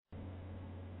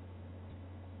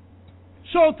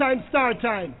Showtime, star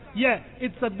time. Yeah,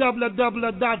 it's a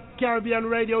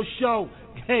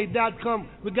www.caribbeanradioshow.com.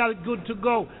 We got it good to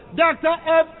go. Dr.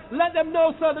 F, let them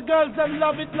know so the girls them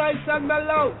love it nice and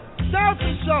mellow. Start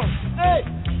the show. Hey,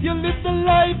 you live the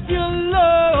life you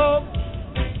love.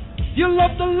 You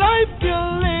love the life you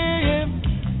live.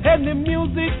 Any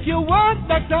music you want,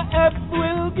 Dr. F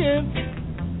will give.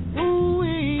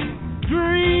 Ooh-wee.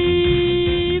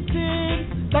 Greetings,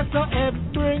 Dr. F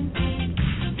bring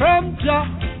from Jah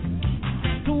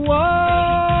to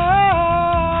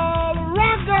all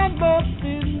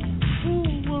ragamuffins who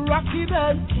rock it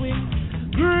and swing.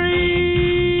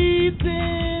 Greetings,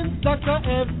 Dr.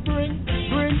 F bring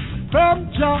from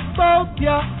Jah about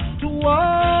ya to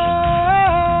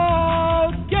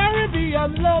all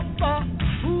Caribbean lover.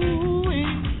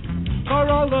 For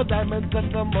all the diamonds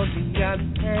and the money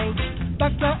and pearls,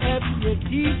 Dr. F, you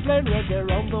keep playing reggae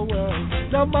around the world.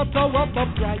 No matter what the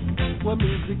price, when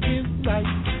music is nice,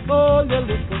 oh, you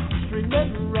listen, string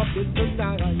and rub it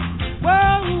tonight.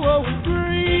 Whoa, whoa,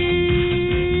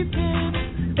 greetings,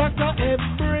 Dr. F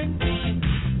bring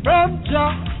from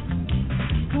Jah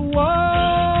to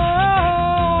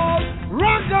all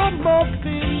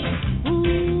ragamuffins.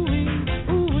 Ooh-wee,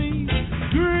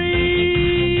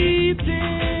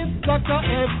 greetings, Dr.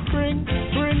 F bring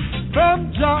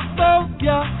from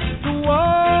Jamaica to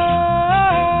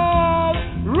all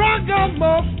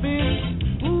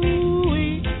ragamuffins.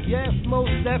 Ooh-wee, yes,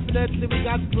 most definitely we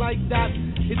got like that.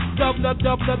 It's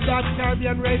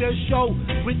Caribbean Radio Show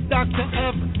with Dr.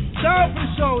 F. Sharply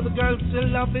show, the girls still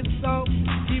love it so.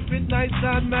 Keep it nice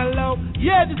and mellow.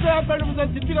 Yeah, this is our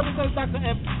representative. Big up yourself, Dr.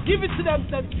 F. Give it to them,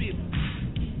 sense feel.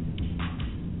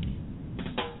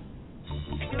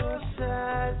 Your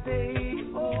side,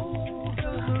 babe,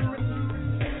 over.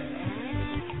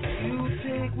 You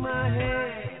take my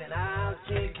hand and I'll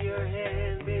take your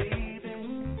hand, baby.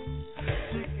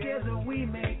 Together we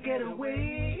may get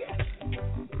away.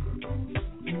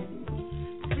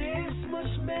 This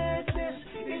much madness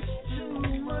is too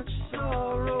much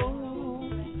sorrow.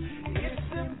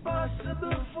 It's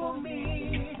impossible for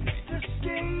me to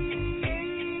stay.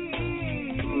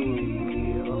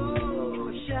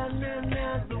 Oh,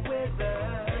 Shanana, the weather.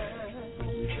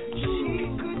 She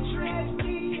could drag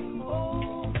me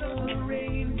over the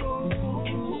rainbow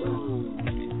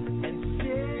and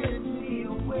send me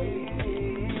away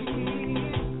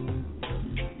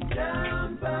down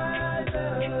by the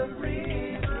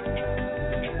river.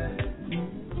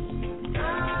 I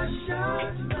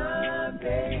shot my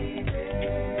baby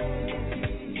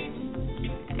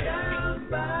down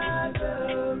by the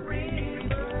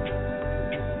river.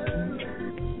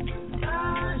 I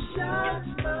shot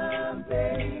my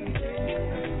baby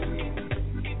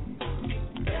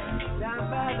down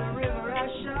by the river. I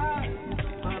shot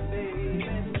my baby.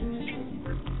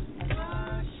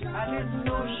 I didn't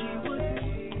know she would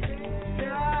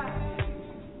die.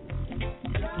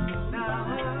 Now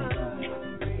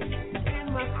in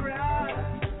my cry,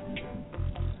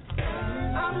 I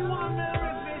wonder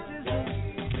if this is a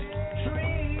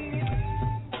dream.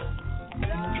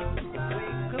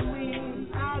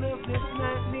 Coming out of this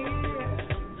nightmare.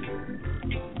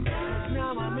 'Cause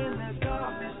now I'm in the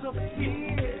darkness of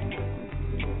fear.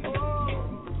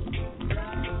 Oh,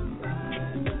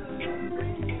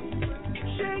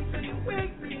 shake me,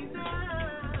 wake me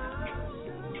now.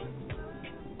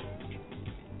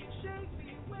 Shake me,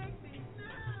 wake me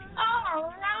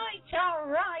now.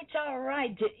 All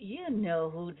right. You know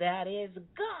who that is.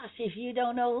 Gosh, if you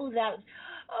don't know who that is,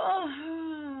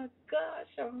 oh,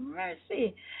 gosh, of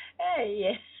mercy.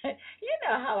 Hey, you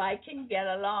know how I can get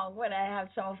along when I have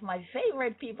some of my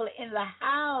favorite people in the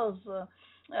house.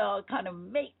 Kind of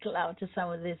make love to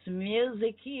some of this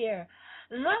music here.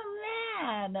 The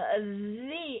man,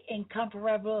 the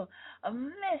incomparable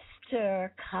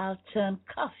Mr. Carlton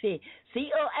Coffie,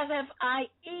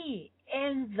 Coffie,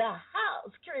 in the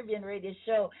house, Caribbean Radio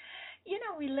Show. You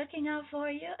know, we're looking out for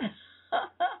you.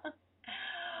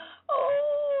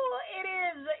 Oh, it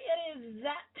is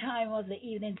that time of the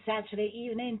evening, Saturday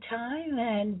evening time,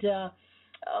 and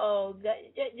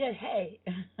hey,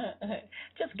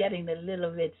 just getting a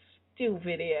little bit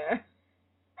stupid here.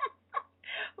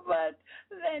 But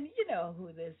then you know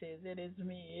who this is. It is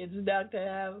me. It's Dr.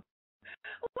 F.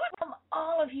 Welcome,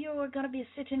 all of you are going to be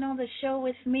sitting on the show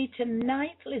with me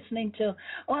tonight, listening to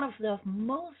one of the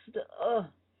most.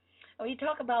 We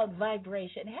talk about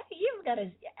vibration. Have you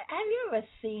ever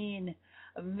seen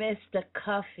Mr.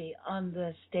 Coffie on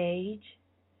the stage?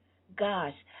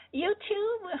 Gosh,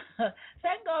 YouTube.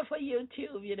 Thank God for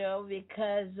YouTube,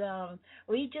 because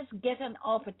we just get an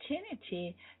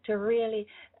opportunity to really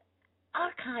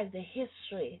archive the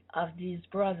history of these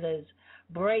brothers,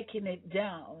 breaking it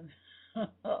down.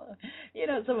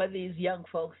 Some of these young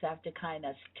folks have to kind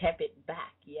of step it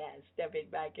back, yes, step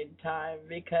it back in time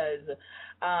because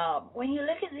when you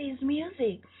look at these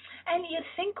music and you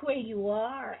think where you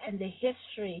are and the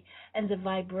history and the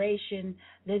vibration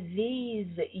that these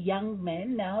young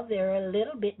men, now they're a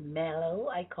little bit mellow,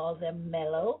 I call them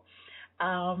mellow.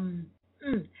 Um,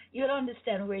 you don't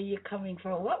understand where you're coming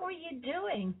from. What were you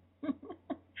doing?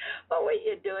 What were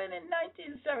you doing in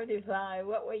 1975?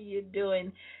 What were you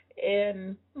doing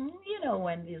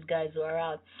when these guys were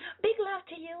out? Big love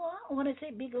to you all. I want to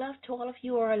say big love to all of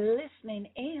you who are listening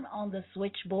in on the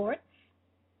switchboard.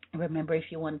 Remember,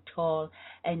 if you want to call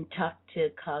and talk to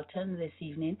Carlton this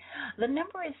evening, the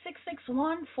number is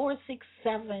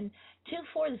 661-467-2407,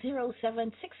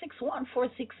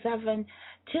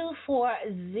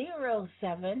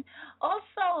 661-467-2407.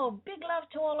 Also, big love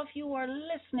to all of you who are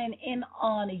listening in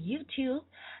on YouTube.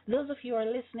 Those of you who are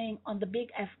listening on the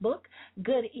Big F Book,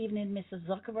 good evening, Mrs.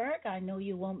 Zuckerberg. I know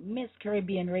you won't miss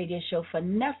Caribbean Radio Show for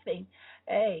nothing.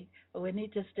 Hey, we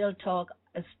need to still talk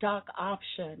a stock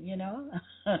option,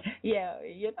 Yeah,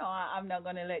 I'm not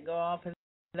going to let go off of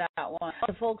that one.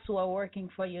 The folks who are working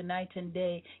for you night and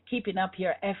day, keeping up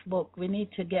your F book, we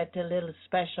need to get a little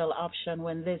special option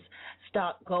when this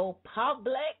stock go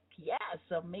public. Yeah,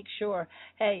 so make sure,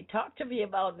 hey, talk to me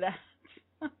about that.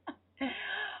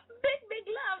 Big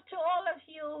love to all of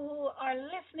you who are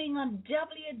listening on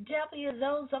WW,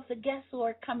 those of the guests who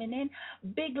are coming in.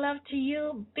 Big love to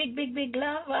you. Big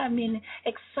love. I mean,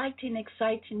 exciting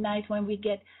night when we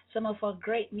get some of our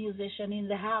great musicians in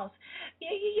the house.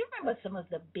 You remember some of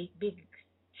the big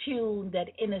tune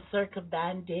that Inner Circle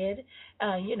Band did?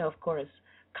 Of course,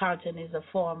 Carlton is a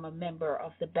former member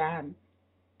of the band.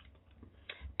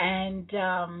 And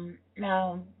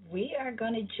now we are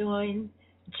going to join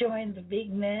the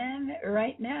big man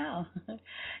right now.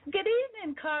 Good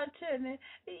evening, Carlton.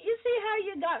 You see how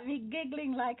you got me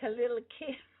giggling like a little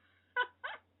kid?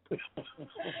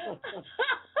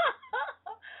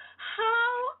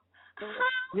 how?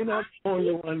 You're not the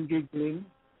only one giggling.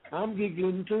 I'm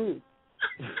giggling too.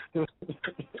 Oh,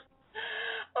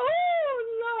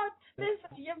 Lord.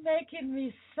 You're making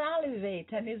me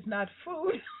salivate, and it's not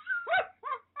food.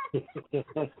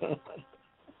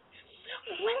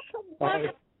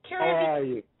 Welcome, How are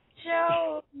you?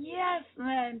 Joe. Yes,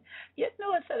 man. You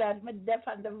know so that I'm deaf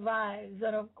on the vibes,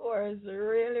 and of course,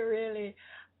 really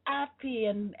happy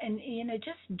and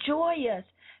just joyous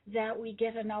that we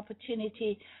get an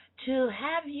opportunity to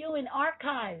have you in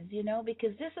archives,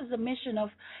 because this is the mission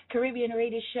of Caribbean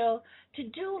Radio Show, to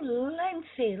do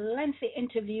lengthy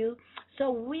interview so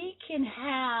we can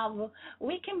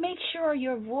make sure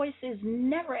your voices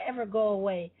never ever go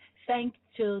away. Thanks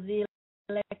to the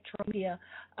electronic media,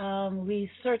 we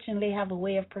certainly have a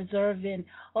way of preserving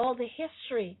all the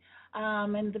history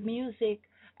and the music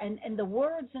and the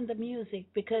words in the music,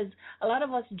 because a lot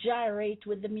of us gyrate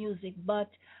with the music,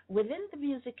 but within the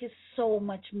music is so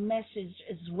much message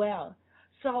as well.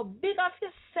 So big up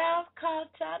yourself,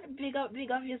 Carlton. Big up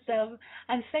yourself,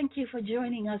 and thank you for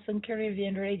joining us on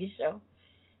Caribbean Radio Show.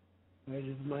 It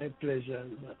is my pleasure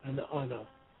and honor.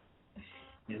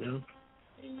 Yes.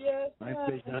 My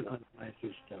pleasure and honor, my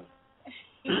sister.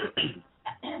 So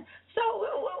we,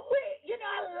 a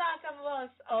lot of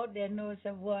us out there knows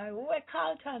of what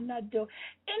Carlton not do.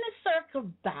 Inner Circle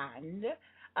Band,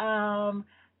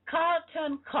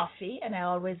 Calton Coffie, and I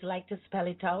always like to spell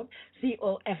it out,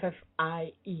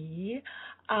 Coffie.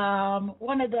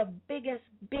 One of the biggest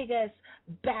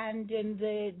band in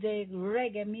the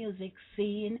reggae music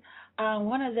scene.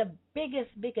 One of the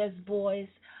biggest boys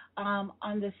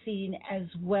on the scene as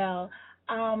well.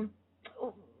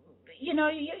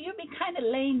 You've been kind of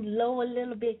laying low a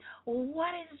little bit.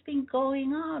 What has been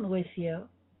going on with you?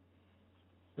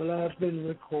 Well, I've been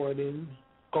recording,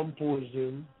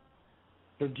 composing,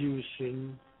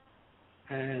 producing,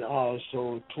 and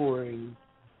also touring.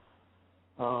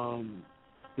 When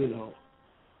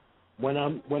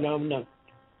I'm not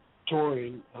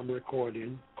touring, I'm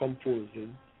recording,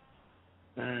 composing,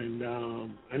 and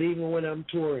even when I'm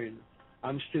touring,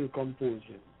 I'm still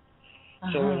composing.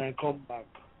 So when I come back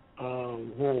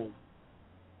home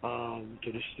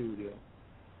to the studio,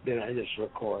 then I just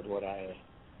record what I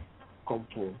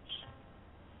compose.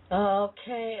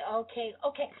 Okay.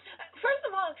 First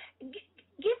of all,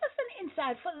 give us an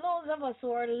insight for those of us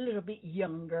who are a little bit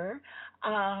younger.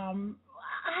 How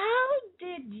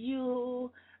did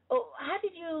you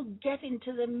get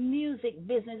into the music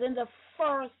business in the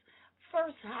first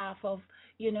half of,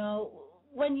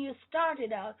 when you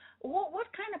started out?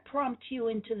 What kind of prompted you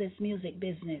into this music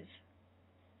business?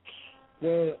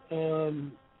 Well,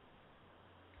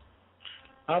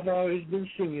 I've always been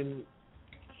singing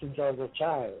since I was a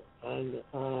child, and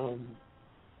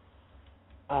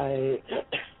I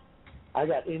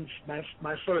got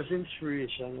my first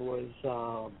inspiration was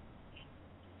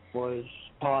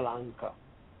Paul Anka.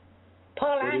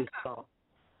 Paul Anka.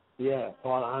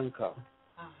 Paul Anka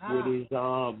with his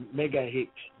mega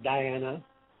hit Diana.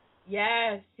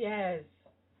 Yes, yes.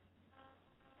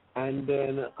 And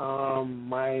then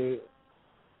my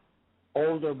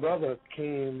older brother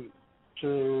came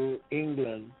to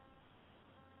England,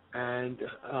 and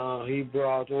he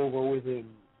brought over with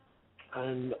him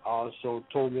and also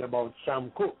told me about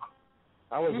Sam Cooke.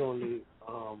 I was only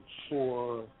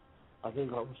four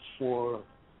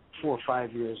or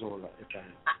 5 years old at the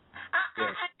time.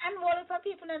 And what for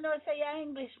people that know say you're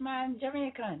Englishman,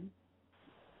 Jamaican?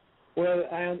 Well,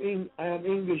 I am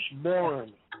English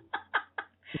born.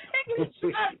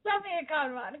 Englishman,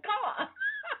 Jamaican, man. Come on.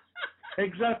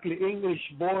 Exactly,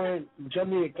 English born,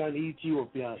 Jamaican,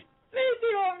 Ethiopian.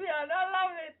 Ethiopian, I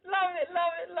love it, love it,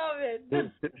 love it, love it.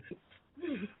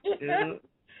 Yeah.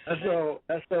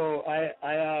 So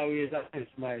I always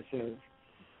ask myself.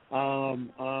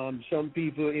 Some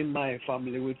people in my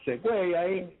family would say, "Where are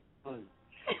you?"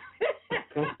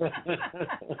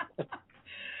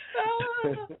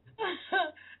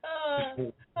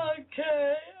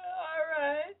 Okay, all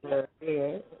right.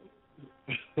 Yeah.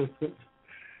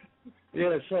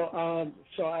 Yeah. So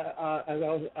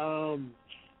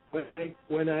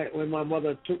when my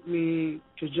mother took me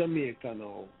to Jamaica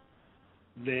now,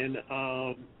 then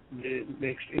the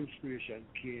next inspiration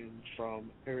came from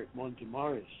Eric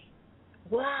Monty-Morris.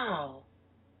 Wow.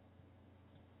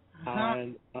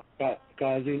 And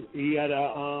because he had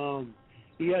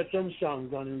some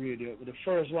songs on the radio. But the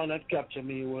first one that captured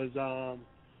me was the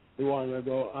one where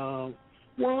go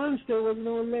once there was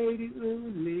no lady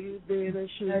who lived in a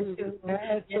shoe,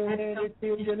 had so many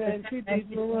children and she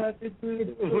didn't know what to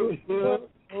do.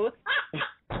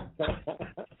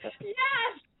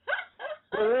 Yes.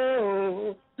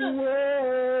 Whoa,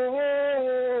 whoa.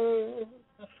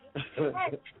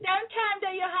 Sometimes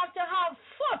that you have to have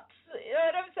foot. You know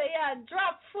what I'm saying? Yeah,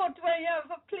 drop foot when you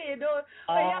have a play.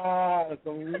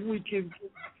 Some wicked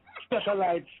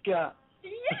satellite scat.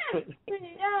 Yes,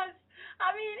 yes. I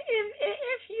mean,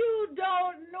 if you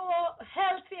don't know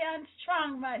healthy and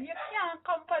strong, man, you can't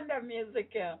come on the music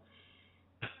here.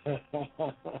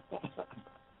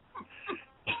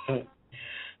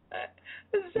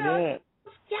 So,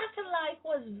 Satellite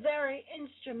was very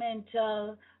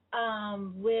instrumental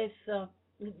with the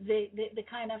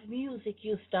kind of music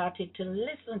you started to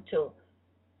listen to.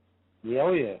 Yeah,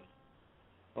 oh yeah.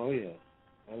 Oh yeah.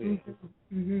 Oh yeah.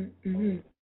 Mm-hmm, mm-hmm.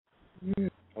 Mm-hmm.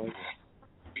 Oh yeah.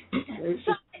 It's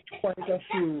quite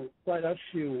a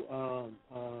few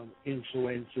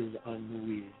influences on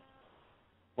me.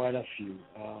 Quite a few.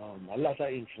 A lot of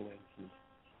influences.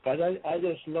 But I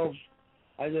just love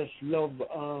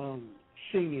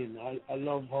singing. I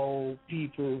love how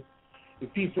the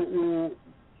people who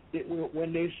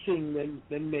when they sing,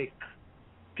 they make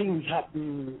things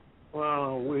happen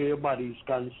where your body's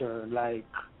concerned, like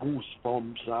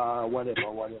goosebumps or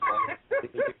whatever.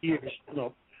 The ears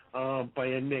up by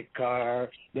your neck or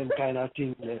them kind of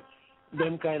thing.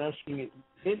 Them kind of singing.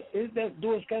 It's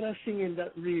those kind of singing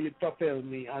that really propelled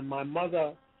me. And my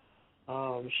mother,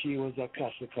 she was a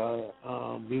classical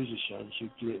musician. She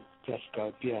played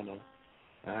classical piano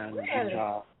and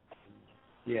guitar,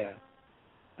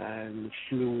 and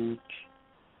flute.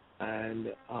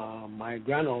 And my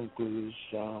granduncles,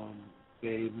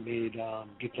 they made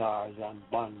guitars and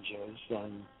banjos,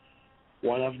 and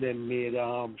one of them made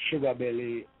Sugar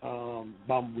Belly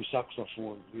bamboo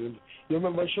saxophone. You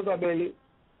remember Sugar Belly?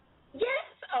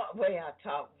 Yes. Oh, what you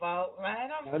talk about,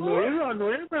 man? I know you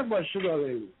remember Sugar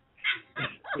Belly.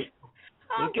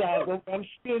 You can't go from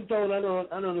Spain Town. I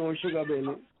don't know Sugar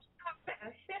Belly.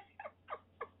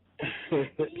 Yes.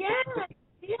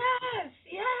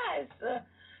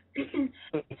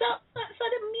 So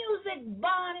the music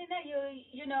born in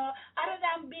you know, other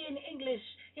than being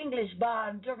English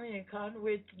born Jamaican,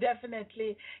 which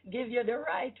definitely give you the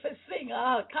right to sing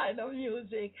all kind of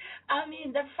music. I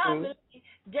mean, the family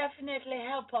definitely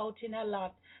help out in a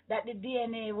lot. That the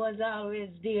DNA was always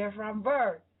there from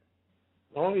birth.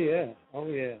 Oh yeah.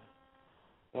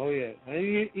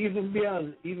 And even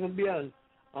beyond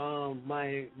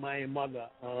my mother,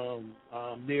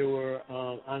 there were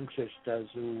ancestors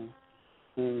who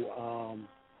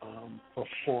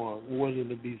performed, who was in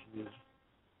the business.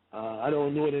 I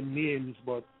don't know the names,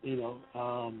 but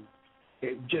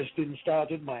it just didn't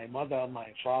start with my mother and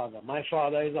my father. My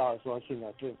father is also a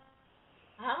singer too.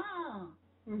 Ah.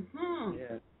 Mhm.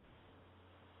 Yeah.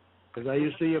 Because I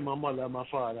used to hear my mother and my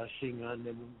father sing, and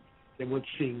they would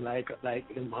sing like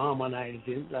them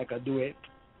harmonizing, like a duet.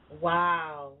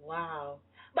 Wow, wow.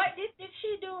 But did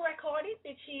she do recording?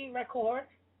 Did she record?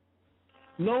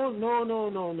 No. As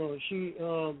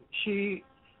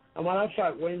a matter of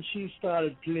fact, when she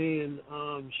started playing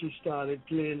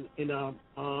in a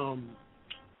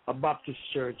Baptist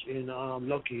church in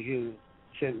Lucky Hill,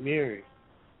 St. Mary.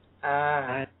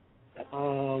 Ah.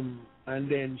 And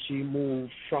then she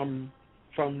moved from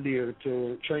there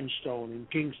to Trenchtown in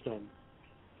Kingston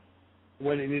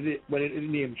when it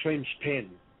named Trench Pen.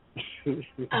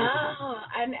 Oh,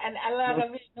 and a lot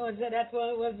of it knows that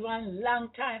was one long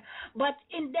time. But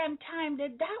in them time,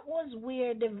 that was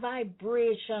where the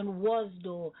vibration was,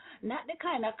 though. Not the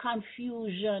kind of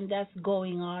confusion that's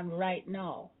going on right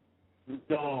now.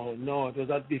 No, it was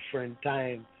a different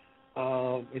time.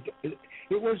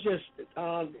 It was just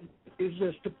it's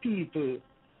just the people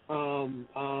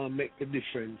make the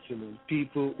difference, you know.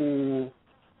 People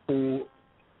who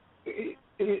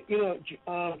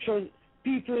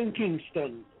people in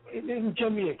Kingston, in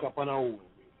Jamaica, on our own,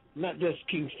 not just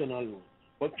Kingston alone,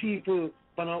 but people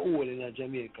on our own in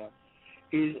Jamaica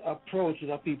is approaching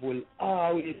that people will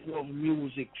always love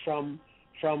music from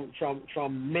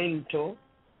mental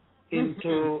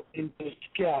into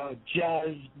ska,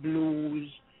 jazz, blues,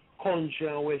 country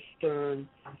and western,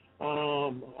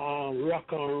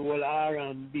 rock and roll,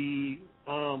 R&B,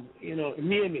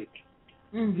 name it.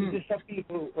 Mm-hmm. These are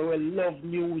people who will love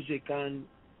music, and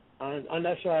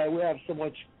that's why we have so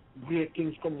much great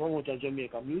things coming out of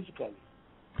Jamaica musically.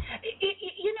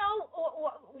 You know,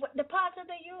 the part of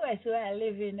the U.S. where I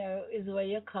live in is what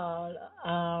you call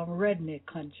redneck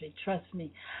country, trust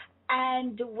me.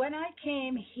 And when I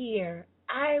came here,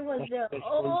 I was the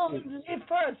only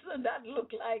person that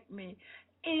looked like me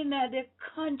in the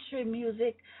country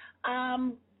music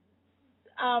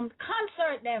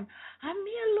concert them. And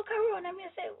me I look around and me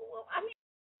say, well,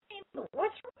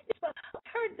 what's wrong with this? I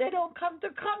heard they don't come to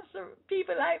concert.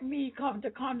 People like me come to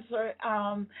concert,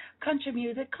 country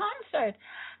music concert.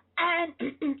 And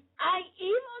I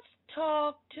even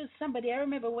talked to somebody, I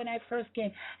remember when I first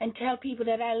came, and tell people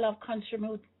that I love country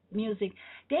music.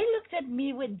 They looked at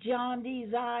me with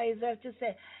jaundiced eyes as to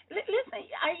say, listen,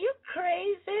 are you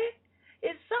crazy?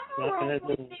 Is something wrong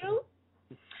with you?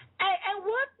 And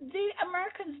what the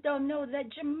Americans don't know, that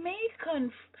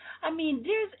Jamaican,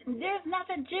 there's not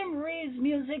a Jim Reeves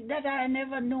music that I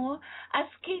never know, a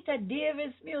Skeeter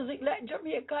Davis music that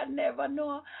Jamaica never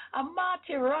know, a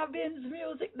Marty Robbins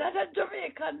music that a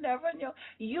Jamaica never knew.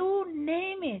 You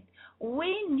name it.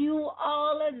 We knew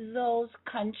all of those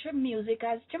country music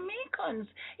as Jamaicans,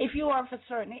 if you are of a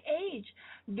certain age,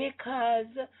 because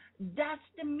that's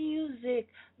the music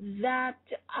that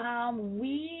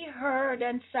we heard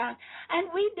and sang.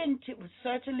 And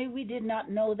we did not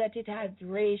know that it had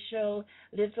racial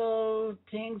little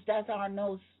things that are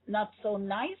not so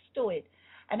nice to it.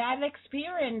 And I've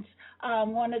experienced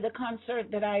one of the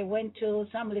concerts that I went to,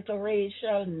 some little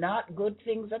racial, not good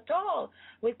things at all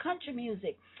with country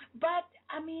music. But,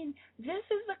 this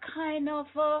is the kind of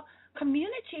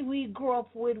community we grew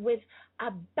up with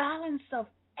a balance of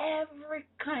every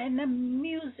kind of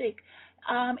music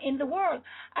in the world.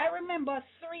 I remember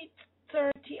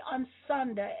 3:30 on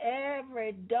Sunday,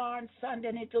 every darn Sunday,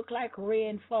 and it looked like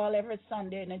rainfall every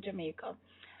Sunday in Jamaica.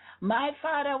 My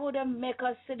father would make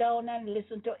us sit down and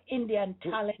listen to Indian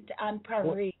talent and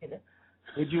parade.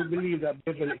 Would you believe that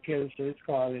Beverly Kelso is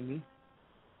calling me?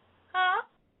 Huh?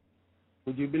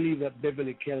 Would you believe that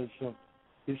Beverly Kelso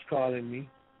is calling me?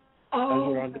 Oh, as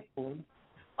we're on the phone?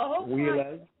 Oh,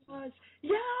 Wheelers? my gosh.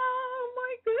 Yeah, oh,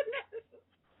 my goodness.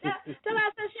 Tell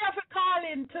us that she have to call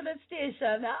in to the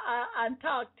station and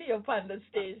talk to you upon the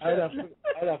station.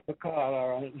 I'd have to call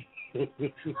her. All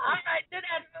right, then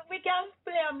we can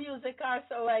play our music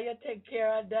also while you take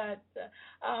care of that.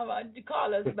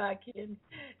 Call us back in.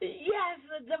 Yes,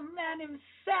 the man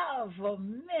himself,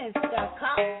 Mr.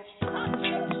 Coffie.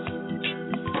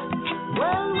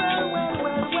 Well.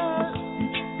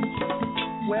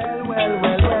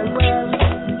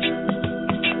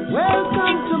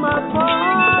 Welcome to my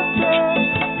party.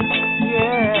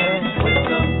 Yeah.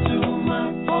 Welcome to my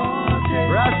party.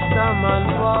 Rastaman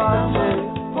party.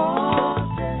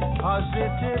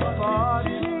 Positive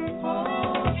party.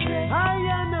 I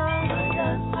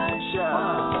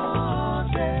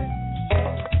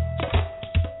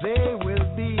There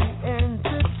will be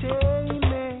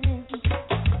entertainment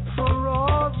for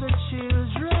all the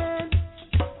children.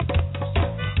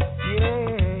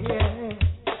 Yeah.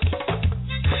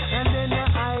 And then the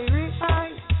Irie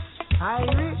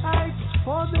Heights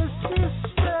for the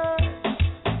sisters.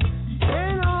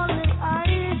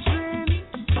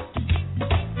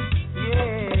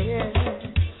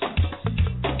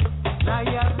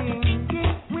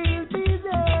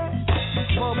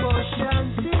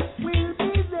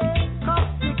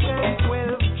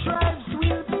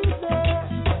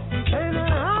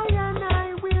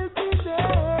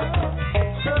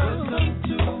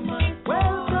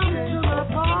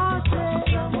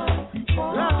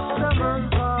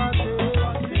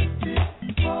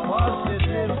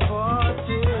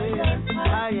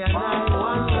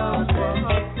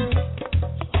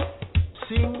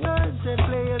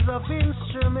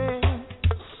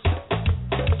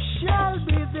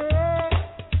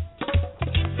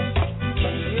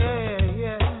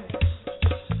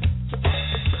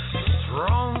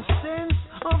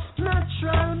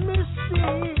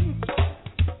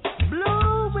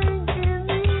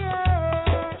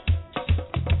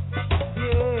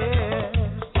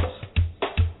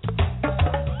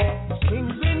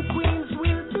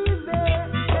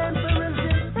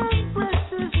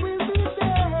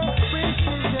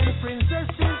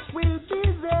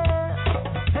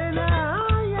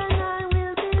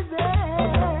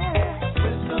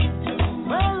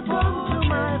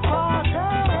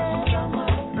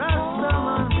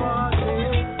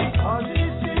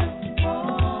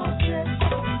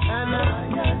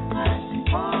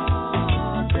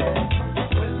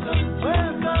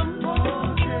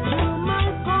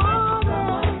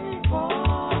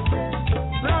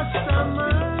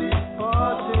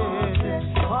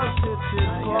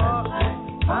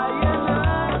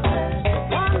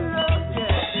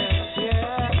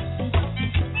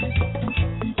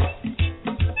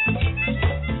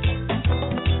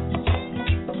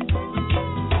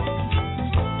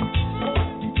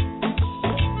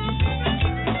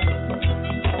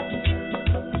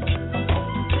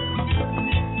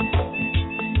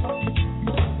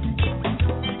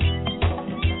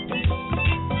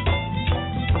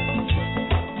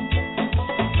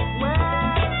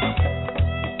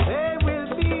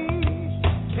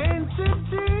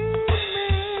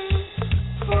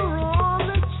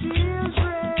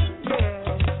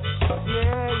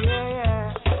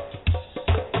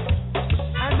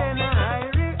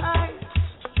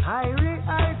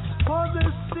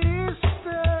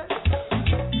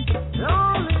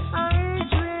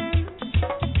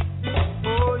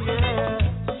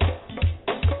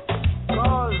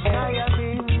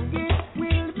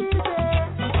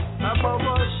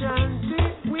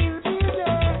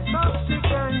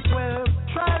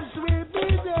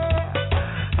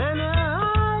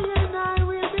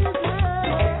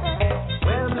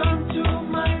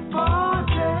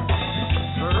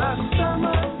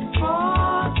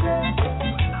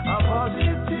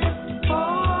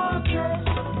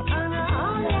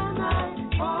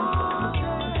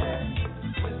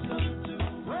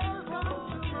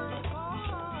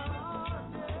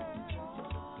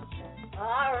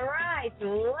 right,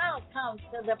 welcome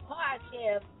to the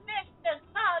party, Mr.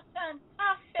 Carlton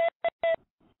Coffie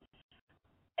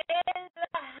in the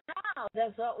house.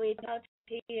 That's what we talk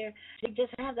here. We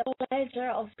just have the pleasure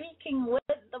of speaking with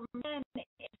the man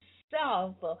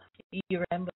himself. You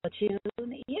remember the tune?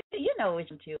 You know which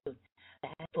tune.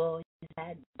 Bad boys,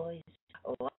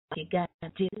 what you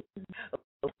gotta do,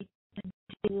 what you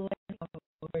gotta do,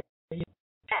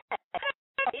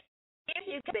 if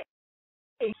you can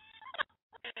sing.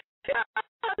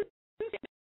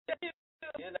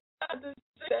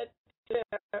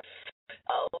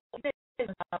 Oh, this is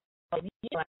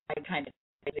kind of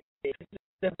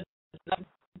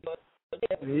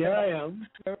Yeah, I am.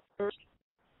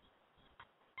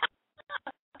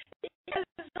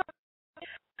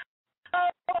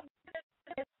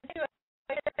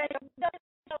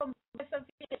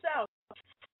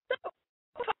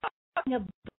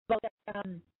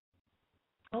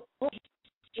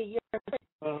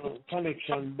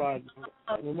 Connection bad.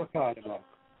 What am I talking about?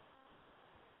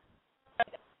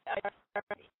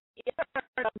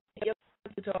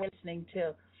 You're listening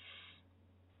to.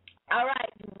 All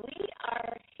right, we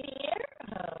are here,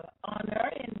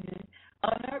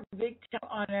 big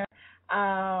time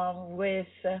honor, with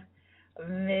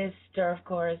Mr. Of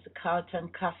course, Calton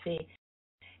Coffie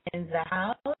in the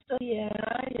house. So yeah.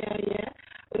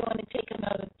 We want to take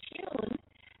another tune,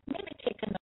 maybe take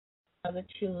another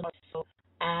tune or so,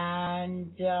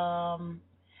 and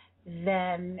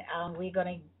then we're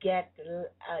gonna get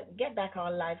back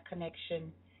our live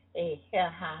connection. Hey,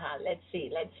 let's see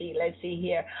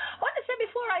here. I want to say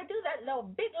before I do that, though,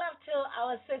 big love to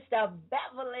our sister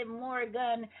Beverly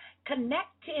Morgan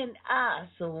connecting us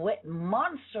with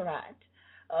Montserrat.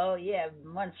 Oh yeah,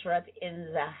 Montserrat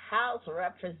in the house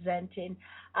representing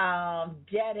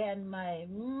Dead End My.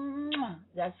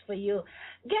 That's for you.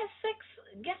 Guess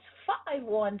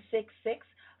 5166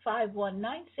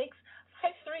 5196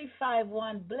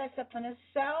 5351. Bless upon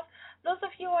yourself. Those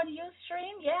of you on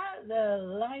Ustream, yeah, the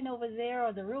line over there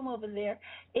or the room over there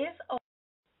is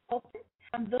open.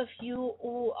 And those of you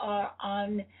who are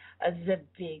on the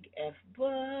Big F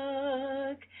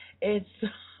book, it's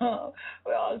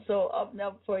we're also opening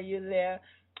up for you there.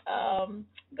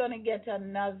 Gonna get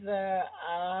another.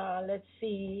 Let's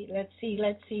see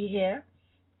here.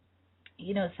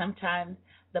 You know, sometimes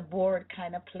the board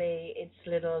kind of play its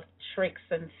little tricks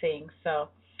and things, so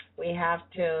we have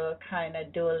to kind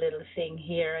of do a little thing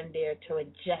here and there to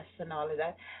adjust and all of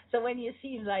that. So when you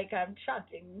seem like I'm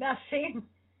chatting nothing,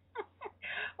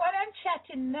 when I'm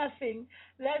chatting nothing,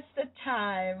 that's the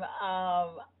time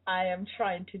I am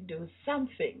trying to do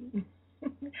something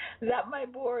that my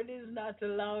board is not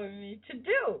allowing me to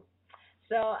do.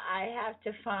 So I have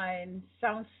to find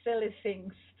some silly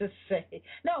things to say.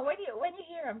 No, when you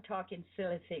hear I'm talking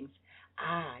silly things,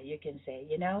 you can say,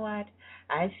 you know what?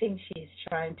 I think she's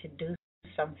trying to do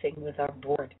something with our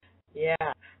board.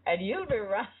 Yeah, and you'll be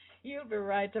right. You'll be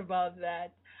right about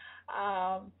that.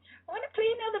 I want to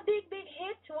play another big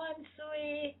hit once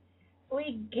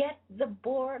we get the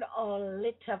board all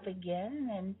lit up again.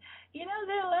 And you know,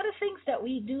 there are a lot of things that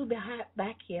we do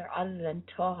back here other than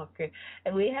talk,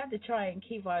 and we have to try and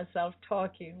keep ourselves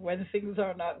talking when things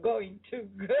are not going too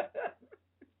good.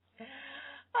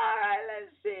 All right,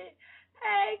 let's see.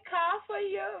 Hey, Coff, are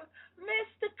you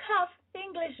Mr. Cuff,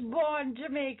 English-born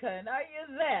Jamaican? Are you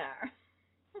there?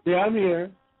 Yeah, I'm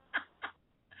here.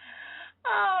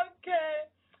 Okay.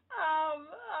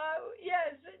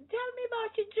 Yes. Tell me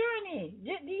about your journey.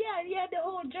 Yeah, the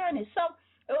whole journey. So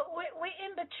we're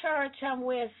in the church and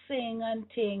we're singing and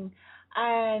ting.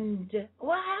 And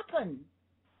what happened?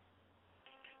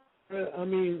 I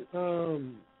mean,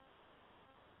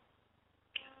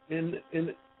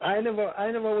 I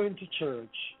never went to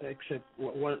church except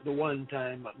the one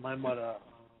time my mother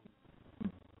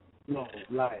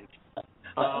lied.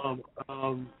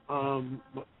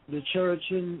 The church.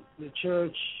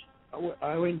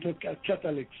 I went to a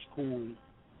Catholic school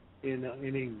in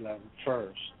England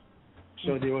first,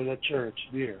 so there was a church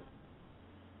there.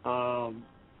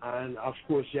 And of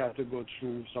course you have to go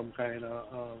through some kind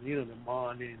of the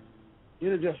morning,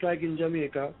 just like in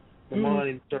Jamaica, the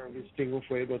morning service thing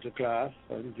before you go to class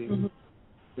and things,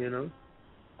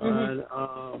 And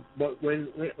but when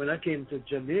I came to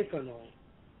Jamaica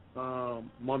now,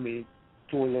 Mommy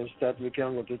told us that we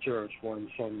can go to church one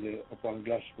Sunday upon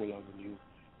Gospel Avenue.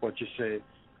 But you say,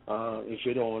 if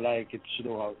you don't like it, she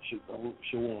won't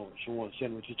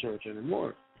send me to church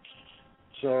anymore.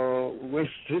 So we went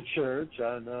to church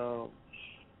and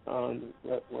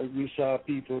we saw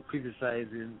people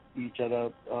criticizing each other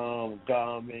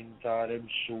garments or them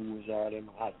shoes or them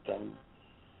hats, and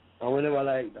we never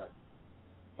liked that.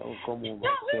 I will come home No, and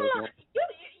say, hold no. on.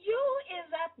 You is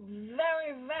that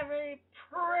very, very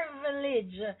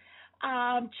privileged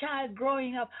child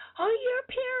growing up. Oh, your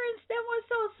parents, they were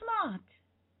so smart.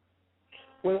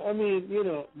 Well, I mean, you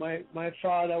know, my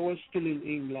father was still in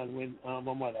England when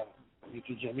my mother went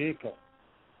to Jamaica.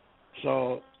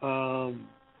 So,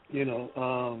 you know,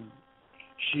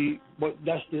 but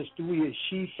that's just the way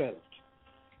she felt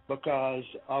because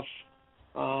of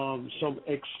some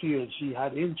experience she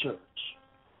had in church.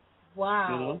 Wow.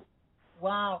 You know?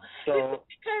 Wow. So,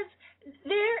 Because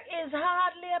there is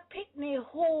hardly a picnic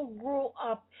who grew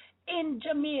up in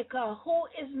Jamaica who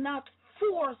is not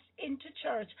forced into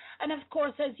church. And of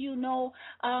course, as you know,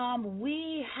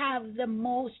 we have the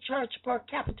most church per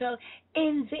capita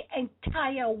in the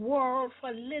entire world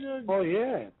for little. oh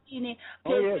yeah,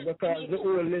 because the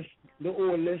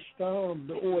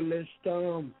oldest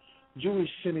Jewish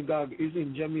synagogue is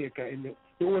in Jamaica. In the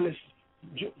oldest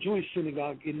Jewish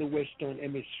synagogue in the Western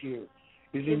Hemisphere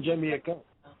is in Jamaica.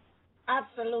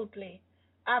 Absolutely.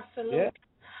 Yeah.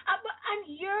 And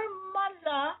your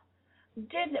mother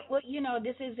did, well, you know,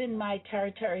 this is in my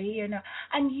territory here now,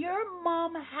 and your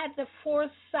mom had the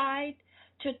foresight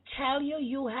to tell you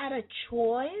you had a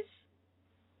choice?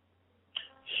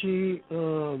 She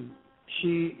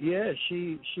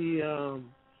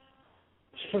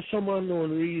for some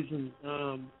unknown reason,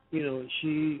 you know,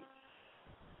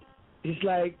 it's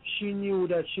like she knew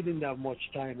that she didn't have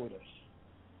much time with us.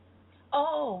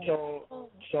 Oh.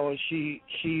 So she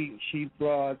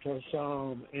brought us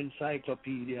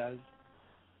encyclopedias.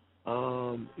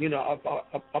 You know,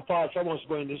 apart from us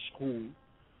going to school,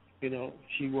 you know,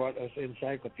 she brought us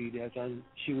encyclopedias, and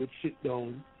she would sit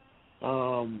down.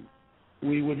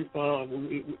 We would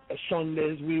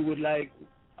Sundays we would like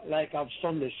have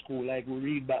Sunday school, like we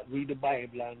read the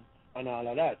Bible and all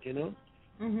of that, you know,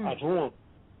 at home,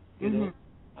 you know,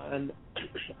 and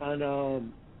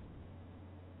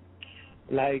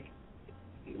like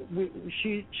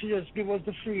she just give us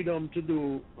the freedom to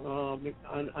do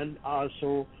and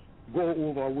also go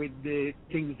over with the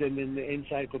things in the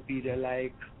encyclopedia,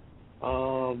 like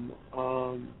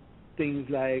things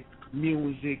like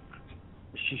music.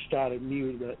 She started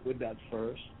music with that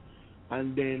first,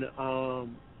 and then how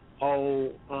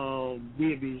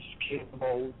babies came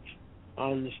about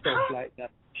and stuff like that.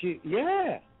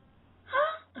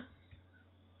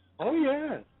 Oh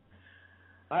yeah.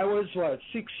 I was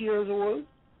 6 years old.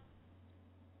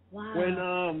 Wow.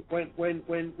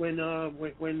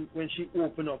 When she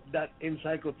opened up that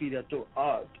encyclopedia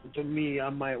to me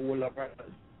and my older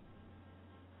brothers.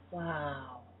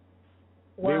 Wow.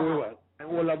 They were my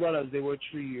older brothers. They were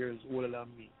 3 years older than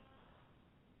me.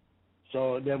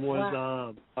 So them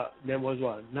was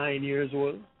 9 years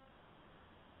old.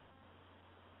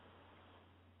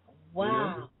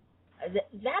 Wow. You know?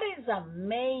 That is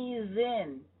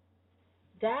amazing.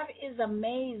 That is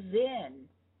amazing.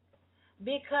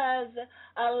 Because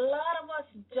a lot of us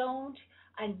don't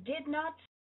and did not.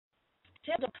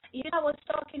 You know, I was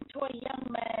talking to a young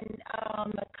man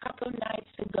a couple of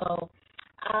nights ago.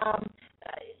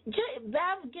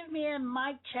 Bev, give me a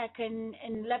mic check and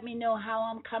let me know how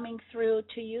I'm coming through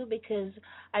to you, because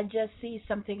I just see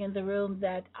something in the room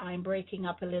that I'm breaking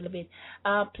up a little bit.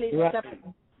 Please. Right.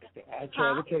 I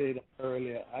tried to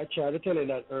tell you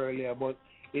that earlier, but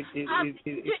it's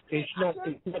not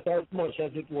as much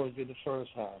as it was in the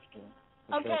first half.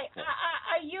 Okay,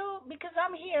 are you, because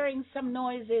I'm hearing some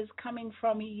noises coming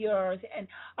from yours, and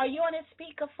are you on a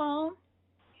speakerphone?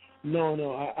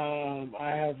 No, I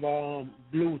have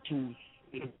Bluetooth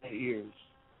in my ears.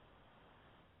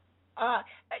 Hang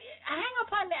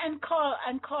up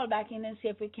and call back in and see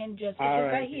if we can just, because all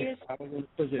right, I hear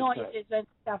yeah. noises and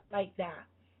stuff like that.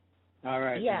 All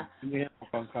right. Yeah.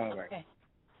 Call back. Okay.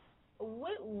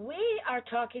 We are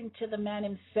talking to the man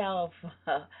himself,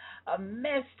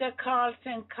 Mr.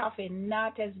 Calton Coffie,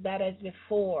 not as bad as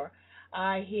before.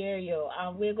 I hear you.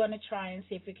 We're going to try and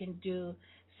see if we can do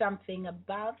something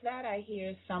about that. I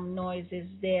hear some noises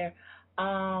there.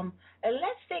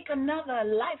 Let's take another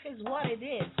Life is What It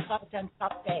Is, Calton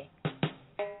Coffie.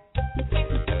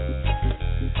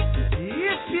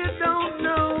 If you don't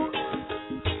know,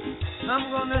 I'm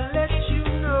going to let you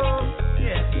know.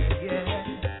 Yeah.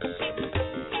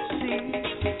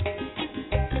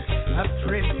 A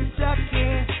privilege I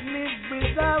can't live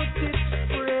without its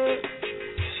spray.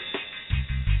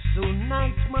 So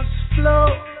night must flow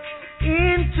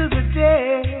into the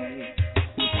day.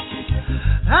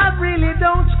 I really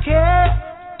don't care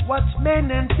what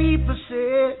men and people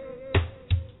say.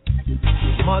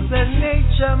 Mother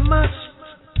Nature must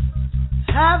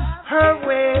have her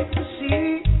way.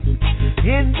 See,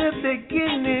 in the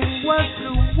beginning was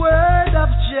the word of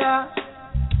Jah,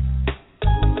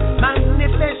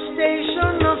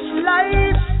 manifestation of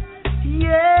life,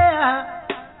 yeah,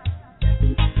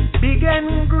 big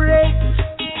and great,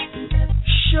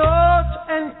 short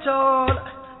and tall.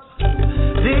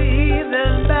 The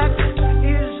evil back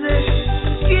is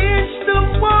against the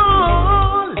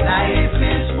wall. Life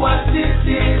is what it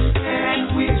is,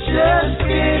 and we just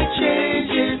can't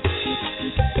change it.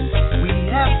 We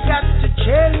have got to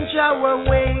change our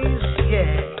ways,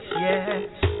 yes.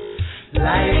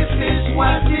 Life is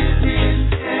what it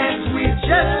is, and we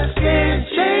just can't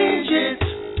change it.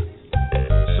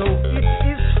 So it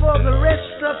is for the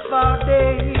rest of our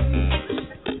days.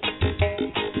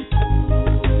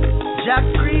 Jah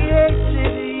created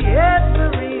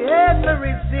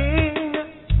everything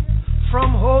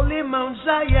from holy Mount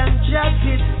Zion. Jah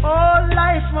did all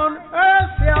life on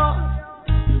earth, y'all.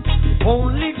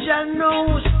 Only Jah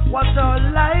knows what our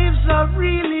lives are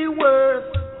really worth.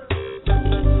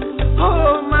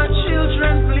 Oh, my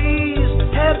children,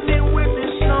 please help me with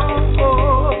this song.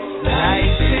 Oh,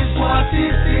 life is what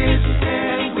it is,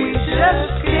 and we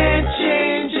just can't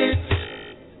change it.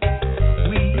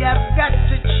 We have got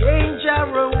to change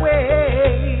our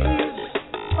ways.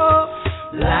 Oh,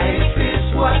 life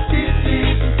is what it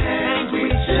is, and we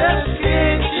just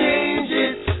can't change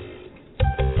it.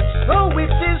 So it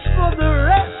is for the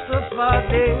rest of our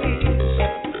days.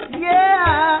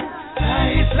 Yeah,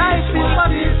 life is what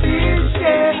it is,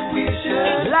 yeah.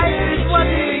 Life is what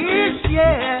it is,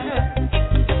 yeah.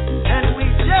 And we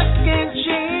just can't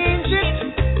change it.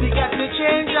 We got to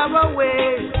change our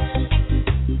ways.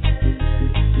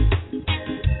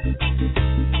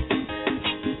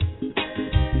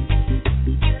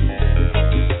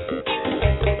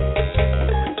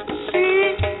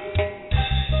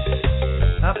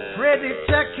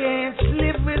 Predator can't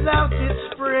live without its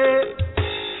prey,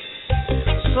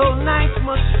 so night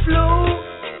must flow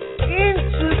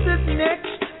into the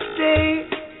next day.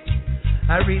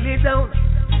 I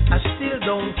still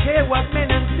don't care what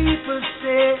men and people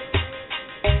say.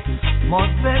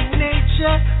 Mother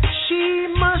Nature, she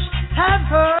must have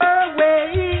her way.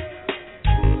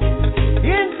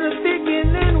 In the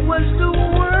beginning was the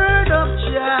word of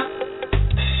Jah,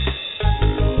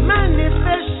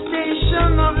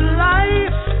 manifestation of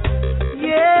life,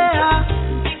 yeah,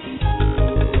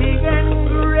 big and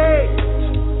great,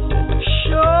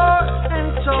 short and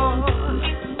tall.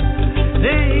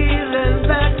 The healing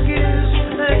back is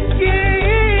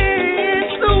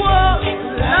against the wall.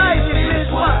 Life is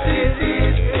what it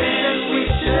is, and we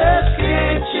just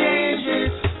can't change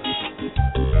it.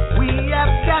 We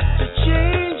have got to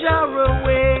change our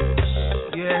ways,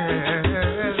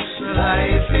 yes.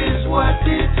 Life is what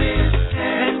it is,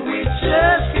 and we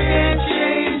just can't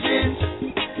change it.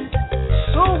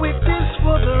 So it is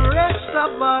for the rest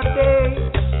of our days.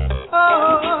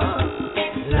 Oh,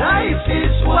 life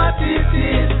is what it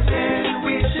is, and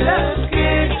we just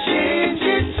can't change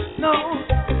it. No,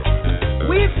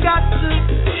 we've got to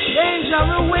change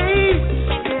our ways.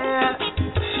 Yeah,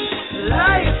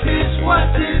 life is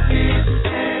what it is,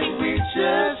 and we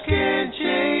just can't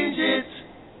change it.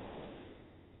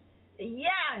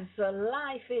 Yeah, so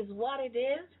life is what it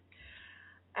is,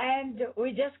 and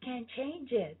we just can't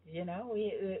change it. You know,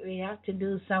 we have to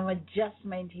do some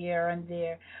adjustment here and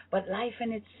there, but life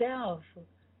in itself,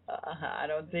 I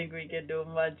don't think we can do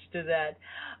much to that.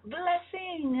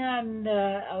 Blessing, and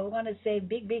I want to say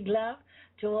big love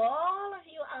to all of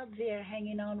you out there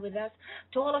hanging on with us,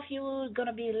 to all of you who are going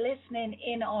to be listening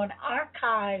in on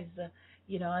archives.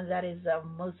 You know, and that is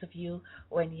most of you,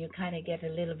 when you kind of get a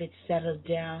little bit settled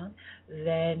down,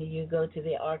 then you go to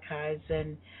the archives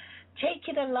and take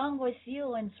it along with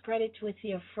you and spread it with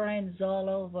your friends all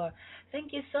over.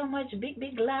 Thank you so much.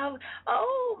 Big love.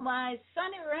 Oh, my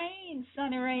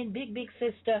Sunny Rain, big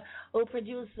sister, who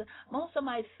produced most of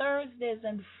my Thursdays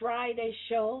and Friday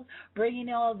shows, bringing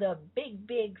all the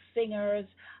big singers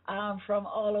from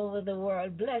all over the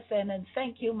world. Bless and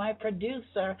thank you, my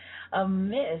producer,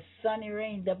 Miss Sunny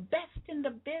Rain, the best in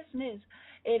the business.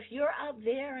 If you're out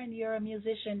there and you're a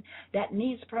musician that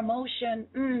needs promotion,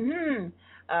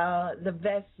 the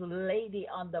best lady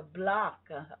on the block,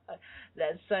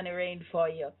 that's Sunny Rain for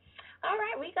you. All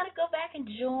right, we got to go back and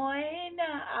join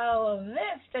our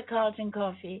Mr. Carlton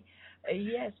Coffie.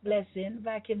 Yes, blessing,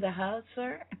 back in the house,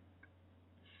 sir.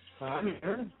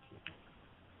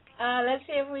 Let's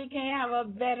see if we can have a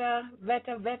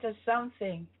better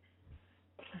something.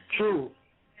 True.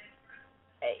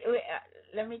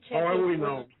 Let me check. How we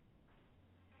know?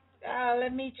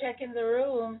 Let me check in the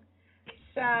room.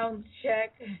 Sound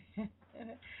check.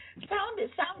 Sound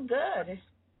good.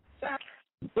 Sound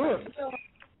Good. so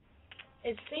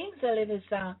it seems a little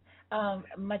sound.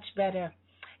 much better.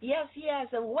 Yes, yes.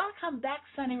 Welcome back,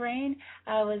 Sunny Rain.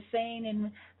 I was saying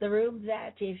in the room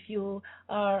that if you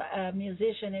are a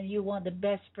musician and you want the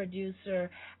best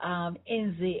producer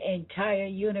in the entire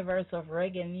universe of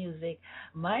reggae music,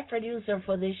 my producer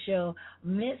for this show,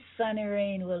 Miss Sunny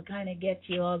Rain, will kind of get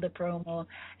you all the promo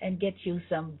and get you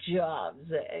some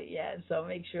jobs. Yeah, so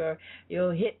make sure you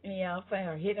hit me up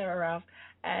or hit her up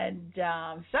and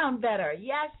sound better.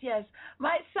 Yes, yes.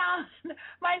 My sound,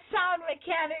 my sound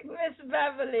mechanic, Miss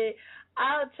Beverly,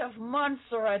 out of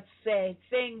Montserrat, say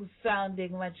things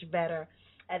sounding much better,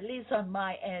 at least on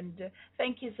my end.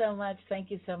 Thank you so much.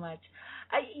 Thank you so much.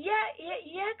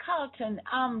 Yeah, Carlton.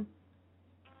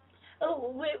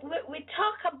 We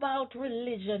talk about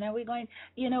religion, and we're going.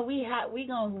 We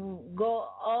gonna go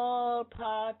all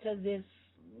part of the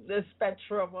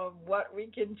spectrum of what we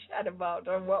can chat about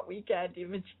or what we can't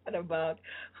even chat about.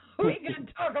 We can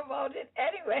talk about it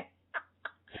anyway.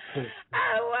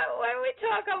 When we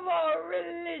talk about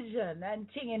religion and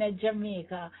thing in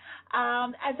Jamaica,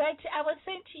 as I was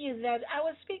saying to you that I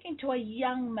was speaking to a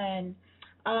young man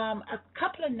a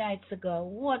couple of nights ago,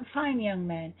 one fine young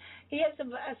man. He has a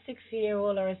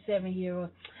 6-year-old or a 7-year-old.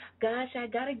 Gosh, I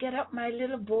got to get up my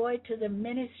little boy to the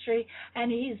ministry,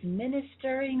 and he's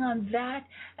ministering on that,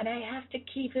 and I have to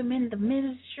keep him in the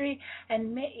ministry.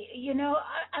 And,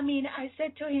 I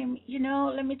said to him,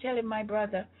 let me tell you, my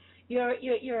brother,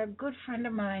 you're a good friend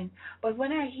of mine, but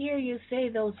when I hear you say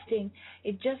those things,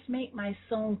 it just makes my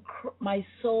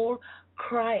soul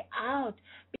cry out.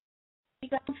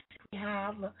 Because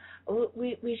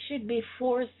we should be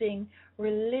forcing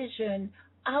religion,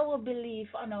 our belief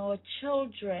on our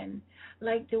children,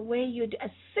 like the way you do.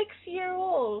 A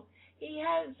 6-year-old, he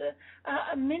has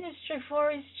a ministry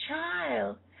for his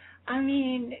child. I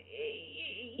mean,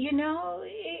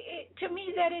 to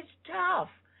me that is tough.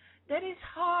 That is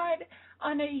hard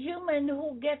on a human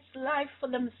who gets life for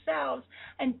themselves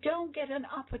and don't get an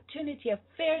opportunity, a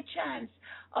fair chance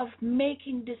of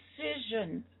making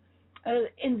decisions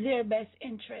in their best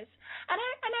interest. And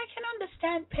I can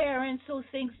understand parents who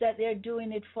think that they're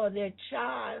doing it for their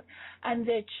child and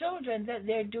their children, that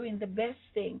they're doing the best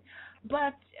thing.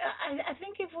 But I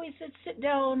think if we should sit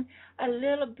down a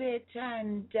little bit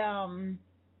and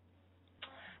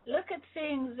look at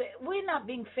things, we're not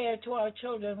being fair to our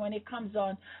children when it comes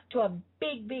on to a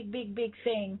big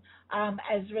thing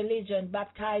as religion,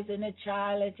 baptizing a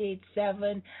child at age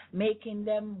 7, making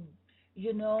them,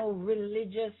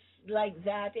 religious like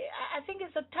that. I think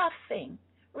it's a tough thing,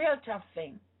 real tough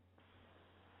thing.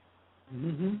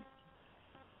 Mm-hmm.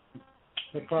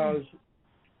 Because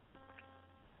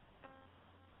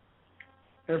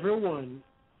everyone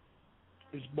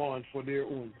is born for their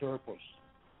own purpose.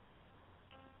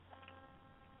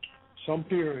 Some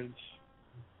parents,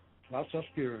 lots of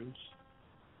parents,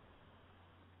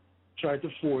 try to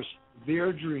force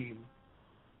their dream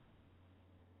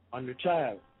on the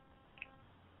child.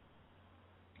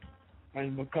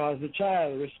 And because the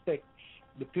child respects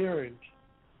the parent,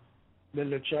 then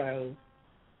the child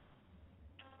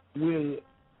will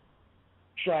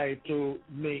try to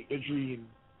make the dream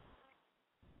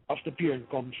of the parent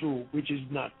come true, which is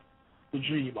not the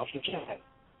dream of the child.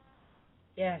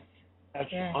 Yes.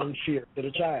 That's unfair to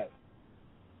the child.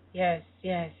 Yes.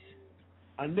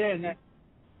 And then,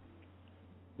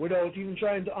 without even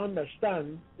trying to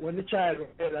understand, when the child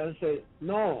will and say,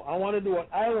 no, I want to do what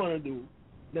I want to do,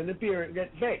 then the parent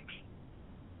gets vexed.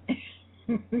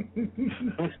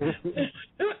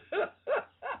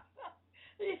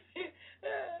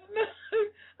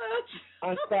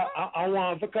 And so I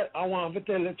want to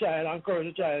tell the child,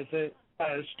 encourage the child, say,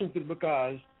 child is stupid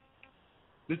because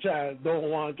the child don't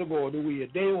want to go the way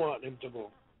they want him to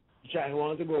go. The child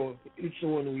wants to go its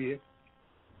own way,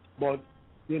 but,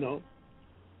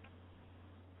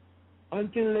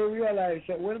 until they realize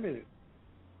that, wait a minute,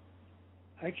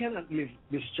 I cannot live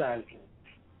this child.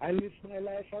 I live my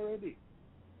life already.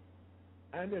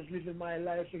 I'm just living my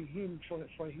life in him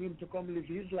for him to come live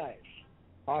his life,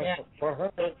 or for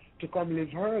her to come live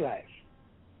her life.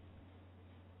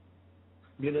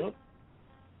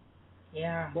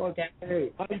 Yeah. But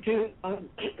hey,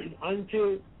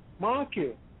 until mark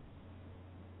you,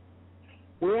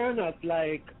 we are not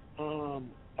like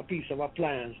a piece of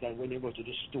appliance that when you go to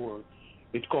the store,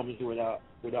 it comes with a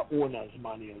owner's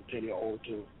manual and tell you how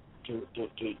to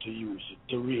use it,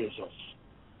 to raise us.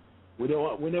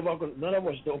 None of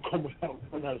us don't come with an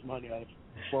owner's manual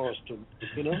for us to,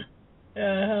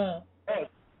 Uh-huh.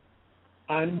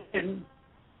 And then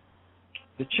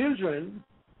the children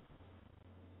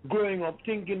growing up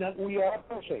thinking that we are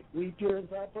perfect, we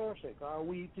parents are perfect, or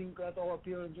we think that our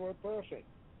parents were perfect.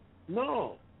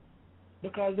 No.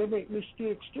 because they make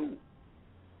mistakes too.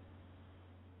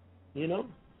 You know?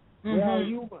 Mm-hmm. We are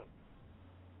human.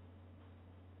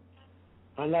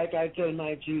 And like I tell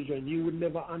my children, you would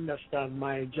never understand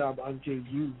my job until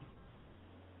you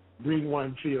bring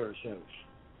one for yourself.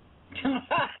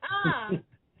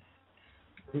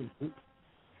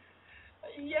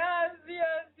 Yes,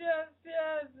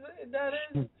 that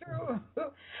is true.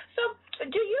 So,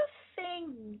 do you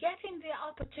think getting the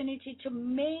opportunity to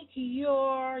make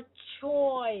your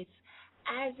choice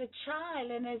as a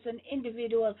child and as an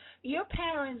individual, your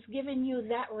parents giving you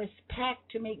that respect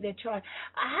to make the choice,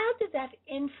 how did that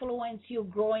influence you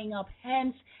growing up,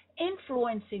 hence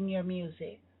influencing your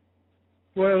music?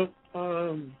 Well,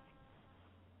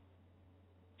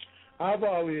 I've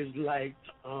always liked,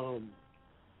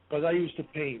 because I used to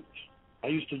paint. I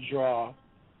used to draw,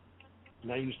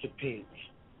 and I used to paint.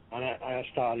 And I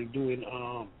started doing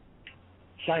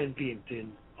sign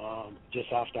painting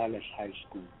just after I left high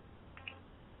school.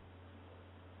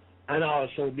 And I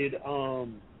also did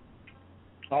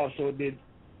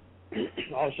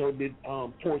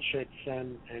portraits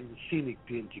and scenic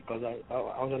painting because I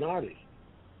was an artist.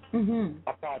 Mm-hmm.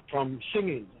 Apart from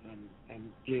singing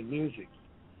and playing music.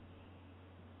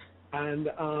 And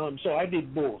so I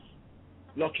did both.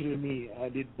 Luckily me, I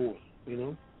did both, you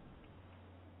know.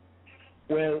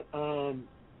 Well,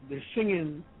 the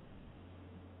singing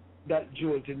that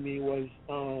jolted me was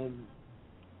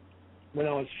when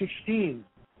I was 15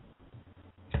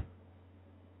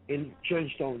 in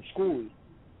Trenchtown School.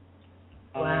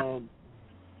 Wow.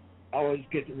 I was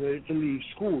getting ready to leave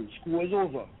school. School was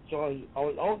over. So I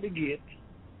was out the gate,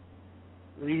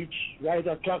 reach right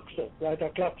a clock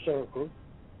circle,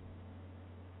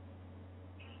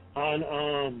 and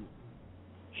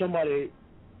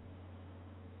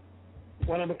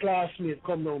one of my classmates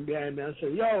come down behind me and say,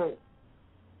 "Yo,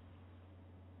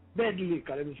 Deadly,"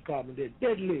 because they used to call me that,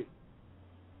 "Deadly,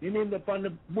 you named up on the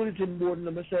bulletin board,"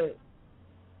 and I say,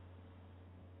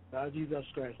 "Ah, Jesus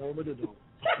Christ, how am I doing?"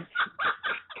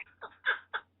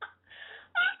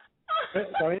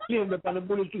 So I named up on the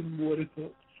bulletin board.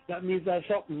 That means that's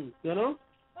something, you know?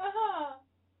 Uh-huh.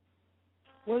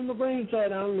 When I go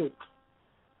inside and look,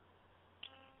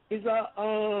 it's a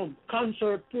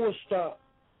concert poster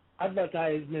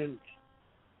advertisement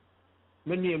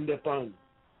my name upon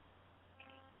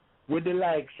with the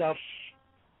likes of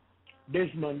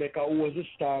Desmond Becker, who was a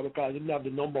star because he didn't have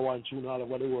the #1 tune all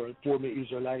over the world, Former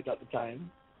Israelite at the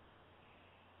time.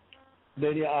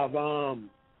 Then you have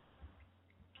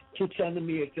Toots and the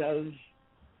Maytals,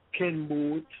 Ken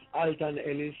Booth, Alton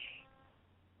Ellis,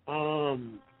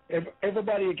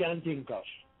 everybody you can think of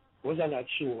was on that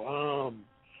show.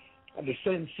 The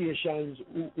Sensations,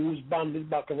 whose band is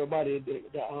back, everybody,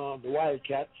 the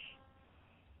Wildcats,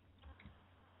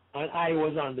 and I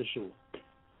was on the show.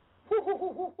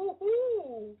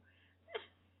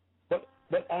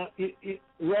 But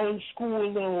around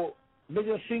school now, they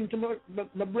just sing to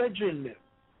my brethren there,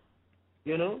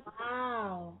 you know?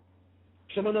 Wow.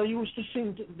 So when I used to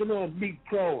sing to a big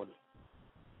crowd.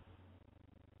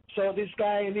 So this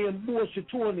guy named Bossy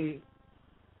Tony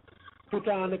put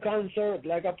on the concert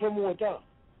like a promoter.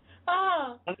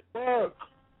 Ah. And it worked.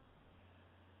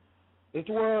 It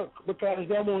worked because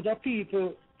the amount of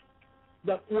people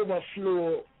that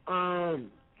overflow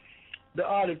the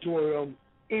auditorium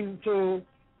into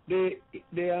the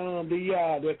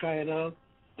yard, they kind of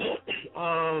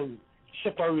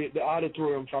separate the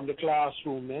auditorium from the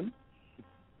classroom. Then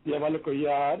you have a little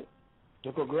yard,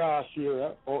 little grass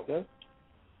area out there.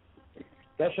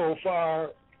 That's how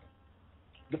far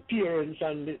the parents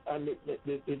and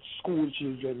the school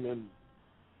children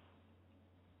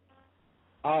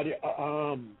are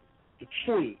it's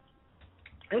full.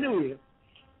 Anyway,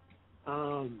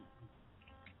 so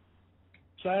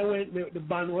I went. The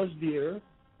band was there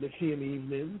the same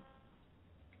evening,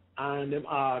 and them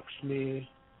asked me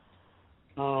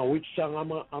which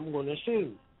song I'm gonna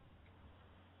sing.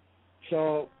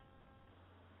 So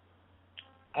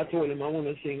I told him I want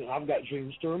to sing "I've Got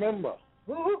Dreams to Remember."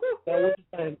 That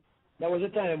was the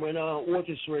time when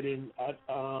Otis Redding had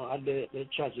the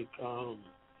tragic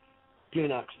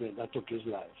plane accident that took his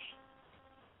life.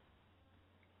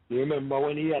 You remember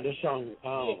when he had the song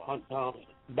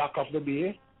 "Back of the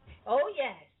Bay"? Oh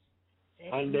yes.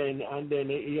 And then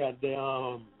he had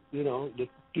the the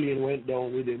plane went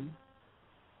down with him,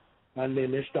 and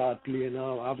then they start playing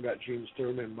 "I've Got Dreams to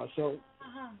Remember." So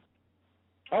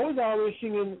I was always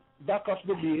singing "Back of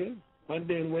the Bay," and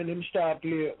then when him start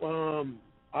playing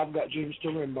 "I've Got Dreams to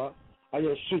Remember," I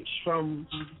just switch from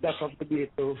 "Back of the Bay"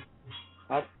 to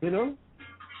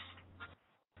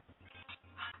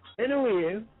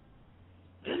Anyway,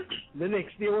 the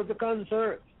next day was the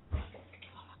concert.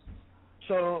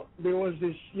 So there was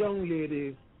this young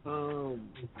lady,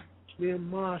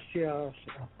 named Marcia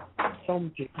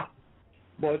something,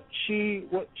 but she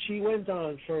went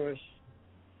on first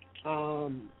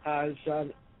as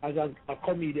a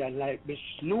comedian like Miss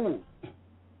Lou,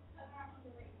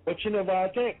 but she never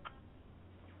attack.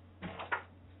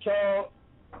 So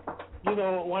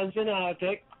once in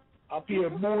attack, appear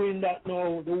booing that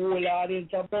now the whole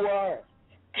audience are power.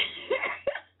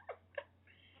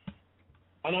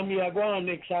 And I'm here going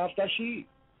next after she.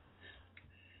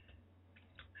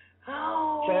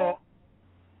 Oh.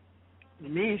 So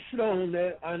me sit down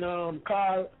there and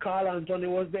Carl Anthony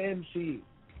was the MC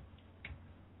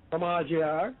from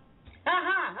RJR.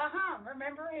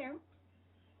 Remember him?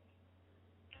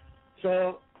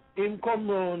 So him come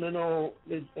round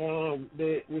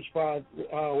which part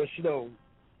we sit down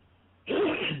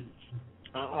and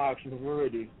ask him if we're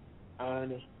ready.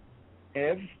 And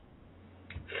Ev,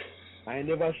 I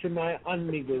never see my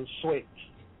handmiddle sweat.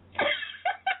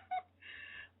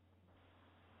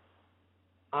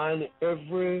 And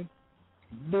every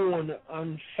bone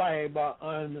and fiber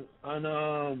and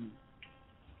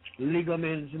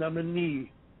ligaments in my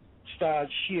knee start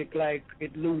shake like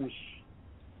it loose.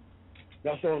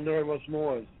 That's how nervous I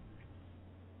was.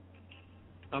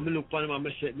 And I look at him and I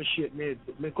shake my head.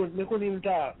 I couldn't even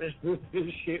talk. I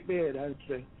shake my head and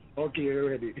say, okay, you're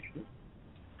ready.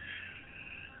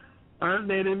 And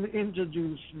then he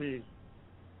introduced me.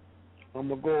 I'm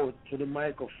going to go to the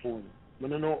microphone. I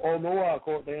don't know how I walk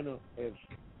out there, If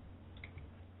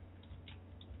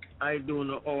I don't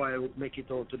know how I would make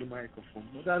it out to the microphone,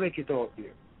 but I make it out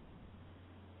there.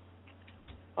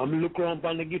 I'm looking around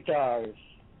on the guitars.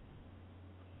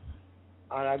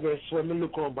 And I guess when I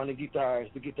look around on the guitars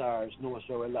know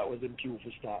so well that was in cue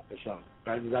for start the song.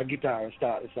 And the guitar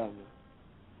start the song.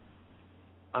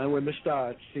 And when I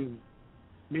start sing,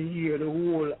 me hear the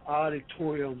whole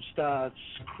auditorium start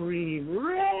scream.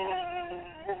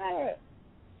 Ray!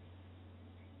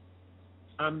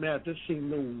 I'm have to sing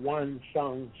the one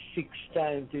song 6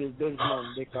 times till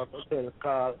Desmond make up tell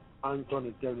Carl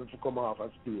Anthony tell me to come off a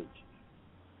stage.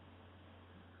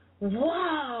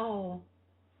 Wow.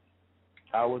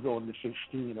 I was only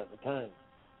 15 at the time.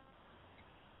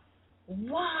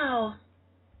 Wow.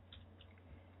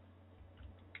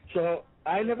 So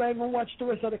I never even watched the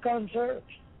rest of the concert.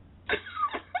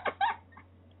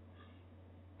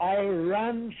 I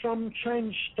ran from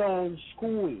Trenchtown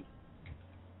School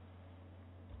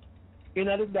in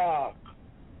the dark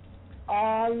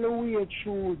all the way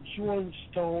through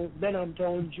Jonestown,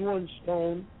 Benhamtown,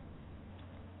 Jonestown,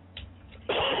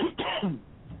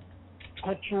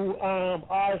 through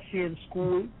RCN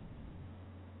School,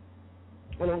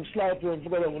 along Slide Road,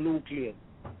 forgot along Luke Lane.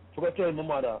 Forgot to tell my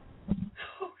mother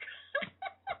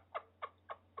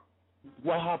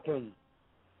what happened.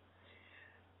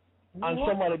 And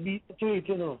somebody beat me to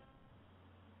it,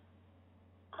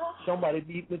 Somebody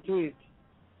beat me to it.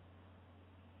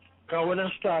 Because when I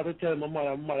started to tell my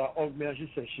mother hugged me and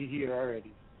she said she here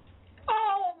already.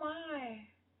 Oh my.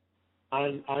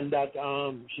 And that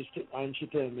she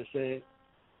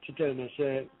tell me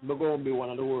I'm gonna be one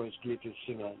of the world's greatest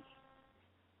singers.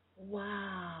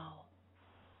 Wow.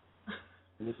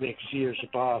 And the next year she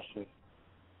passed me.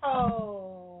 Oh.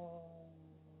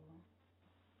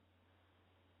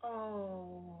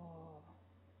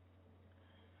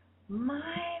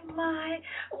 My.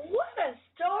 What a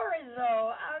story,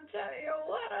 though. I'll tell you,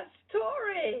 what a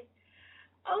story.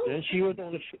 Oh. And she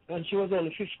was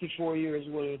only 54 years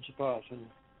old when she passed me.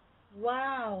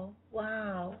 Wow.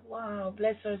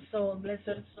 Bless her soul.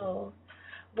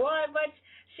 Boy, but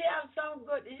she have some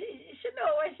good. She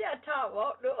know what she talk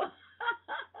about, though.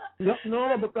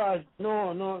 No, because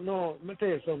no. Let me tell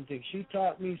you something. She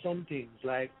taught me some things.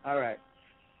 Like, all right,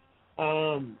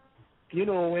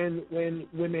 when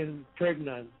women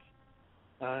pregnant,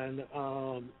 and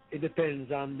it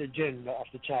depends on the gender of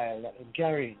the child that they're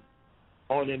carrying,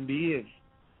 how them behave,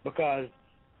 because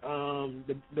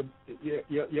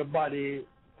your body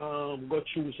go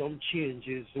through some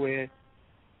changes where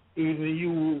even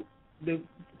you, the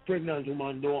pregnant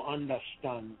woman, don't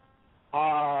understand,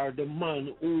 or the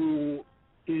man who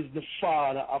is the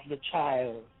father of the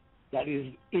child that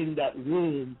is in that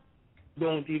room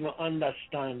don't even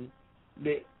understand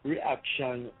the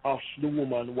reaction of the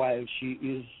woman while she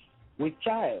is with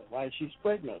child, while she's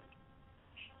pregnant,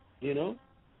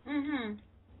 Mhm.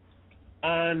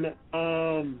 And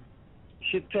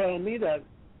she told me that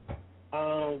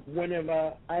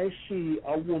whenever I see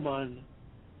a woman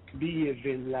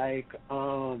behaving like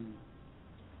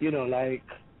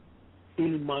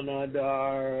ill-mannered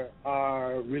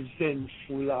or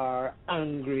resentful or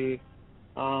angry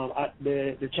at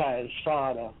the child's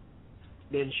father,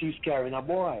 then she's carrying a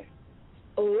boy.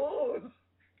 Oh.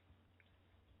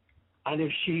 And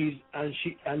if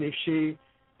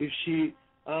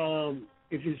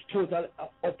it's total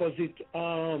opposite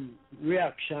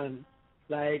reaction,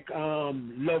 like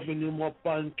loving him up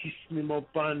and kissing him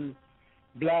up and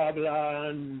blah blah,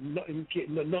 and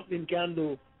nothing can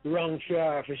do wrong for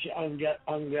her if she angry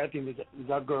at him, is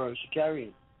a girl she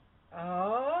carrying.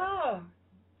 Oh.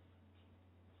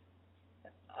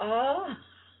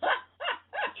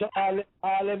 So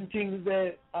all them things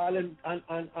there, all them and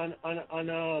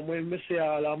when we say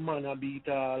all a man a beat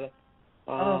all,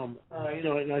 you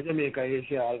know, in Jamaica you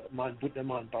say all man put the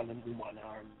man on the woman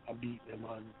or a beat the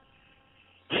man.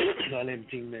 All them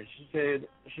things there.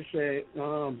 She said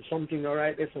something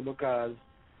alright there, so because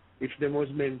if they was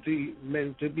meant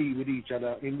to be with each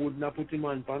other, he would not put him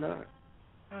on her.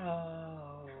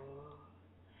 Oh.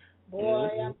 Boy,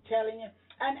 I'm telling you.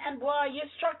 And boy, you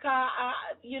struck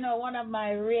one of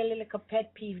my really little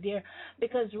pet peeve there,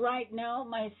 because right now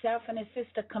myself and his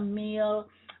sister Camille,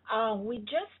 we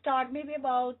just started maybe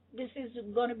about, this is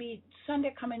going to be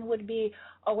Sunday coming, would be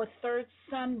our third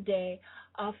Sunday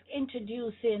of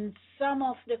introducing some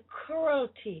of the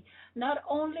cruelty, not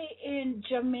only in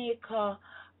Jamaica,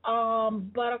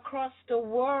 but across the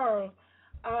world,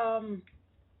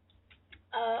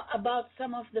 about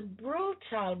some of the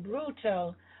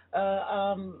brutal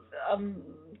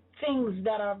things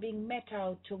that are being met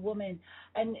out to women,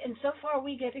 and so far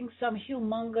we're getting some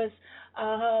humongous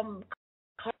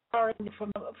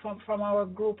from our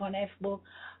group on Facebook.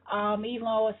 Even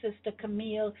our sister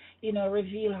Camille,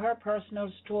 revealed her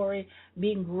personal story,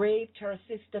 being raped, her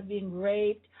sister being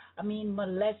raped. I mean,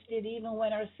 molested, even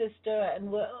when her sister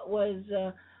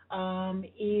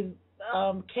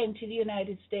came to the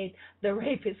United States, the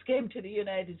rapist came to the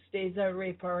United States and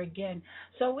raped her again.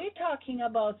 So we're talking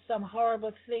about some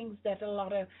horrible things that a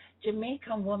lot of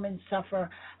Jamaican women suffer,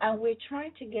 and we're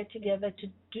trying to get together to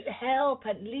help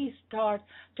at least start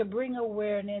to bring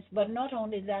awareness, but not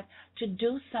only that, to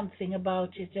do something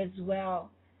about it as well.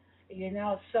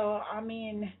 So I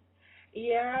mean,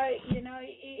 yeah,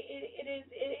 it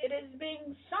is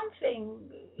being something,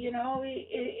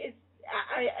 it's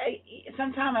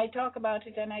sometimes I talk about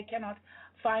it and I cannot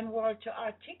find words to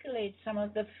articulate some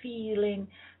of the feeling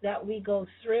that we go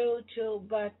through too,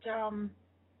 but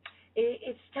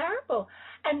it's terrible.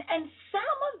 And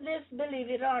some of this, believe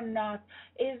it or not,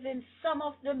 is in some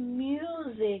of the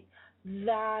music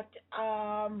that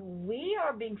we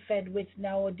are being fed with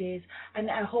nowadays,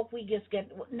 and I hope we just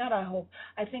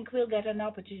I think we'll get an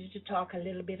opportunity to talk a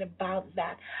little bit about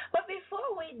that. But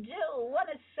before we do, I want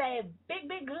to say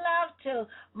big love to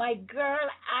my girl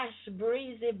Ash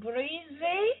Breezy.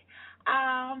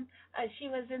 She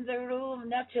was in the room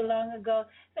not too long ago.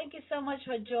 Thank you so much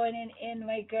for joining in,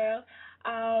 my girl.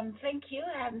 Thank you.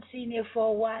 I haven't seen you for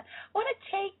a while. I want to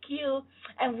take you,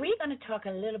 and we're going to talk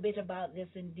a little bit about this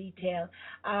in detail.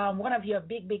 One of your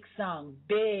big songs.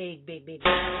 Big. Bad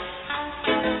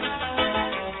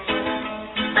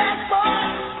boy,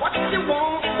 what you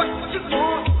want,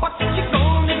 what you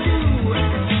gonna do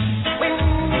when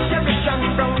Chevy John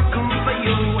Brown come for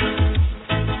you?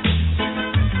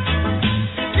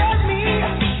 Tell me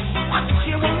what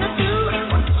you wanna do,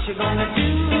 what you gonna do.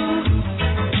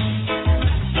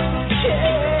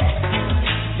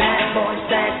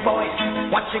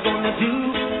 What you gonna do?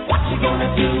 What you gonna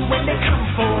do when they come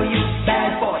for you?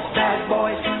 Bad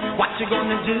boys, what you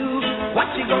gonna do? What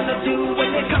you gonna do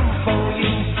when they come for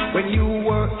you? When you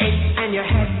were 8 and you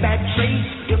had bad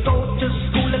traits, you go to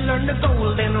school and learn the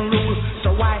golden rule.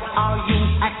 So why are you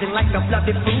acting like a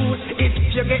bloody fool? If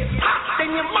you get popped,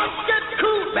 then you must get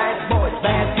cool. Bad boys,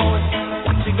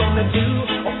 what you gonna do?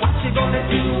 Or what you gonna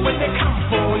do when they come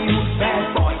for you?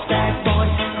 Bad boys,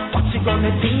 what you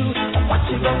gonna do? What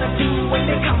you gonna do when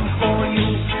they come for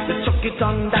you? You chuck it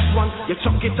on that one, you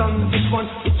chuck it on this one,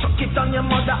 you chuck it on your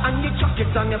mother and you chuck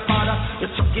it on your father, you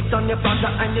chuck it on your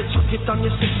brother and you chuck it on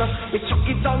your sister, you chuck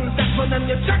it on that one and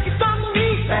you chuck it on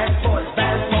me. Bad boys,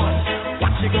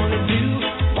 what you gonna do?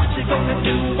 What you gonna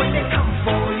do when they come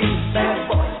for you?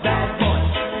 Bad boys,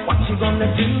 what you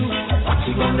gonna do? What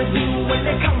you gonna do when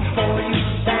they come for you?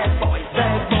 Bad boy,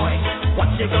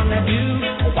 what you gonna do?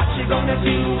 What you gonna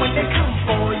do when they come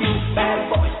for you? Bad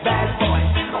boy,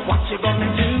 what you gonna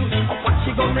do? What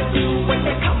you gonna do when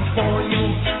they come for you?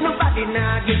 Nobody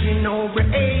now give you no break.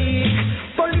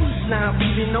 Police now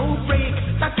give you no break.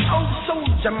 That old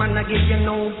soldier man I give you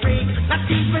no break. Not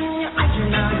even your eyes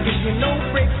now give you no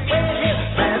break.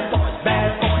 Well,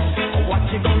 bad boy, what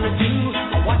you gonna do?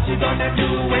 What you gonna do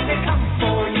when they come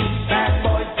for you? Bad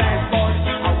boys,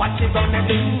 what you gonna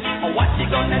do? What you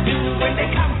gonna do when they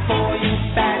come for you?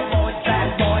 Bad boys,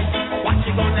 what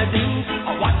you gonna do?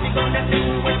 What you gonna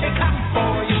do when they come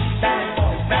for you? Bad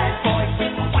boys,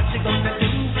 what you gonna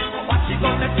do? What you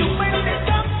gonna do when they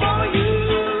come for you?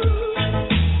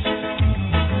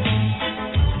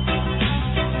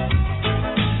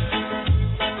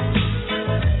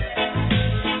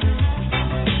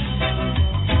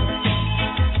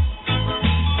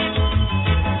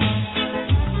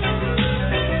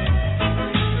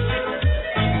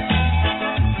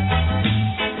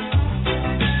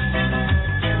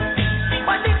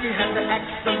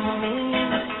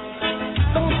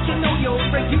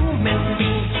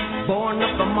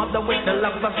 With the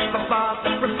love of the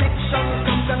Father, reflection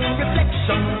comes and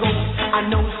reflection goes. I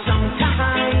know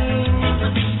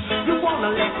sometimes you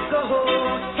wanna let go.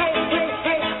 Hey, hey,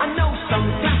 hey, I know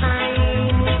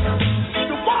sometimes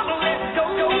you wanna let go.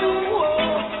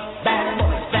 Bad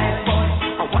boys,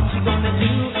 what you gonna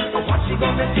do? What you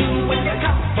gonna do when they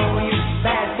come for you?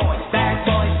 Bad boys,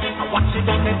 what you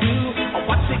gonna do?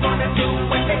 What you gonna do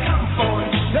when they come for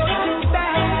you? You're too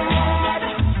bad.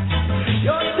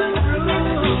 You're too rude.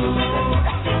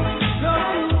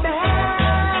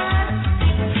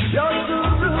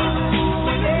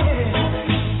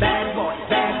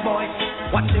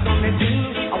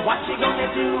 What you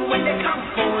gonna do when they come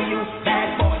for you?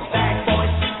 Bad boys,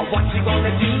 what you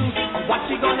gonna do? What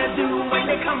you gonna do when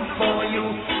they come for you?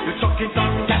 You chuck it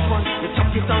on that one, you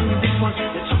chuck it on this one,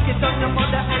 you chuck it on your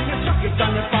mother and you chuck it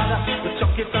on your father, you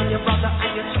chuck it on your brother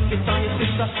and you chuck it on your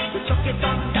sister, you chuck it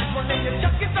on that one and you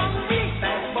chuck it on me.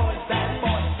 Bad boys,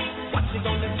 what you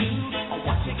gonna do?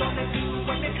 What you gonna do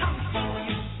when they come for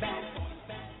you?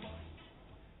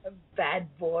 Bad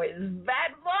boys,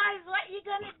 what you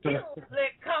gonna do? They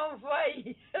come for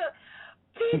you.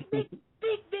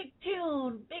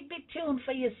 Big tune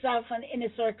for yourself and Inner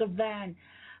Circle Band.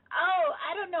 Oh,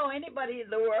 I don't know anybody in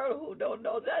the world who don't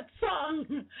know that song.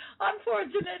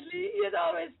 Unfortunately, you'd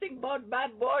always think about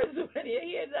Bad Boys when you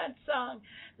hear that song.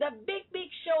 The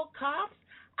Big Show Cops.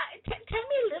 Tell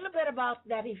me a little bit about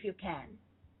that if you can.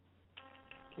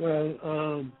 Well,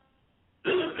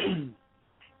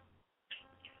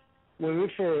 when we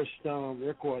first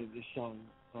recorded this song,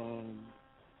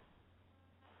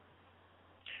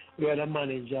 we had a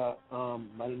manager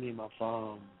by the name of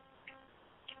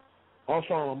our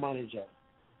former manager,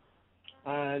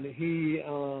 and he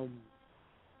and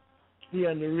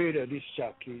the radio disc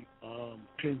jockey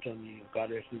Clinton,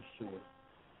 God rest his soul.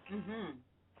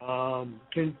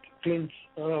 Clint's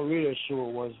radio show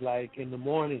was like in the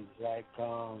mornings, like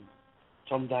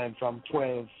sometime from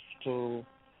 12 to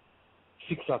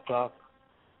 6 o'clock,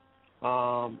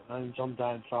 and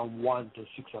sometime from 1 to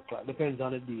 6 o'clock, depends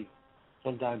on the day,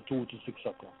 sometime 2 to 6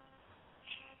 o'clock.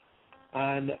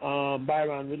 And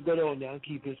Byron would go down there and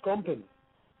keep his company.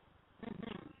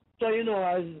 So,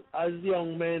 as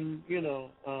young men,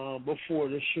 before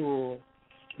the show,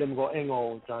 them go hang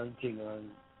out and thing,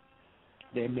 and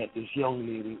they met this young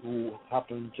lady who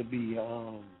happened to be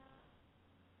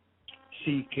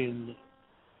seeking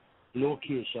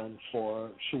location for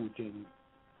shooting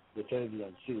the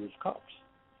television series Cops.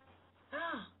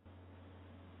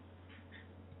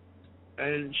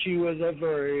 And she was a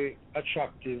very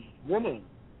attractive woman.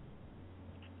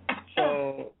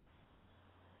 So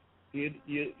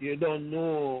you don't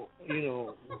know,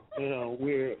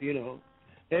 where,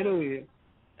 anyway.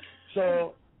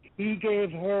 So he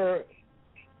gave her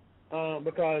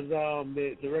because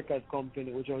the record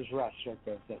company, which was Ras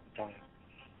Records at the time,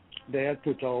 they had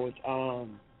put out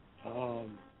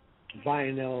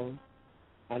vinyl,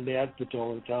 and they had put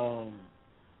out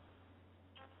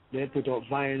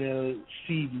vinyl,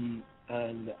 CD,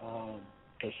 and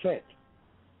cassette.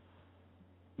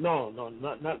 No,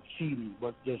 not CD,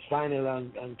 but just vinyl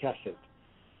and cassette.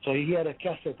 So he had a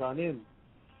cassette on him,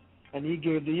 and he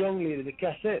gave the young lady the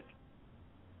cassette.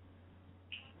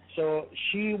 So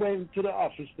she went to the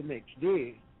office the next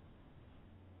day,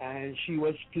 and she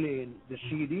was playing the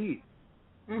CD.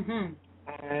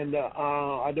 And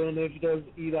I don't know if it was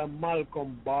either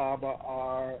Malcolm Barber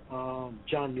or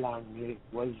John Langley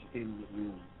was in the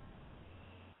room.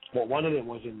 But one of them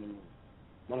was in the room,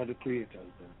 one of the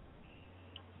creators.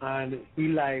 And he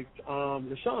liked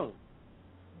the song.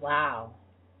 Wow.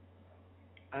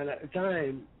 And at the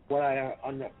time,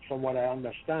 from what I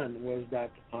understand, was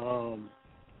that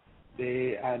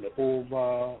they had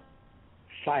over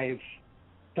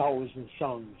 5,000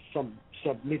 songs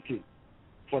submitted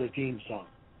for the theme song.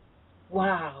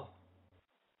 Wow.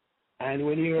 And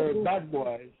when he heard Bad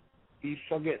Boys, he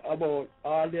forget about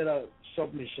all the other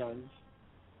submissions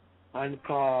and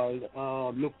called,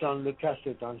 looked on the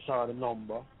cassette and saw the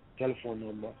number, telephone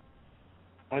number,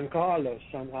 and called us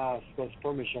and asked us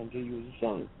permission to use the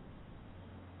song.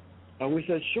 And we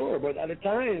said sure, but at the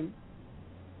time,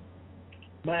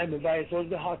 Miami Vice was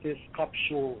the hottest cop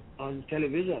show on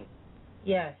television.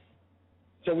 Yes.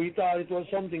 So we thought it was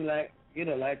something like, we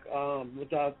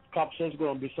thought Cops was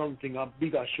going to be something, a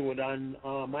bigger show than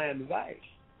Miami Vice.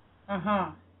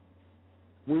 Uh-huh.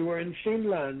 We were in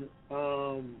Finland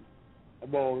about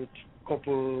a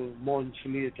couple months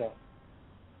later,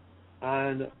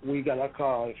 and we got a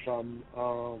call from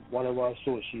one of our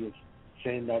associates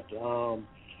saying that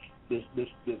the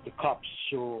Cops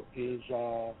show is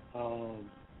a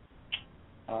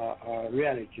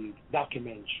reality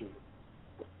documentary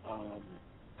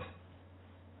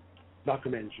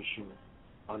show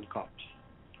on cops.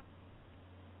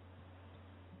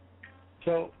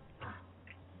 So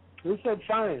we said,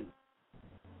 fine.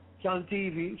 It's on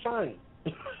TV, fine.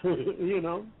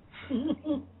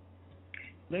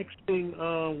 Next thing,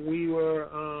 we were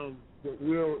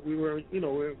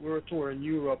touring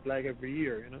Europe like every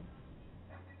year,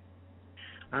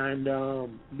 And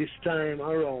this time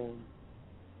around,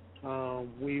 I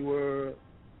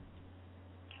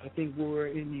think we were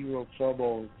in Europe for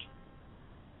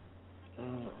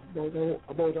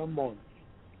about a month,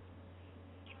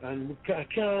 and we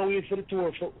can't wait for the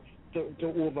tour to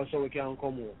over so we can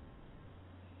come home.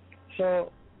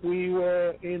 So we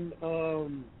were in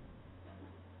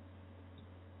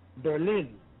Berlin,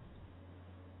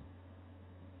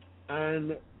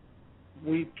 and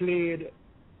we played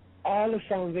all the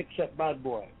songs except Bad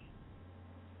Boys.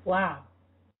 Wow.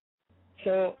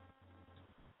 So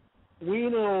we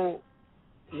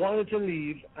wanted to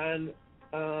leave, and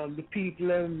the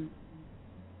people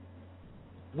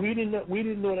we didn't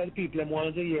know that the people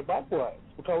wanted to hear Bad Boys,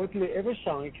 because we played every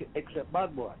song except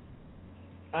Bad Boys,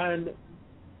 and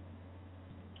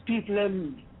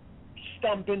people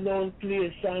stomping down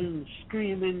place and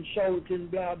screaming, shouting,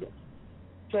 blah blah.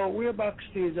 So we're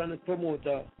backstage, and the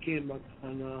promoter came back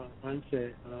and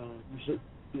said, this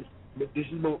is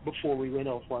before we went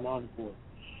off for an encore.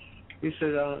 He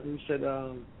said,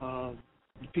 the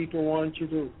people want you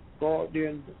to go out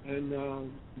there and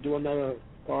do another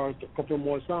or a couple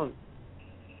more songs.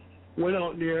 Went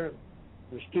out there,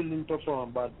 we still didn't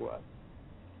perform Bad Boy.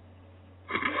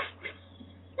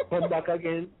 Come back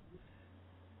again.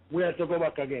 We had to go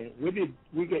back again. We did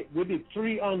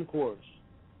 3 encores.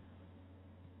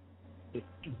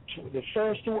 The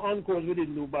first 2 encores we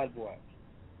didn't do Bad Boy.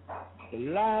 The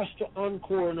last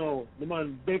encore now, the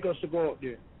man begged us to go out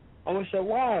there. And we said,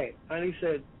 why? And he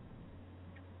said,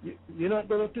 you're not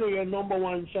going to play your number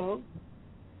 1 song?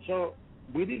 So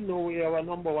we didn't know we have a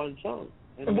number 1 song.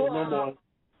 And the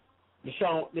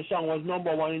song was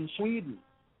number 1 in Sweden.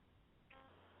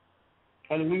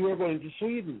 And we were going to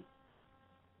Sweden.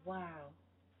 Wow.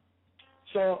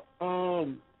 So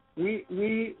we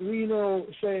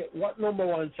say, what number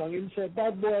 1 song? He said,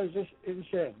 Bad Boys. He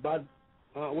said,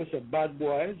 we said, Bad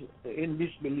Boys, in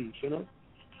disbelief,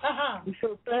 Uh-huh. He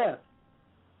said, yeah.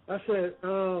 I said,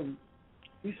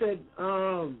 he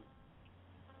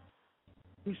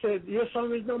said, your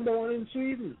song is number 1 in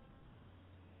Sweden.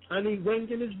 And he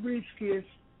went in his briefcase.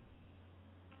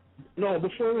 No,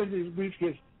 before he went in his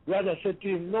briefcase, Rada said to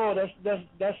him, no,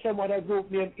 that's some other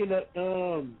group named Inner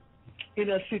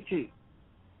City.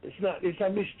 It's a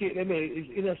mistake they made. It's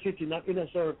Inner City, not Inner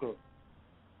Circle.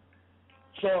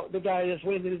 So the guy just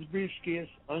went in his briefcase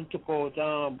and took out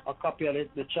a copy of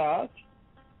the chart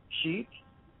sheet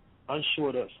and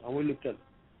showed us. And we looked at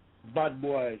Bad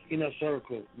Boys, Inner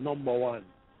Circle, number 1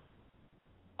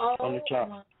 on the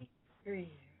chart.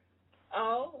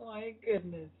 Oh my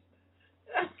goodness.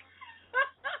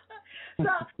 So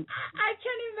I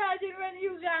can imagine when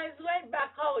you guys went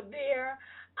back out there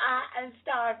and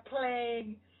started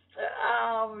playing,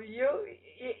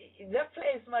 the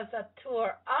place must have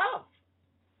tore up.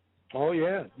 Oh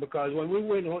yeah, because when we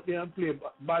went out there and played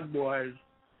Bad Boys,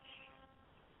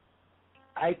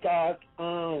 I thought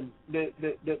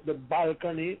the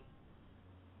balcony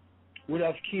would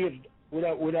have caved,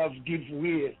 would have give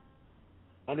way,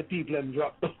 and the people have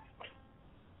dropped. Because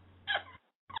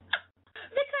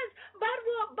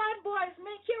Bad Boys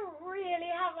make you really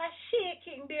have a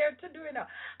shaking there to do it.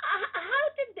 How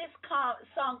did this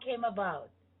song came about?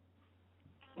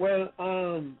 Well,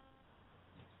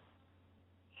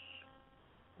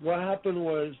 what happened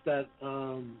was that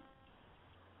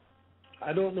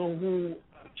I don't know who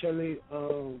actually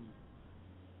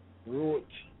wrote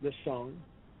the song,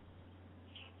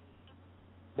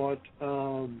 but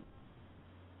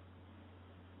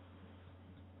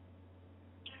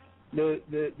the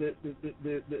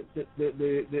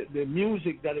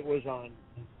music that it was on,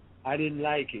 I didn't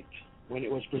like it when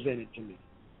it was presented to me.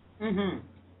 Mm-hmm.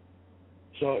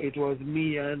 So it was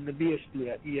me and the bass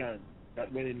player Ian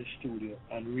that went in the studio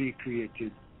and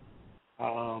recreated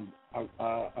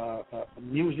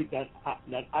music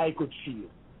that I could feel.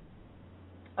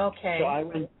 Okay.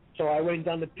 So I went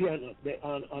on the piano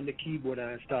on the keyboard and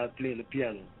I started playing the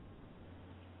piano.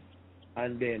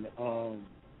 And then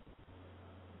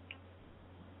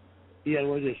Ian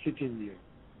was just sitting there.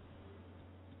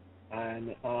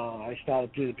 And I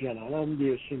started playing the piano, and I'm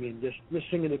there singing, just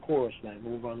singing the chorus line,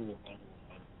 over and over and over.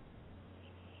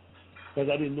 Because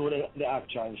I didn't know the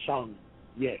actual song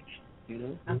yet, you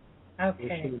know. Okay.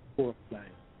 Just singing the chorus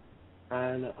line.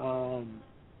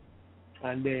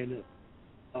 And then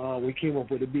we came up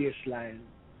with the bass line,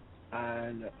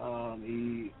 and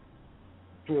he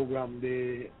programmed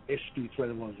the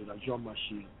SP1200, a drum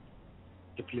machine,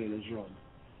 to play the drum.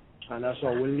 And that's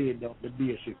how we laid down the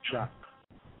basic track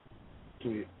to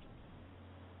it.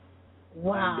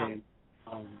 Wow.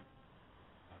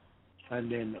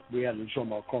 And then we had the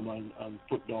drummer come and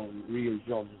put down real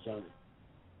drums on it.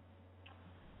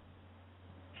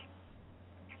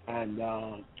 And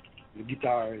the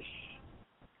guitarist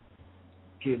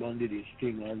came and did his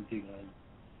thing and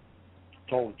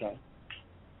total.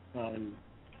 And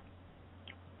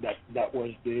that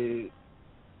was the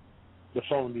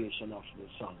foundation of the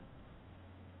song.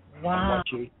 Wow.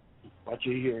 And what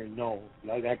you hear now,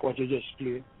 like what you just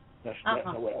played, that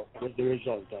was the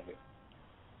result of it.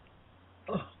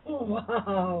 Oh,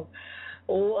 wow.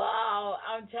 Wow.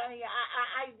 I'm telling you,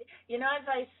 I you know, as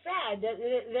I said,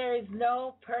 there is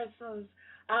no person's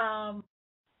how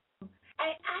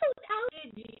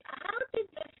did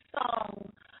the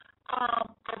song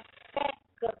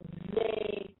affect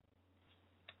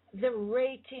the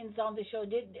ratings on the show?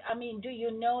 Do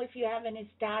you know if you have any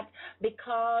stats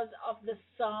because of the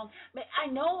song? I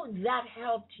know that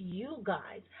helped you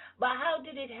guys, but how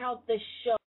did it help the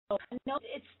show? I know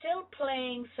it's still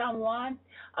playing somewhat.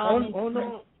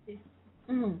 No.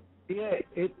 Mm. Yeah,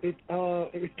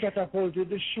 it catapulted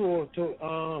the show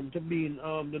to being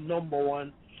the number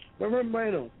one. Remember,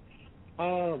 you know,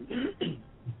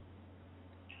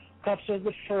 Cops was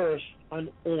the first and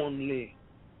only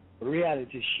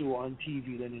reality show on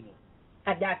TV then, you know.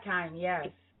 At that time, yes.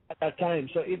 At that time,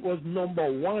 so it was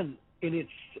number one in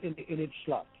its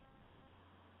slot,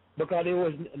 because there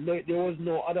was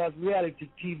no other reality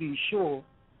TV show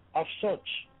of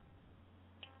such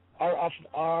or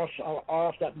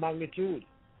of that magnitude.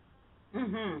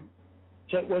 Mhm.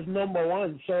 So it was number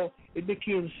one. So it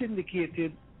became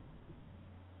syndicated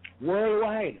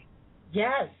worldwide.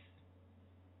 Yes.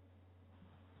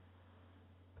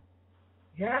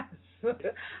 Yes.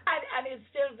 and it's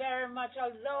still very much,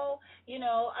 although, you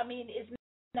know, I mean, it's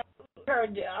not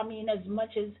heard, I mean, as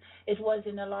much as it was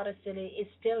in a lot of cities,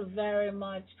 it's still very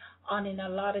much on in a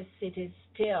lot of cities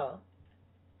still.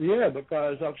 Yeah,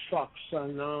 because of Fox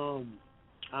and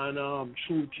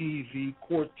True TV,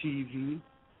 Court TV.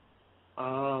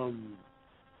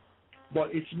 But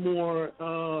it's more,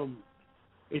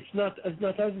 it's not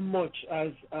as much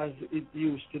as it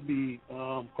used to be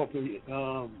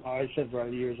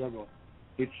several years ago.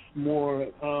 It's more,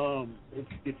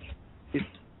 it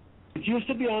used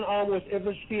to be on almost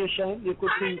every station you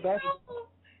could think of.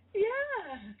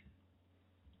 Yeah.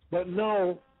 But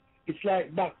now it's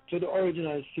like back to the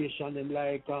original station, and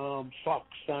like Fox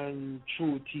and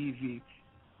True TV.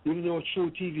 Even though True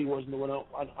TV wasn't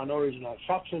an original,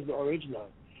 Fox was the original.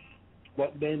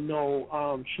 But then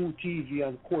now True TV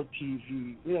and Court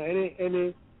TV, you know,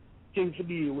 anything to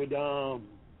do with the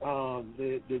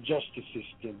justice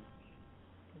system.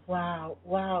 Wow.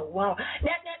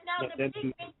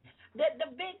 Now the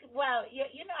big, well,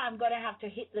 you know, I'm going to have to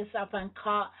hit this up and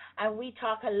we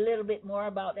talk a little bit more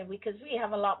about them, because we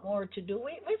have a lot more to do.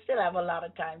 We still have a lot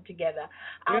of time together.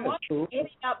 Yeah, I want true. to hit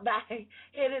it up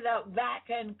back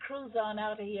and cruise on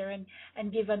out of here and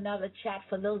give another chat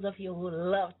for those of you who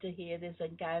love to hear this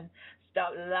and can't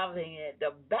stop loving it.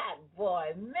 The bad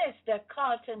boy, Mr.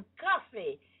 Carlton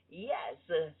Coffie. Yes,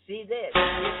 see this.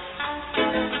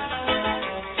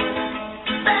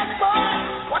 Bad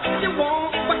boy, what you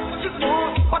want,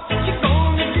 what you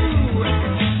gonna do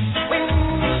when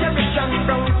Chevy John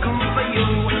don't come for you?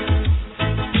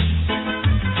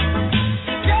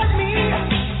 Tell me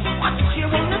what you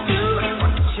wanna do,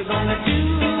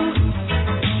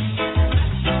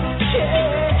 yeah.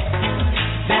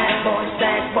 Bad boys,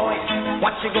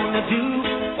 what you gonna do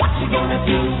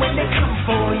when they come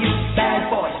for you? Bad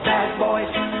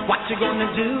boys, what you gonna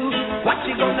do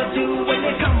when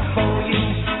they come for you?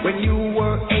 When you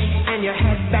were 8 and you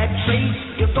had bad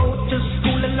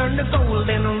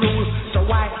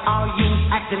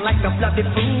acting like a bloody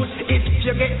fool. If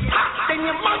you get hot, then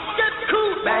you must get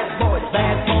cool. Bad boys,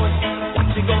 what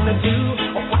you gonna do?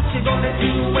 Or what you gonna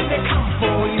do when they come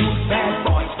for you? Bad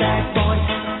boys,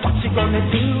 what you gonna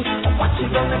do? Or what you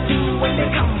gonna do when they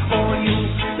come for you?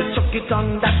 You chuck it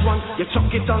on that one, you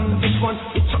chuck it on this one,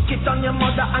 you chuck it on your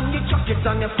mother and you chuck it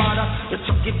on your father, you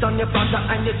chuck it on your brother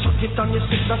and you chuck it on your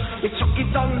sister, you chuck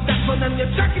it on that one and you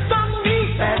chuck it on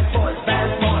me. Bad boys,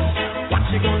 what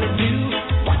you gonna do?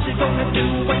 What you gonna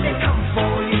do when they come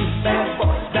for you? Bad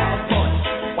boys,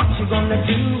 what you gonna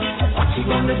do? What you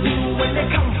gonna do when they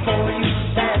come for you?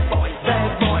 Bad boys,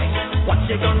 what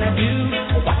you gonna do?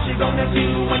 What you gonna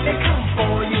do when they come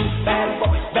for you? Bad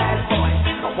boys,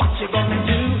 what you gonna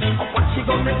do? What you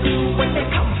gonna do when they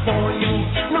come for you?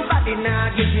 Nobody now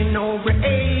give you no break.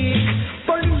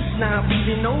 Police now give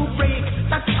you no break.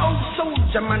 That old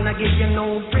soldier man I give you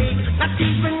no break. Not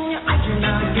even your idol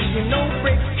now give you no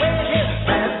break.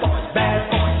 Bad boys,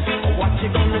 what you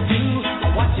gonna do?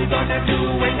 What you gonna do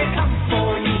when they come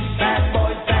for you? Bad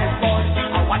boys,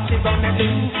 what you gonna do?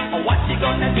 What you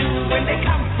gonna do when they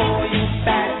come for you?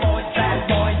 Bad boys,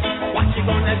 what you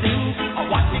gonna do?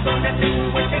 What you gonna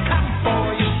do when they come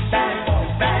for you? Bad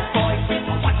boys,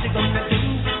 what you gonna do?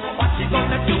 What you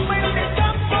gonna do when they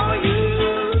come for you?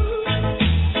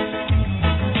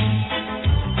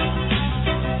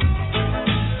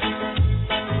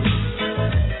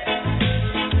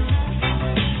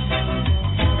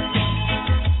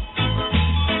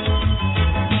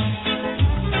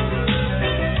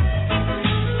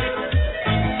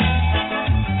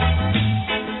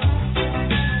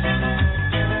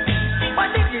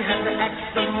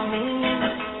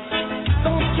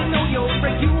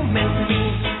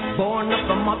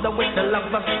 With the love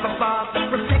of a father,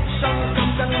 reflection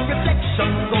comes and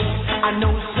reflection goes. I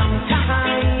know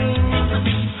sometimes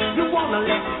you wanna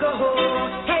let go.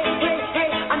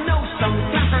 Hey, I know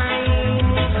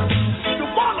sometimes you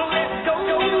wanna let go.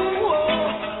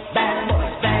 Bad boy,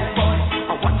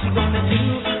 what you gonna do?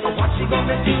 What you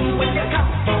gonna do when they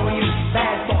come for you?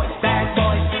 Bad boy,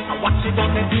 what you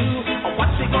gonna do?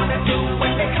 What you gonna do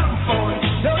when they come for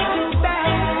you? You're too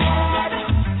bad,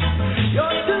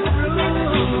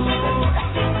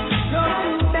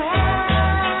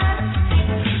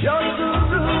 you're too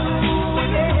rude.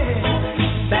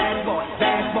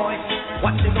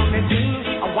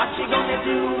 What you gonna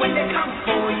do when they come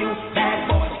for you? Bad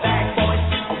boys,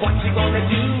 what you gonna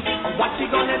do? What you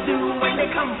gonna do when they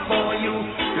come for you?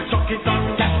 You chuck it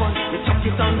on that one, you chuck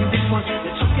it on this one,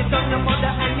 you chuck it on your mother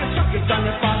and you chuck it on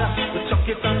your father, you chuck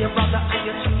it on your brother and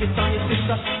you chuck it on your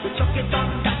sister, you chuck it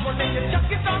on that one and you chuck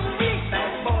it on me.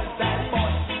 Bad boys,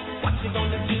 what you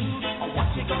gonna do? What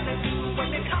you gonna do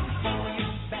when they come for you?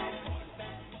 Bad boys.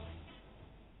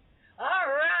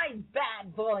 All right,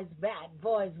 bad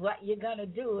boys, what you gonna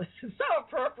do? So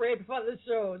appropriate for the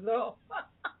show, no?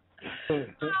 Oh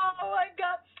my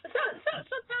God! So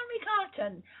tell me,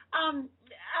 Carlton.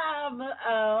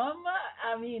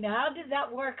 I mean, how did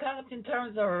that work out in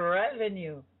terms of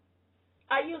revenue?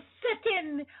 Are you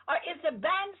sitting, or is the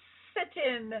band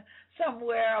sitting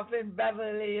somewhere up in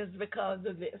Beverly Hills because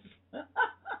of this?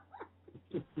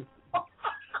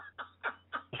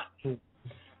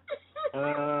 I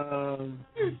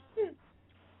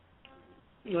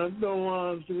don't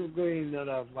want to go in that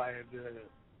vibe.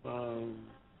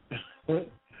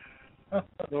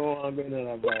 Don't want to go in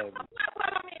that vibe. Well, I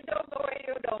mean, don't go where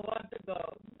you don't want to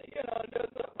go. You know,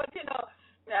 but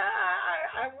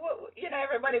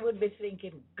everybody would be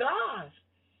thinking, gosh,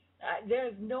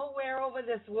 there's nowhere over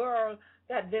this world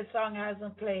that this song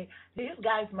hasn't played. These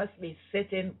guys must be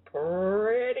sitting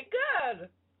pretty good.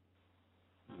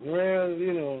 Well,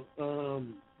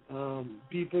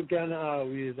 people can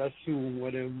always assume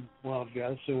what they want to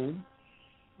assume,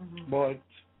 but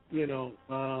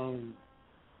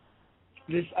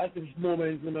at this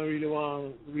moment, we don't really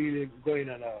want going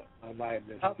on a vibe.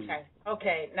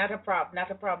 Okay, not a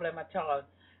problem at all.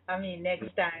 I mean,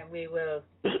 next time we will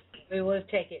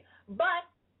take it. But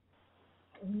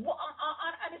on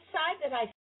the side that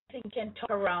I think can talk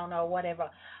around or whatever,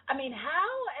 I mean,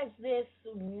 how has this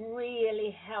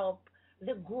really helped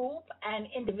the group and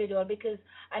individual? Because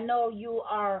I know you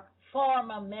are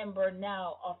former member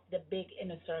now of the Big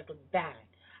Inner Circle Band.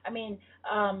 I mean,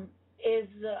 how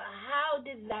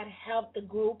did that help the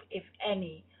group, if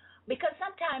any? Because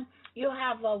sometimes you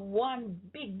have one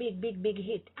big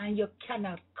hit and you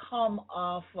cannot come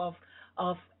off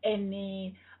of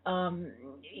any.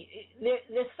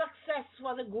 The success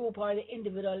for the group or the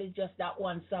individual is just that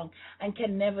one song, and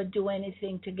can never do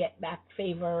anything to get back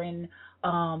favor in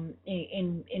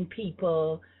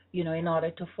people, in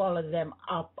order to follow them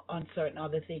up on certain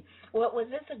other things. Well, was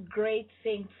this a great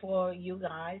thing for you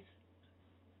guys?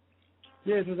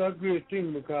 Yeah, it was a great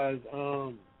thing because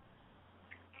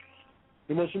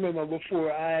you must remember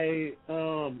before I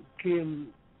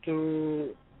came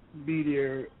to be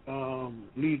their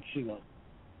lead singer,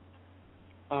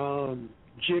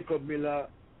 Jacob Miller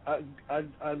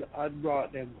had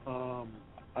brought them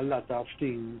a lot of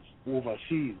things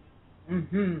overseas.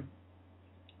 Mhm.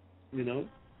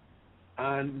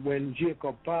 And when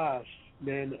Jacob passed,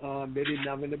 then they didn't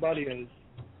have anybody else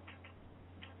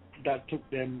that took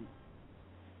them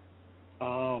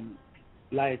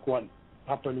like what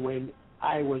happened when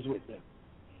I was with them.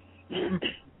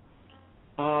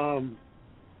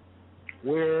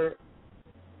 Where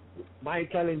my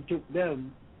talent took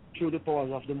them through the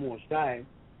powers of the Most High,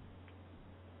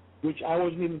 which I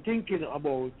wasn't even thinking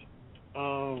about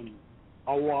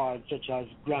awards such as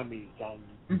Grammys and.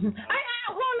 I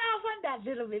hold off on that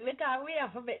little bit because we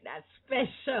have to make that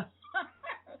special.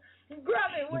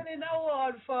 Grammy winning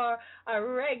award for a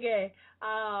reggae,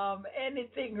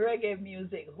 anything reggae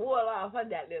music. Hold off on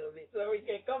that little bit so we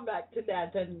can come back to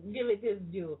that and give it its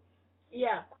due.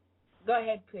 Yeah, go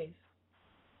ahead, please.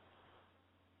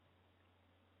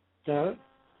 Huh?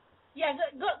 Yeah,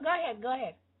 go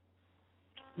ahead.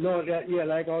 No,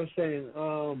 like I was saying,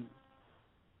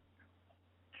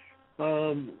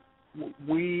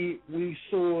 we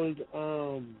sold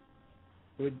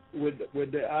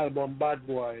with the album Bad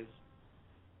Boys,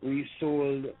 we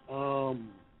sold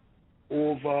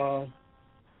over,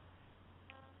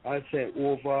 I'd say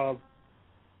over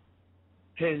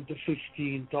 10 to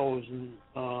 15,000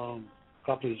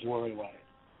 copies worldwide.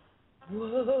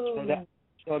 Whoa.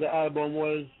 So the album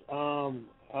was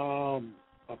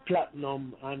a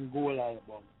platinum and gold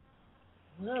album.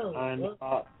 Whoa.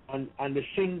 And the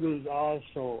singles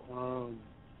also,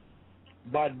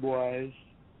 Bad Boys,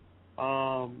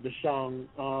 the song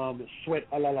Sweat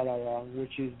A La La La La,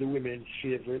 which is the women's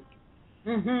favorite,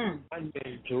 and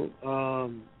men too.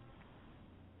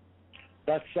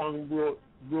 That song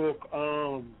broke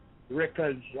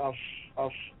records of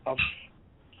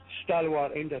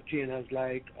stalwart entertainers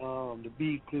like the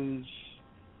Beatles,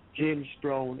 James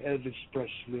Brown, Elvis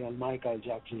Presley, and Michael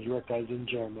Jackson's records in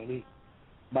Germany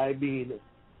by being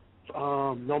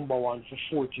number one for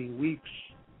 14 weeks.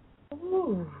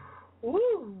 Ooh.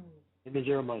 Ooh. In the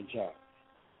German chart.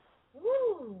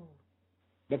 Ooh.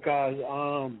 Because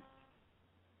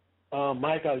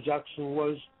Michael Jackson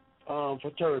was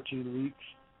for 13 weeks.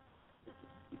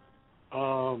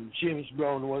 James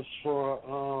Brown was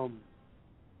for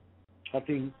I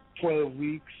think 12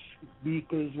 weeks.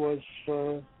 Beatles was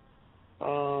for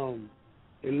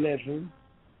 11.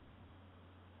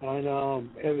 And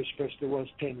Elvis Presley was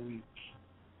 10 weeks.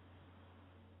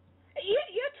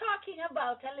 You're talking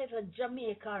about a little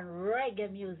Jamaican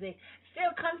reggae music,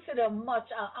 still considered much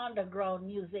underground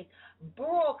music,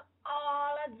 broke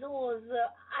all of those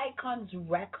icons'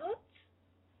 records?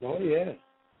 Oh, yeah.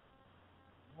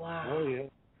 Wow. Oh, yeah.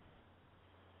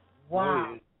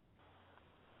 Wow.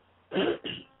 Oh, yeah.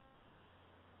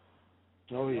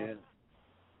 Oh, yeah.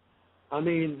 I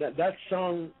mean, that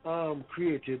song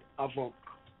created havoc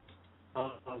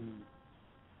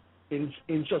in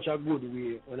such a good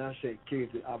way. When I say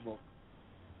created havoc,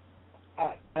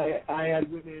 I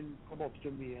had women come up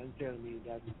to me and tell me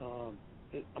that,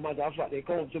 as a matter of fact, they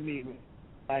come up to me with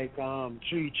like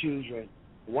 3 children.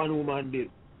 One woman did,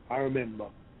 I remember.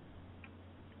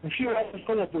 A few others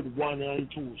come up with 1 and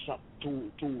 2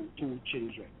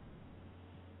 children.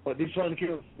 But this one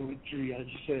came up with 3, and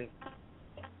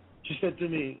she said to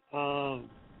me,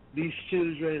 these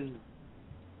children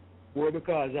were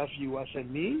because of you. I said,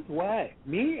 me? Why?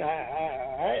 Me?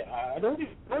 I don't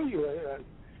even know you.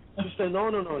 She said, no.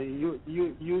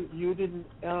 You didn't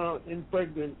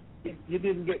impregnate. You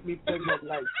didn't get me pregnant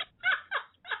like.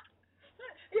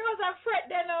 You was afraid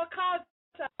then no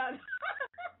Carlton.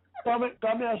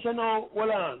 Come here. I said, no, hold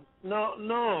on.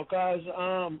 No, cause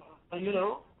I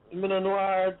don't know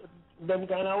how them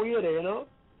kind of way there,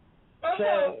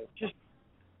 So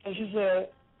she said,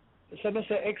 I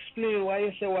said, explain why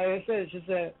you say. She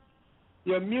said,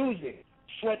 your music,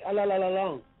 Sweat A La La La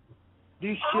Long.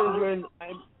 These children,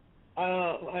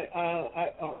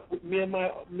 me and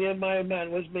my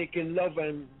man was making love,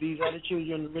 and these other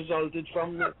children resulted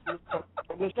from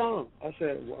the song. I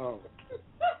said, wow.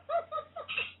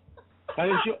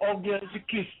 And she hugged me and she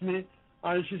kissed me,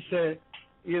 and she said,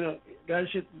 that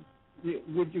shit.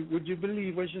 Would you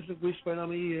believe when she whispered in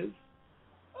my ears?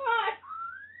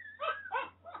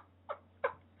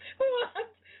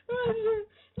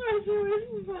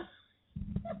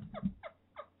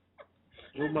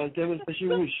 woman tell me that she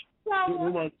wish. The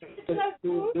woman,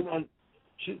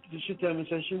 she tell me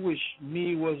that she wish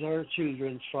me was her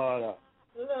children's father.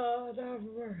 Lord have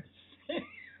mercy.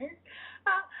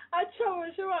 I trouble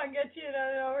she won't get you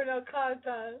know with no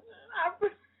Carlton.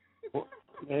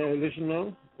 Listen now,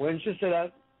 when she said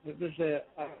that, let me say,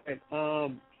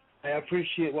 I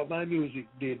appreciate what my music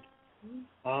did.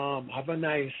 Have a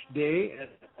nice day.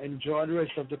 Enjoy the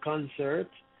rest of the concert,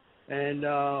 and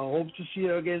hope to see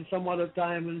you again some other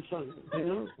time. And some, you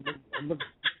know,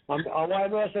 why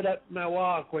do I say that? My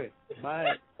walkway.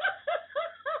 Bye.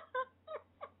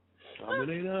 I'm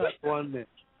gonna that one minute.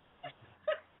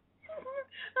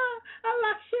 I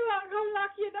lock you out. Come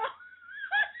lock you down.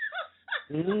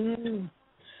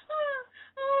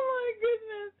 Oh my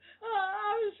goodness.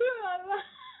 I'm sure I lock.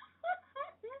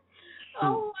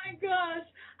 Oh my gosh!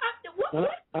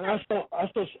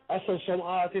 I saw some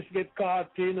artists get caught,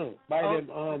 you know, by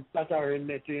them flattering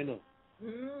net, you know.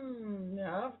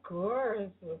 Yeah, of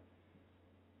course.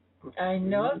 I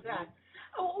know that.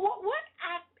 What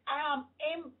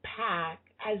impact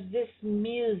has this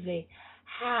music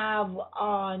have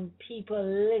on people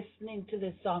listening to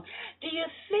the song? Do you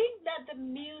think that the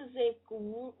music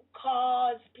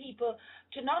cause people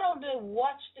to not only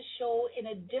watch the show in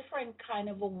a different kind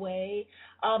of a way,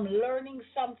 learning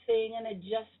something and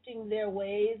adjusting their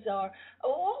ways, or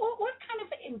what kind of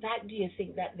impact do you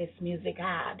think that this music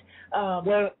had?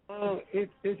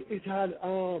 It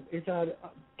had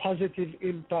positive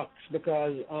impacts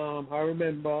because I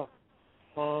remember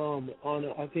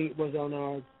I think it was on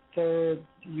our third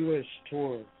U.S.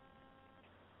 tour.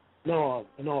 No,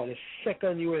 the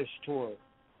second U.S. tour.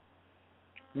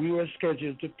 We were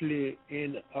scheduled to play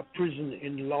in a prison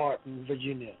in Lawton,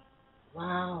 Virginia.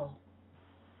 Wow.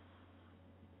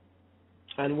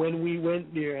 And when we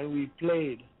went there and we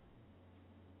played,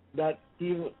 that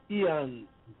Ian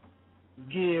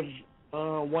gave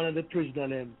one of the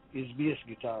prisoners his bass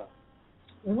guitar.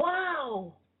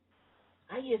 Wow.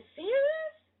 Are you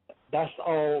serious? That's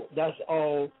all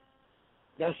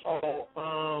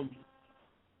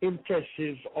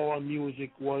impressive our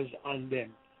music was on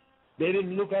them. They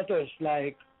didn't look at us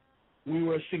like we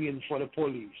were singing for the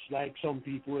police, like some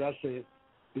people that say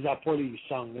it's a police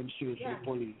song, them singing for the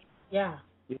police. Yeah.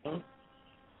 You know?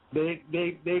 They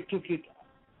took it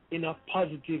in a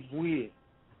positive way.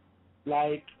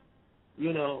 Like,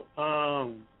 you know,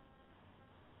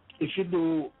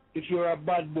 if you're a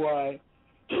bad boy,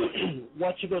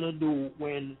 what you gonna do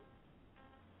when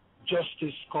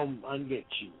justice come and get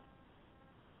you?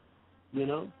 You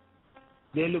know?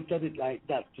 They looked at it like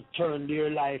that, to turn their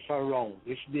life around.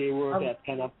 If they were that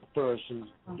kind of person,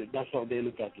 that's how they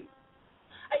look at it.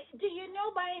 Do you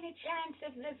know by any chance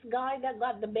if this guy that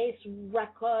got the bass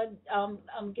record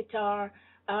guitar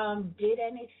did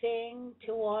anything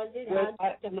towards it?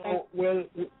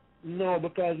 No,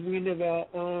 because we never.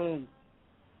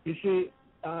 You see,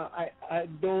 I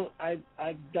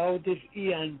doubt if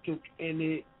Ian took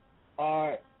any,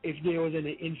 or if there was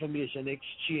any information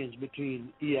exchange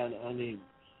between Ian and him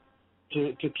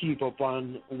to keep up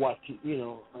on what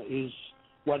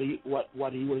what he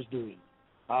was doing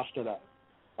after that,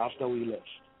 after we left.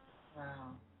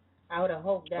 Wow, I would have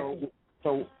hoped that.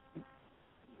 So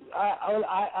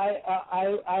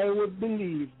I would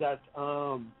believe that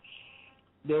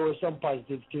there were some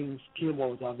positive things came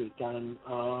out of it, and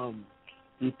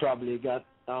he probably got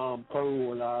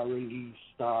parole or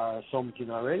released or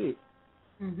something already.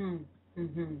 You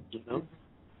know.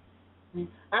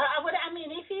 I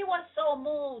mean, if he was so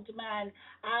moved, man,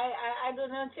 I do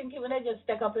not think he would have just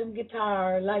take up his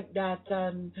guitar like that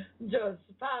and just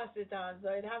pass it on. So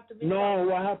it'd have to be. No,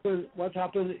 what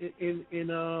happened in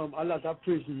a lot of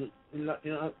prisons, in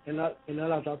a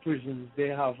lot of prisons, they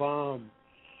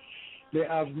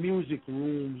have music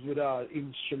rooms with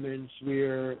instruments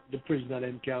where the prisoner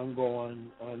then can go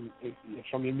and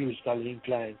from a musical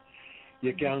incline,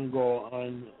 you can go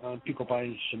and pick up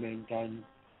an instrument and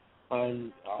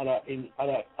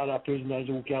other prisoners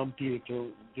who can play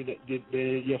to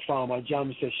you form a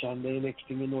jam session. The next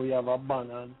thing you know, you have a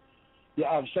band and you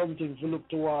have something to look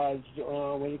towards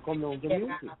when you come down to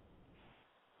music.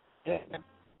 Yeah.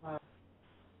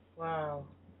 Wow.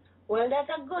 Well, that's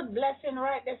a good blessing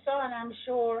right there, son. I'm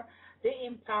sure the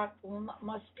impact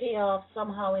must pay off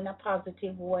somehow in a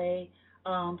positive way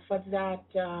for that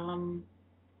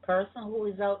person who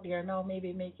is out there now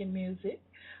maybe making music.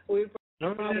 We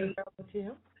probably with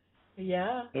him.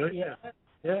 Yeah.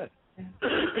 Yeah.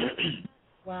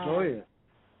 Wow. Oh, yeah.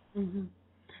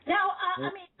 Now, I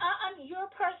mean, you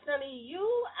personally, you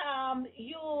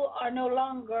are no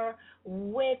longer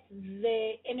with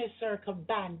the Inner Circle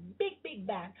band, big big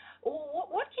band.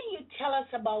 What can you tell us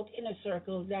about Inner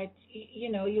Circle that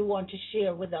you want to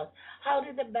share with us? How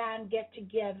did the band get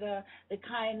together? The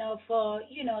kind of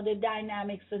the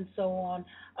dynamics and so on.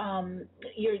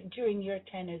 During your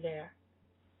tenure there.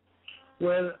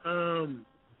 Well,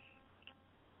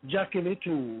 Jackie Me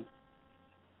Too,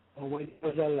 when he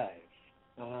was alive,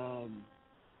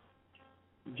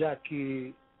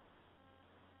 Jackie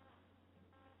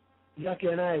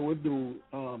and I would do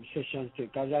sessions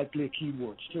because I play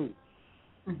keyboards too.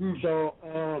 Mm-hmm. So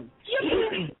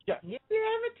you play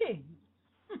everything.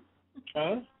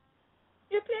 Huh?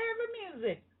 You play every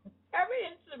music, every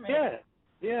instrument.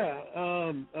 Yeah.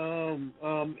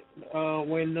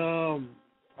 When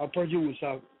a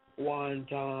producer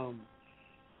want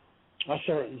a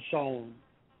certain sound,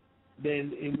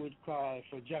 then he would call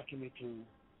for Jackie Me Too,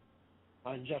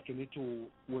 and Jackie Me Too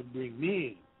would bring me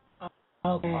in.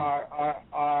 Okay.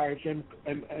 Or if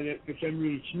them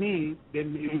reach me,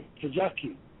 then me look for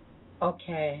Jackie.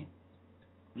 Okay.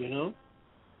 You know?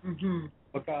 Mhm.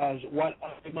 Because what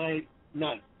I might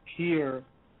not hear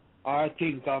or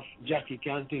think of, Jackie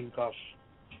can think of.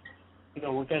 We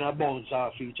kind of bounce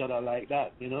off each other like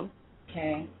that,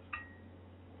 Okay.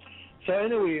 So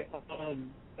anyway,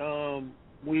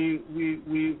 we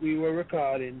were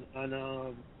recording, and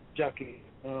Jackie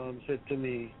said to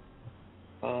me,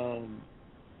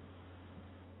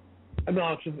 I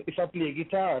asked him if I play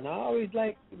guitar, and I always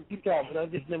like guitar, but I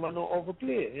just never know how to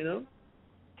play it,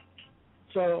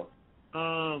 So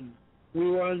we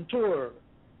were on tour.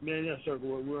 Me and Yasser, we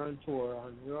were on tour,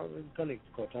 and we were in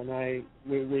Connecticut, and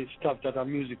we stopped at a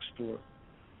music store,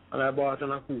 and I bought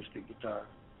an acoustic guitar.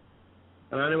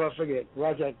 And I never forget,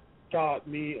 Roger taught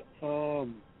me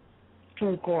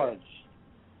 2 chords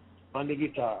on the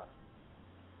guitar,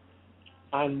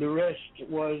 and the rest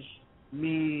was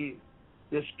me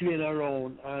just playing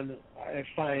around, and I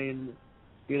find,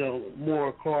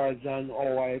 more chords and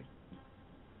how I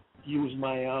use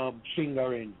my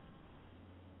fingering.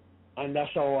 And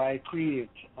that's how I create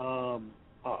all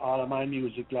of my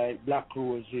music, like Black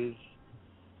Roses,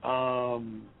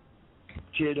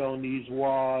 Tear Down These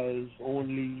Walls,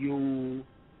 Only You,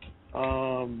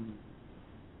 all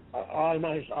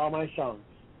my songs,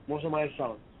 most of my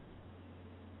songs,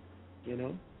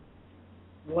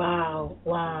 Wow.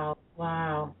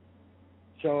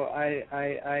 So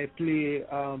I play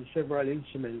several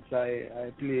instruments.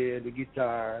 I play the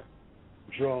guitar,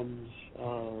 drums,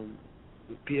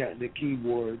 the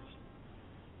keyboards,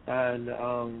 and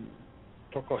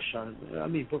percussion. I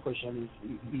mean, percussion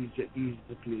is easy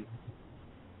to play,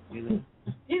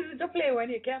 Easy to play when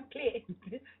you can play.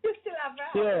 You still have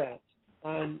that. Yeah,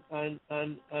 and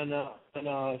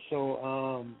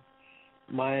so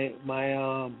my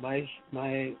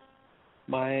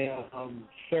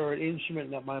third instrument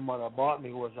that my mother bought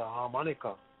me was a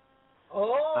harmonica.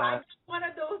 Oh, I got one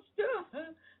of those too.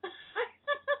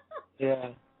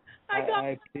 Yeah.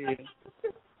 I play.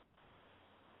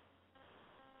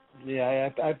 Yeah,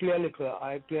 I play a little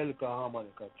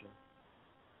harmonica too.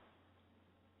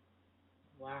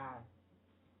 Wow.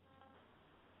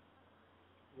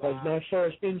 Because my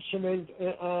first instrument,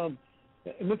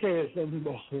 let me tell you something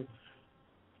about.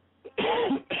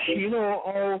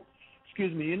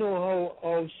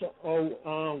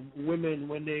 How women,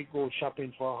 when they go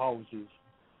shopping for houses,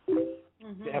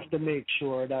 they have to make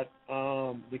sure that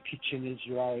the kitchen is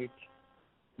right,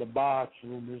 the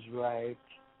bathroom is right,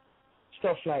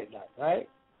 stuff like that, right?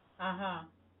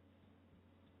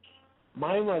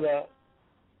 My mother,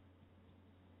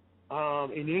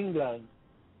 in England,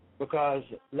 because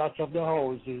lots of the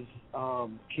houses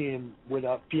came with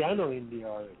a piano in there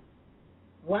already.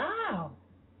 Wow.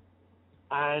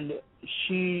 And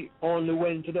she only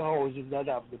went to the houses that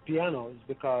have the pianos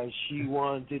because she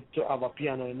wanted to have a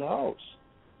piano in the house.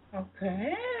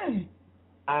 Okay.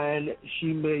 And she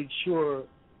made sure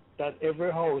that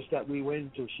every house that we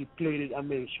went to, she played it and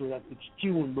made sure that it's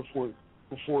tuned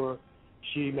before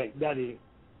she make Daddy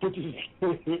put his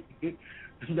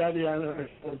Daddy and her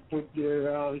put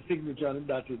their signature on the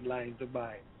dotted line to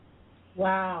buy.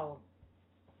 Wow.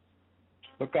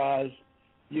 Because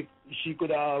she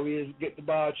could always get the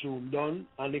bathroom done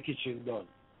and the kitchen done,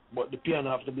 but the piano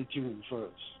have to be tuned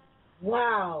first.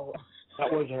 Wow.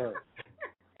 That was her.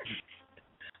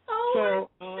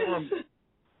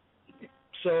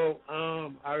 So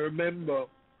I remember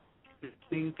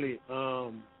distinctly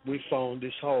we found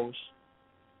this house.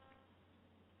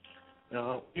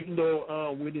 Even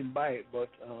though we didn't buy it, but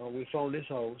we found this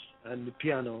house and the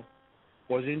piano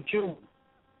was in tune.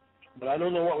 But I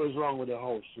don't know what was wrong with the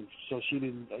house, so she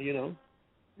didn't,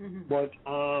 But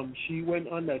she went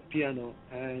on that piano,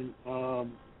 and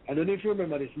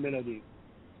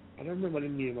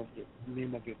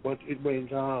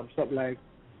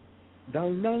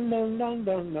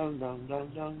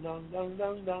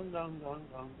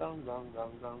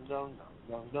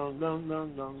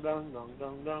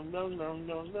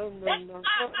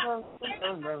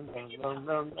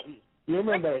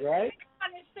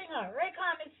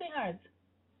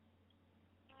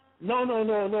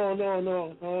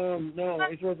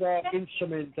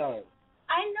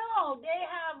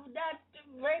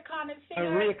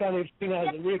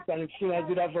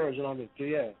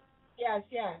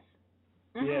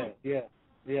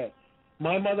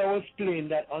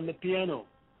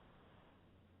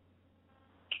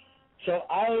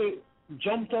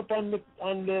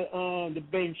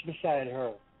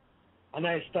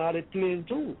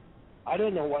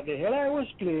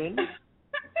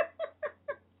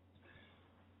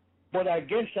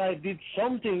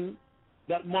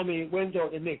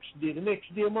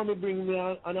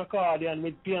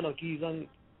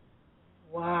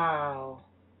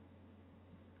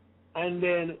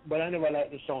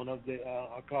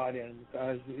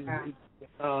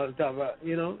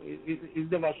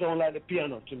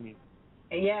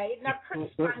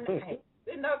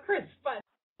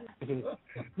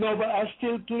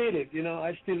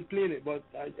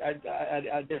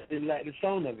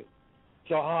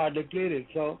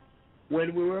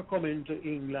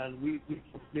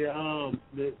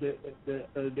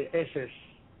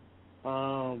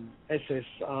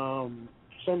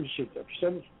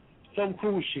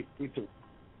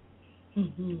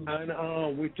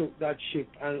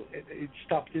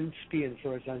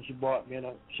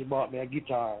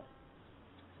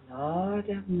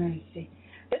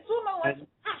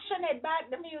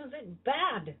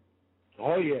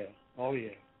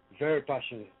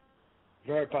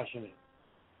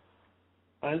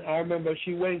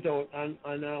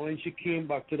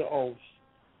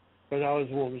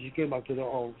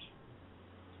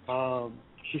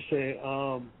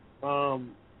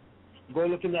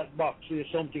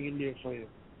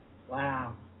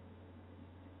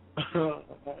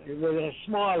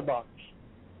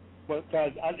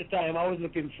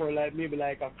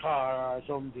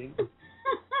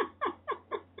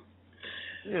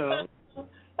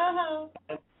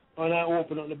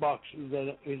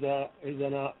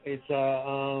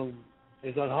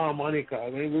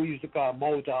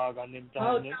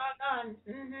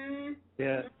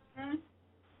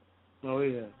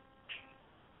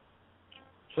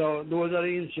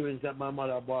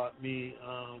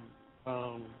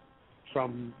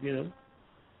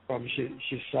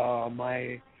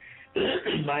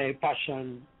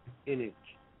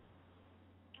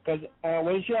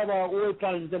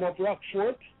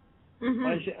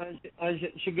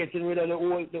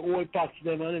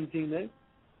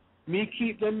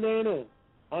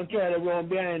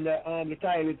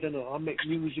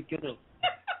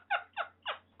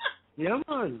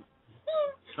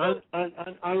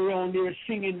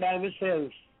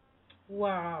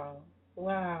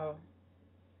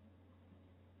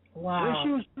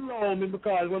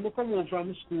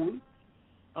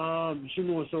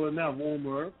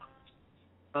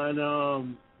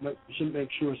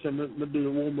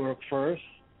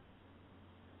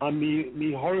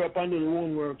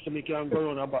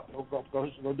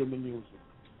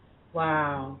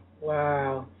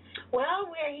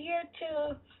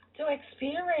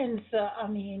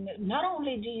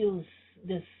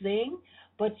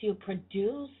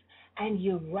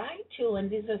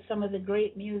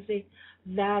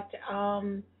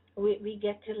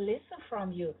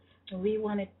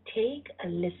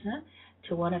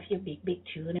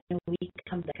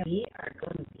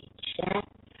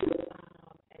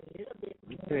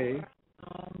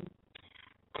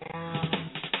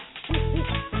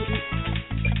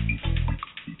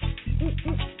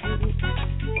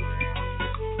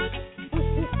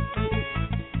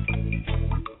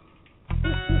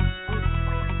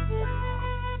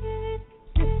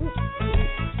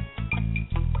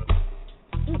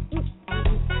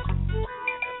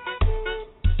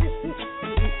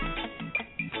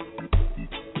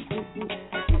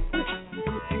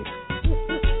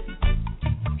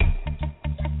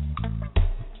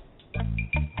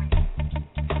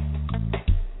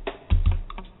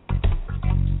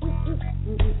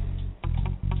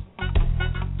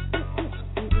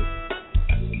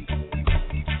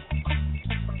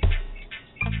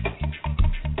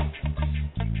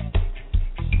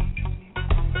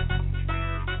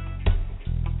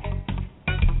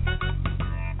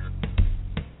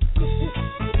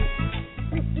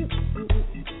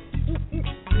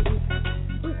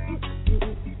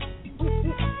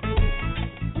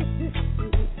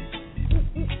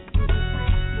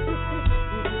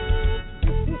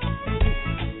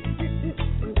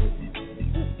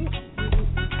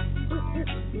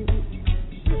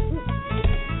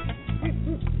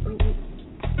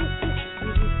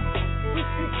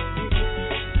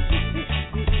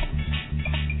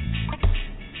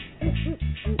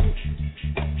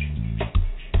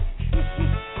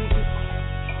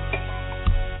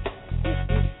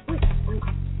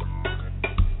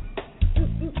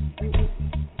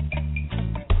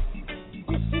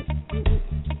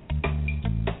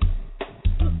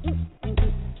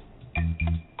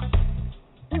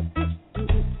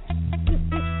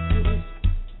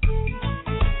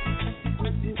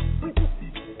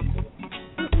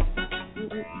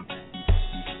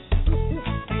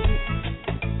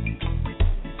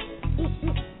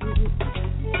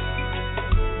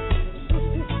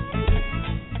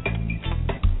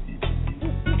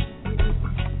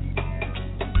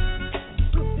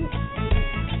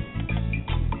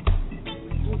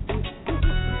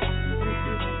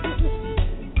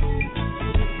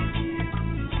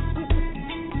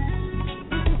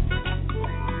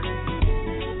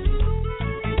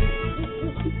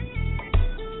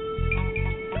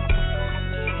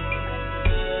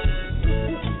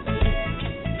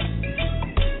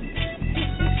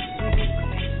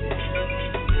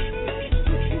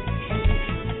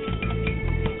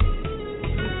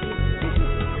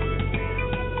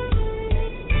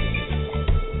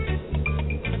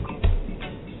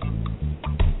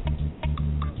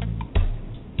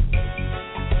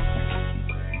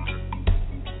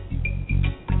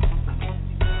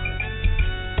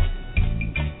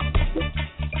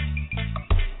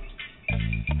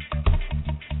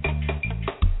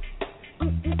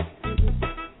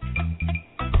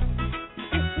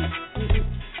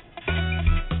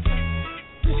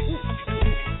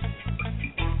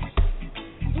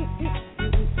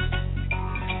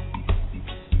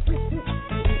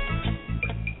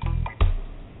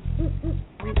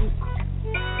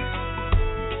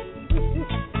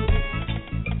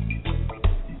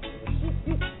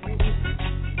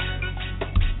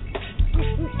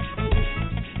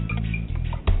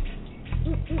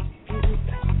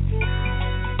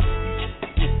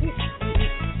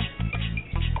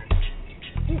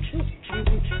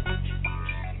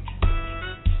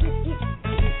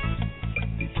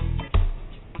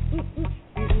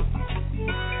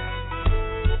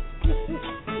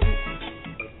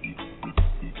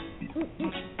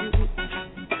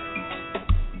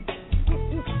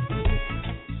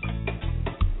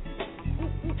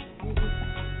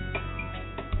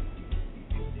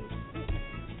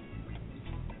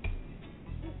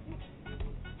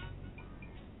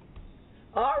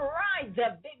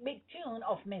the big tune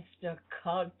of Mr.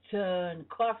 Carlton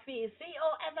Coffie,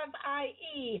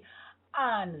 Coffie,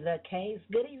 on the case.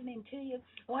 Good evening to you.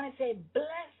 I want to say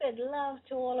blessed love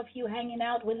to all of you hanging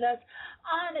out with us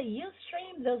on the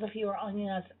Ustream. Those of you who are on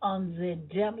us on the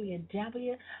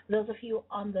WW. Those of you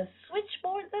on the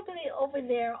switchboard, over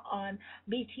there on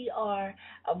BTR.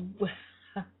 Oh,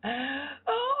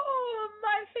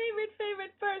 my favorite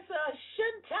person,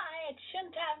 Shuntai at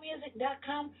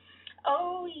ShuntaiMusic.com.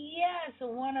 Oh, yes,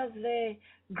 one of the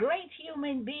great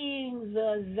human beings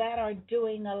that are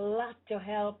doing a lot to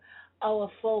help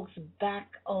our folks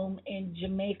back home in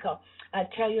Jamaica. I'll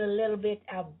tell you a little bit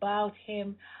about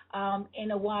him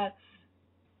in a while.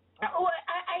 Oh,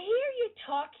 I hear you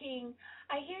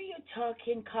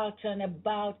talking, Carlton,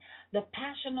 about the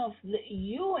passion of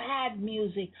you had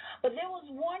music, but there was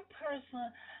one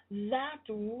person that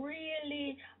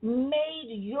really made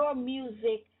your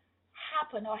music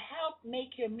happen or help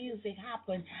make your music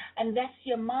happen, and that's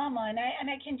your mama. And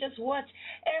I can just watch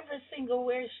every single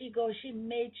where she goes, she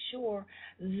made sure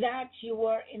that you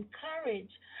were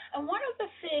encouraged. And one of the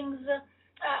things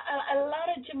a lot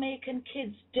of Jamaican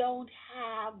kids don't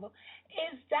have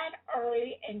is that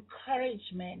early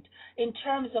encouragement in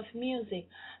terms of music,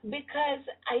 because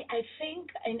I think,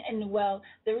 and well,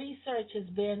 the research has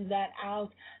been that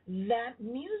out, that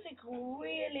music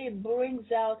really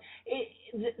brings out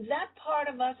that part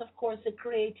of us, of course, the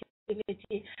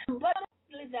creativity, but not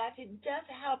only that, it does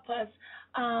help us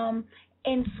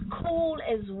in school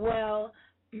as well.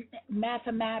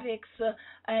 Mathematics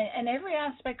and every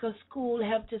aspect of school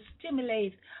help to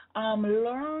stimulate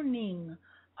learning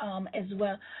as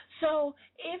well. So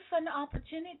if an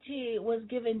opportunity was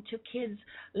given to kids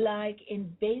like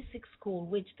in basic school,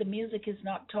 which the music is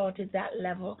not taught at that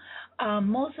level,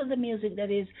 most of the music that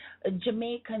is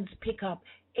Jamaicans pick up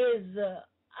is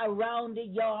around the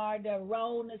yard,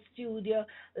 around the studio,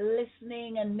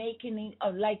 listening and making,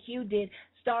 like you did,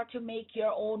 start to make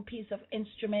your own piece of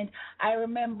instrument. I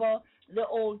remember the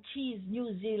old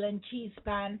New Zealand cheese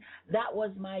pan. That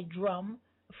was my drum.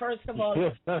 First of all,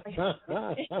 and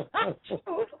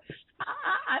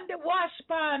the wash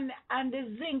pan and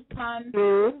the zinc pan.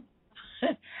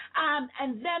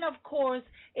 And then, of course,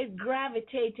 it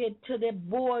gravitated to the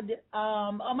board.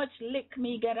 How much lick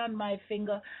me get on my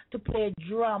finger to play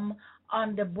drum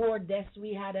on the board desk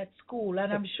we had at school,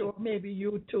 and I'm sure maybe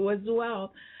you too as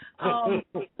well. And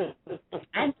really,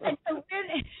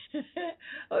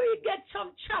 we get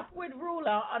some chop with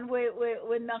ruler and with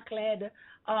knucklehead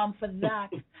for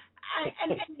that.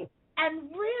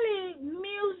 And really,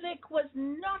 music was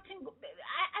nothing.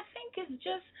 I think it's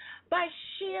just by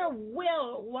sheer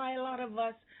will why a lot of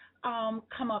us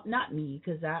come up. Not me,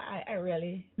 because I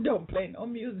really don't play no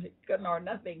music nor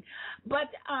nothing.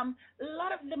 But a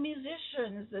lot of the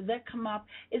musicians that come up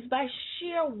is by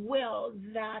sheer will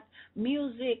that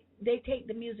music, they take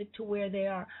the music to where they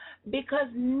are. Because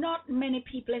not many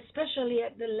people, especially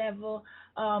at the level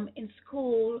in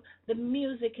school, the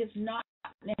music is not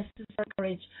necessary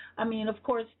courage. I mean, of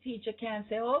course, teacher can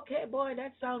say, okay, boy,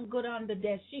 that sounds good on the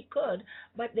desk. She could,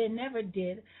 but they never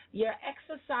did. Your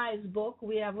exercise book,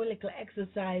 we have a little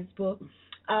exercise book.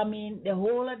 I mean, the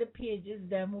whole of the pages,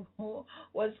 them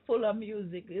was full of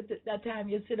music. At that time,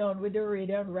 you sit down with the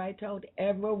radio and write out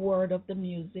every word of the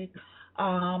music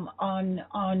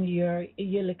on your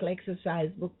little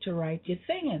exercise book to write your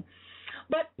singing.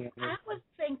 But I was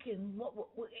thinking,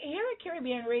 here at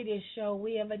Caribbean Radio Show,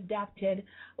 we have adapted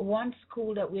one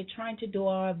school that we're trying to do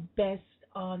our best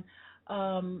on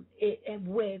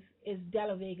with is De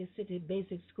La Vega City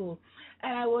Basic School.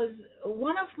 And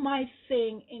one of my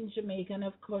thing in Jamaica, and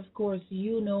of course,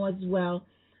 you know as well,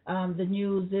 the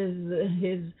news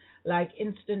is like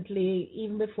instantly,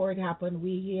 even before it happened,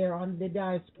 we hear on the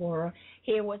diaspora,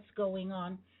 hear what's going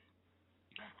on.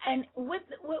 And with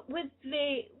the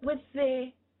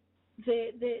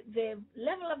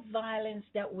level of violence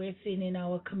that we're seeing in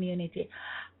our community,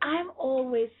 I'm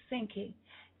always thinking,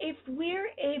 if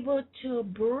we're able to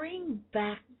bring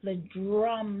back the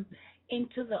drum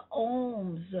into the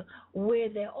homes where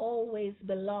they always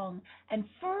belong, and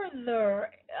further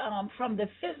from the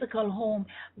physical home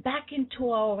back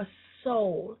into our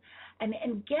soul,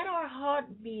 and get our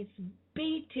heartbeats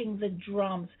beating the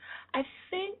drums, I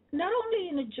think not only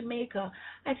in Jamaica,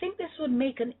 I think this would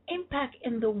make an impact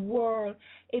in the world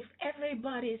if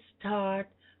everybody start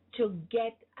to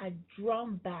get a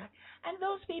drum back. And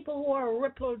those people who are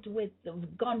rippled with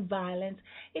gun violence,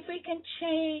 if we can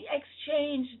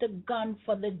exchange the gun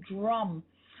for the drum,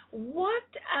 what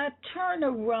a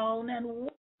turnaround, and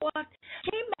what,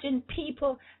 can you imagine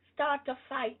people start to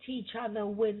fight each other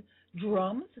with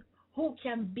drums? Who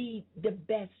can be the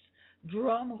best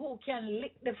drum, who can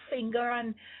lick the finger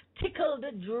and tickle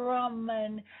the drum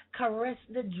and caress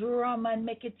the drum and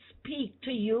make it speak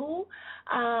to you.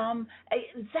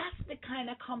 That's the kind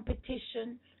of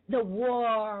competition, the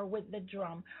war with the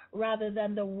drum, rather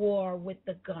than the war with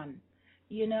the gun.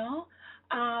 You know,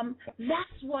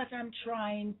 that's what I'm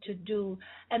trying to do,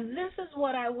 and this is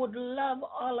what I would love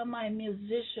all of my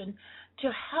musicians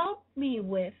to help me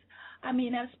with. I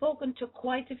mean, I've spoken to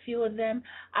quite a few of them.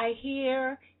 I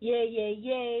hear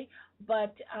yay,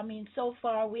 but I mean, so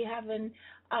far we haven't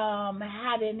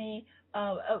had any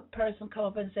person come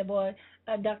up and say, "Boy,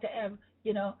 Dr. Ev,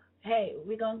 you know, hey,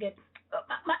 we're gonna get."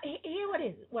 Here what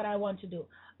is what I want to do.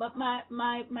 But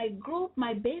my group,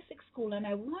 my basic school, and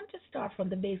I want to start from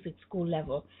the basic school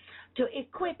level to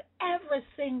equip every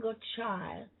single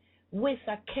child with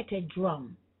a kete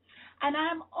drum. And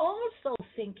I'm also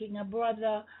thinking, a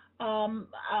brother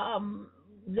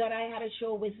that I had a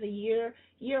show with a year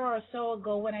or so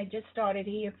ago when I just started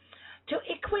here, to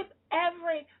equip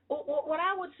what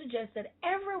I would suggest, that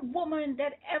every woman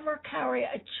that ever carry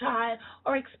a child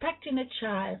or expecting a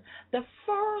child, the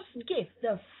first gift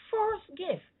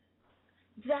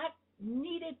that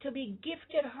needed to be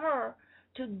gifted her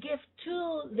to give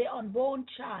to the unborn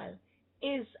child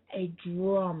is a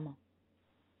drum.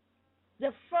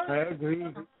 The first. I agree.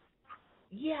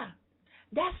 Yeah.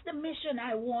 That's the mission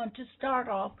I want to start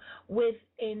off with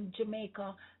in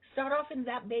Jamaica. Start off in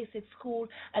that basic school,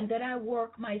 and then I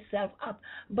work myself up.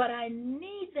 But I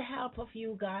need the help of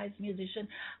you guys, musicians.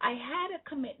 I had a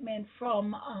commitment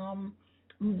from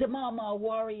the Mama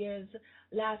Warriors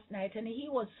last night, and he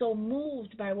was so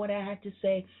moved by what I had to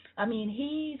say. I mean,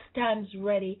 he stands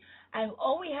ready, and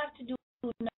all we have to do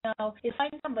now is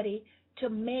find somebody to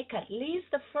make at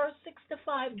least the first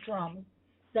 65 drums,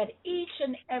 that each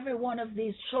and every one of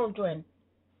these children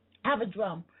have a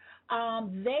drum.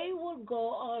 They will go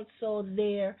also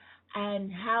there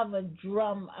and have a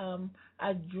drum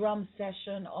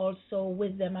session also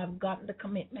with them. I've gotten the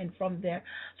commitment from there.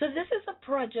 So this is a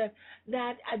project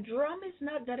that a drum is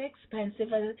not that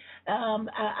expensive,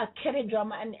 a kettle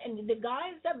drum, and the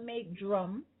guys that make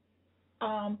drum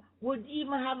would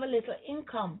even have a little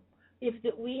income. If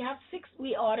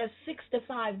we order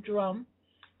 65 drum,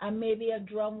 and maybe a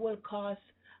drum will cost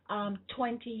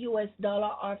 $20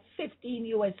 or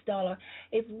 $15.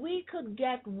 If we could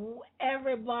get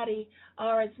everybody,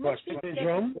 or as much people,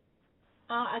 drum?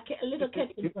 A little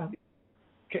kettle drum.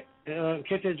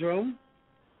 Kettle drum?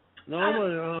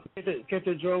 No,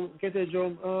 kettle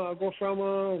drum. Go from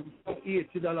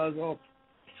 $80 up.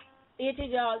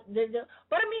 $80.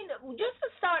 But I mean, just to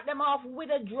start them off with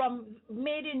a drum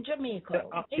made in Jamaica.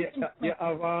 You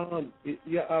have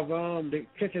the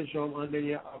kettle drum, and then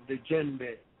you have the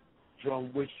djembe drum,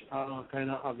 which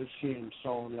kind of have the same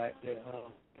sound like the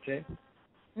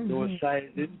those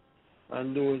sizes,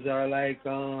 and those are like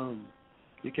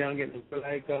you can get them for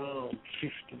like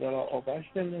 $50 up. I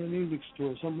still in the music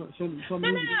store. Some music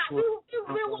store.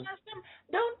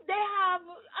 Don't they have?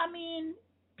 I mean,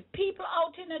 people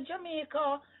out in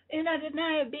Jamaica, in the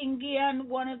Nyabingi and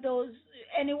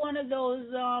any one of those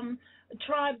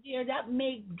tribes here that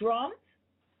make drums.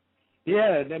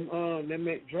 Yeah, they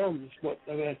make drums, but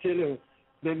I mean, I tell you,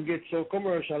 them get so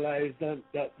commercialized that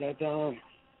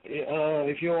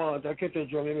if you want a kettle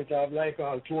drum, you have to have like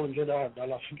 $200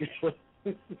 to get one.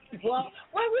 Well,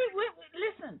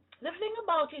 listen. The thing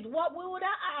about it, what we would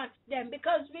have asked them,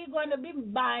 because we're going to be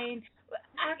buying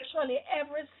actually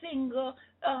every single,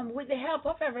 with the help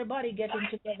of everybody getting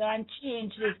together and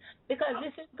change this, because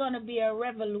this is going to be a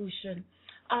revolution.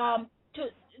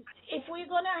 If we're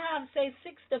going to have, say,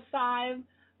 65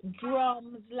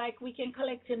 drums, like we can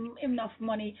collect enough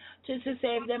money to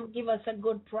save them, give us a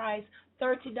good price,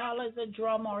 $30 a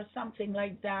drum or something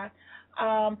like that.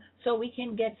 So we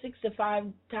can get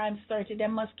 65 times 30. They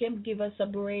must give us a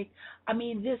break. I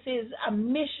mean, this is a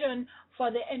mission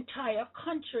for the entire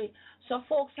country. So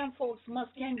folks can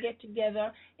get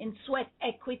together in sweat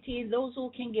equity, those who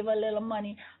can give a little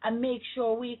money, and make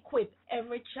sure we equip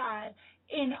every child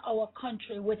in our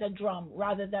country with a drum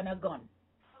rather than a gun.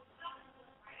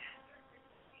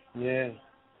 Yeah.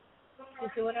 You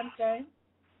see what I'm saying?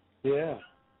 Yeah.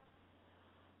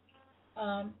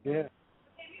 Yeah.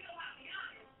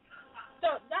 So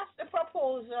that's the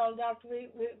proposal that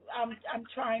I'm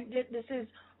trying. This is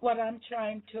what I'm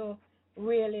trying to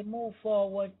really move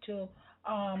forward to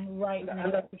right now.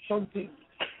 And that is something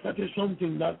that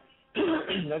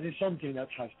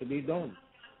has to be done.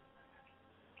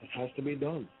 It has to be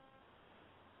done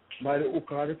by the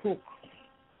hook or the crook.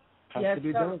 Has to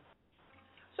be done.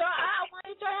 So I want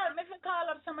you to help me to call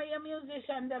up some of your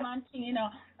musicians them and thing,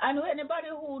 and anybody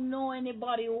who know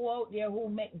anybody who out there who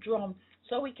make drum,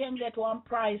 so we can get one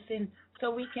pricing,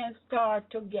 so we can start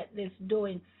to get this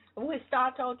doing. We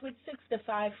start out with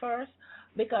 65 first,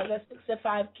 because the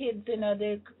 65 kids,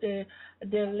 the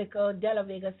little De La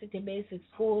Vega City Basic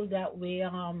School that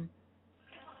we're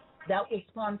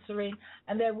sponsoring,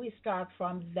 and then we start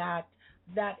from that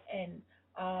end.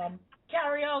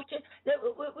 Carry out.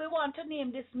 We want to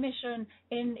name this mission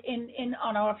in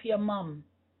honor of your mom.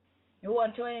 We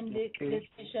want to end this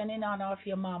mission in honor of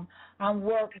your mom and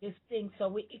work this thing. So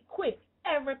we equip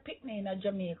every picnic in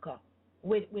Jamaica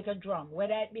with a drum,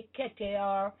 whether it be kete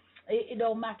or it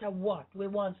don't matter what. We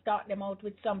want to start them out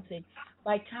with something.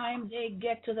 By the time they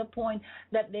get to the point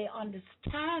that they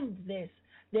understand this,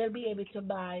 they'll be able to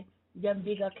buy them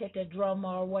bigger kete drum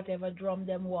or whatever drum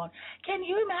them want. Can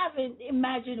you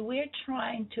imagine we're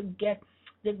trying to get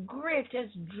the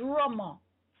greatest drummer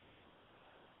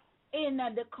in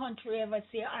the country ever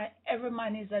see? Every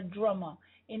man is a drummer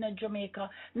in Jamaica.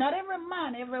 Not every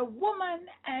man, every woman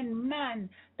and man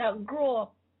that grow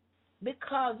up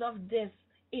because of this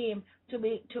aim to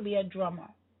be a drummer.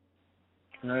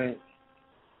 Right.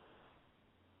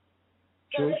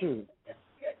 So True.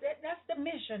 that's the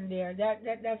mission there.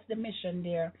 That's the mission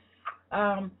there.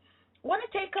 Want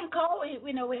to take some call?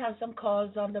 We know we have some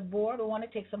calls on the board. We want to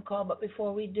take some call, but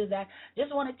before we do that,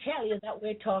 just want to tell you that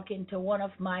we're talking to one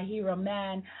of my hero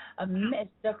man,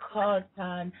 Mr.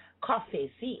 Carlton Coffie,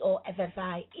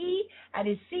 Coffie, and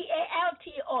it's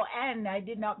CALTON. I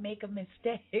did not make a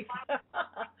mistake.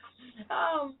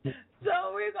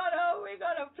 So we're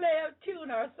gonna play a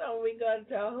tune or so. We're going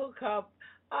to hook up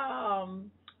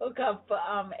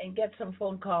and get some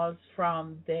phone calls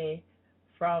from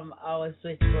our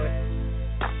switchboard.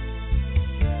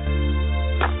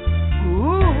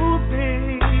 Ooh,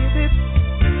 baby,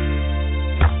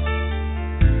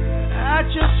 I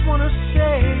just wanna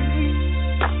say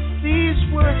these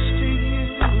words to you.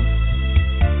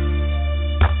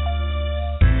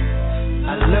 I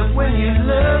love when you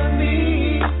love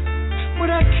me, but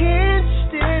I can't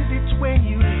stand it when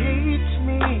you hate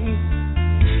me.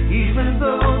 Even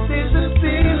though there's a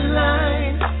thin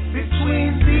line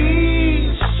between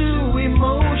these two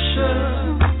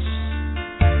emotions,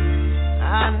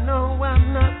 I know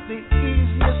I'm not the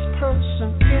easiest person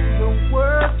in the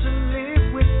world to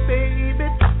live with, baby.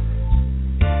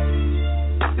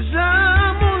 'Cause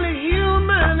I'm only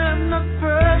human, I'm not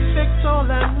perfect. All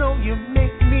I know, you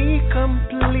make me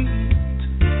complete.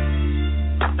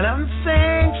 And I'm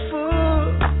thankful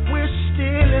we're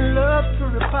still in love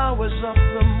through the powers of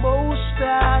the Most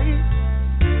High.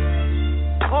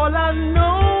 All I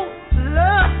know,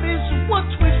 love is what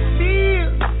we feel,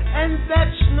 and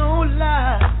that's no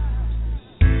lie.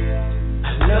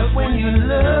 I love when you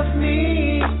love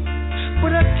me,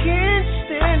 but I can't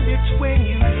stand it when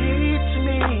you hate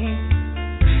me.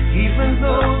 Even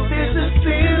though there's a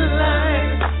thin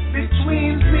line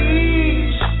between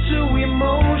these two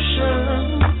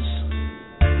emotions,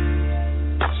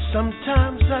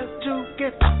 sometimes I do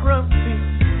get grumpy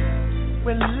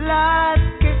when life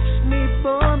gets me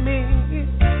bumming.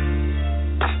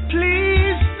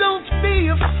 Please don't be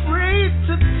afraid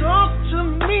to talk to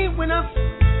me when I'm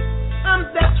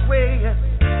that way.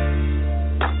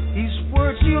 These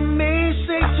words you may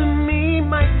say to me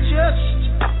might just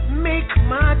make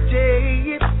my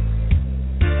day.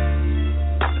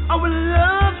 Our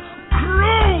love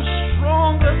grows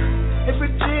stronger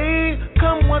every day,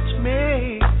 come what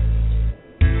may.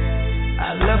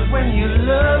 I love when you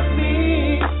love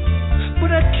me,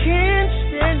 but I can't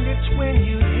stand it when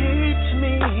you hate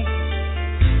me.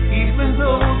 Even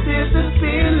though there's a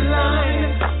thin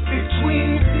line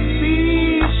between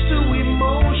these two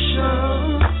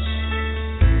emotions,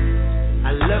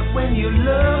 I love when you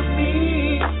love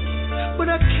me, but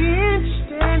I can't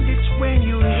stand it when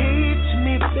you hate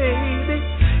me, baby.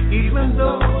 Even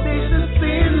though there's a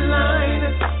thin line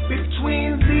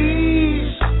between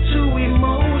these two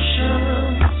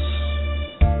emotions,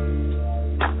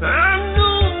 I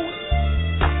know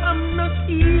I'm not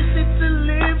easy to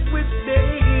live with,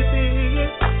 baby.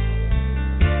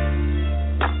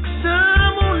 'Cause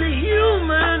I'm only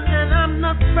human and I'm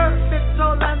not perfect.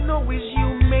 All I know is you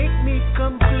make me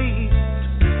complete.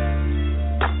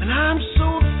 And I'm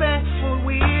so thankful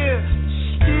we're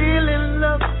still in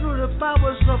love through the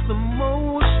powers of the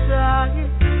Most High.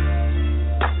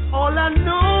 All I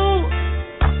know,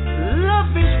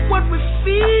 love is what we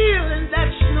feel, and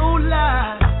that's no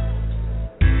lie.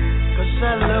 'Cause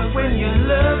I love when you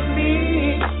love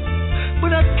me,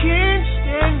 but I can't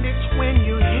stand it when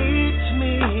you hate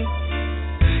me.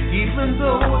 Even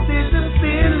though there's a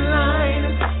thin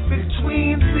line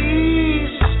between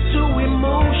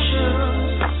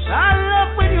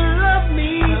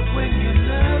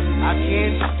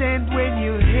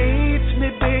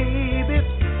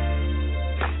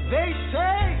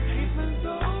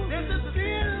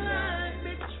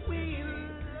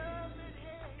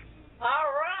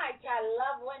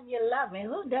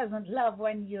doesn't love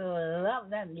when you love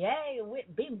them? Yay,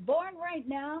 being born right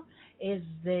now is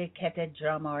the kettle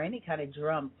drum or any kind of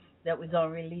drum that we're going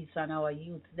to release on our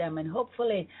youth them. And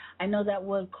hopefully, I know that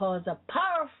will cause a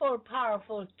powerful,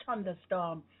 powerful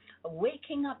thunderstorm,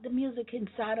 waking up the music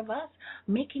inside of us,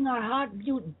 making our heart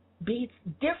beats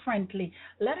differently,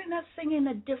 letting us sing in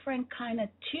a different kind of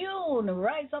tune,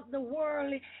 rise up the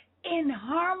world in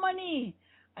harmony.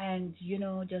 And,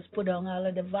 just put on all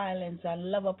of the violence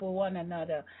and love up with one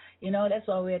another. That's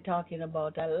what we're talking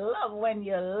about. I love when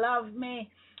you love me.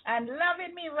 And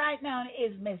loving me right now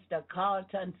is Mr.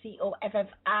 Carlton,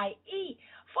 Coffie,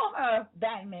 former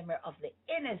band member of the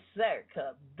Inner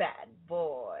Circle. Bad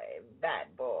boy, bad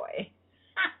boy.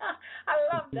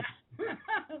 I love that.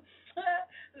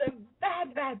 The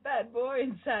bad boy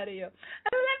inside of you.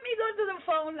 And let me go to the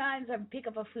phone lines and pick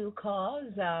up a few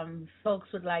calls.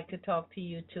 Folks would like to talk to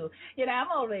you too.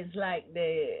 I'm always like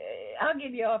I'll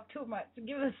give you off too much.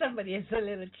 Give somebody else a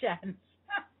little chance.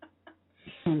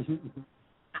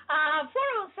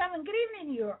 407, good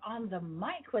evening. You're on the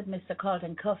mic with Mr.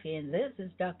 Calton Coffie, and this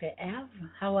is Dr. F.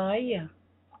 How are you?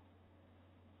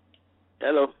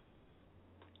 Hello.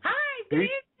 Hi, good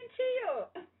evening to you.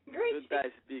 Great. Good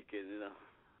night speaking,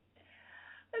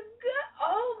 Good.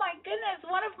 Oh, my goodness.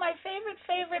 One of my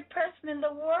favorite person in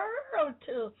the world,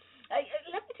 too.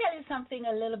 Let me tell you something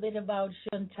a little bit about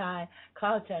Shuntai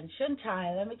Carlton.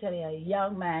 Shuntai, let me tell you, a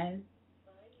young man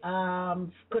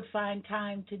could find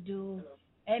time to do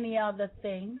any other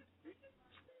thing.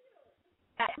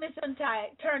 Miss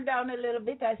Shuntai, turn down a little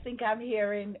bit. I think I'm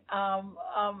hearing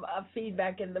a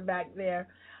feedback in the back there.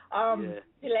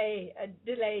 Delay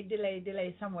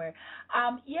somewhere.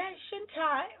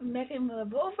 Shuntai, met him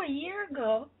over a year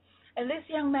ago, and this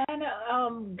young man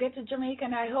get to Jamaica,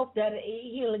 and I hope that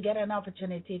he'll get an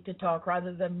opportunity to talk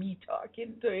rather than me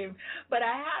talking to him. But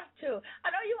I have to.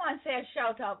 I know you want to say a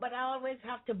shout out, but I always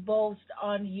have to boast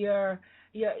on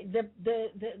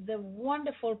the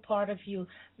wonderful part of you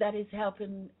that is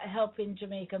helping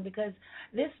Jamaica, because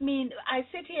this means I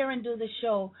sit here and do the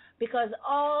show because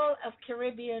all of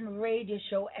Caribbean radio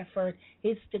show effort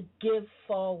is to give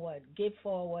forward.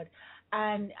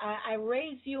 And I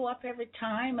raise you up every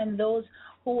time, and those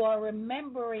who are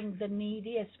remembering the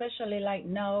needy, especially like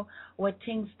now where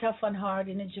things tough and hard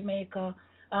in Jamaica,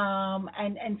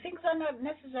 and things are not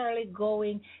necessarily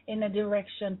going in a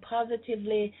direction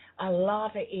positively. A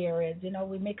lot of areas,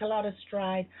 we make a lot of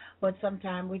stride, but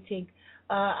sometimes we think,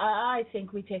 I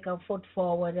think we take a foot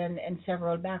forward and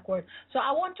several backward. So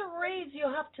I want to raise you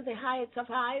up to the heights of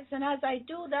heights, and as I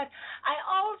do that, I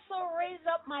also raise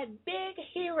up my big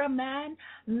hero man,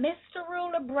 Mr.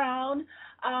 Ruler Brown.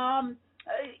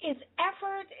 His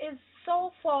effort is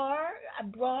so far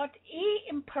brought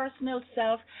impersonal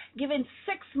self, giving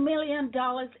 $6 million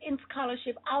in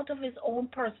scholarship out of his own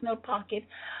personal pocket.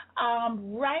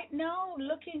 Right now,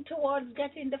 looking towards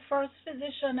getting the first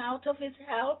physician out of his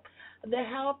help. The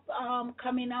help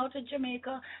coming out of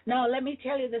Jamaica. Now, let me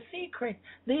tell you the secret.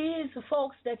 These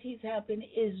folks that he's helping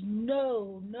is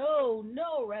no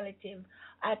relative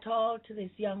at all to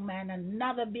this young man.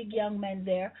 Another big young man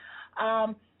there.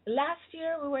 Last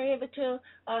year, we were able to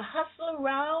hustle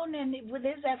around, and with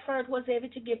his effort, was able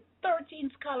to give 13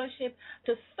 scholarships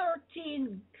to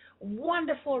 13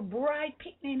 wonderful, bright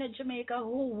people in Jamaica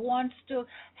who wants to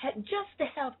just to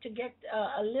help to get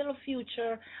a little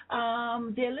future,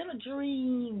 their little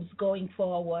dreams going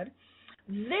forward.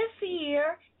 This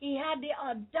year, he had the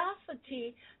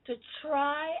audacity to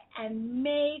try and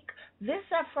make this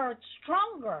effort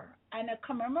stronger and a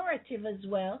commemorative as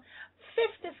well.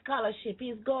 50 scholarship.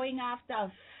 He's going after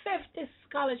a 50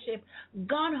 scholarship,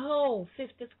 gun-ho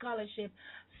 50 scholarship.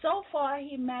 So far,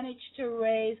 he managed to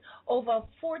raise over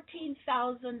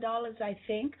 $14,000, I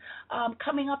think,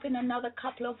 coming up in another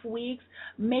couple of weeks,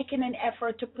 making an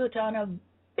effort to put on a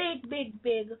big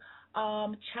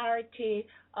charity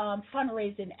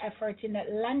fundraising effort in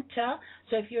Atlanta.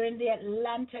 So if you're in the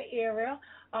Atlanta area,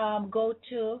 go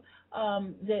to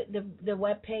the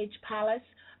webpage Palace,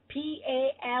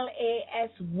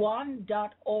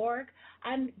 PALAS1.org.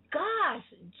 And gosh,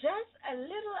 just a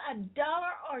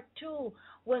dollar or two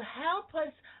will help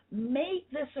us make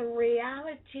this a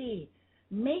reality.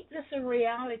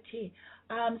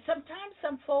 Sometimes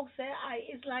some folks say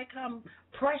it's like I'm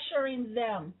pressuring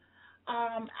them.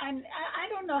 And I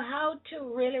don't know how to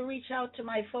really reach out to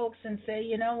my folks and say,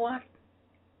 you know what?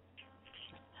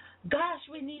 Gosh,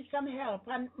 we need some help.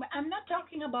 I'm not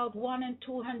talking about $100 and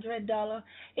 $200.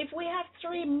 If we have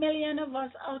 3 million of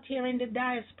us out here in the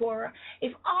diaspora,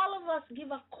 if all of us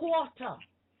give a quarter,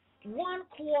 1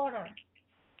 quarter,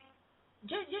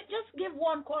 Just give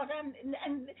 1/4, and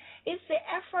it's the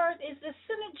effort, it's the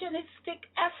synergistic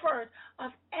effort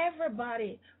of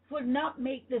everybody would not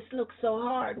make this look so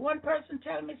hard. One person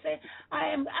tell me, say, I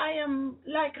am,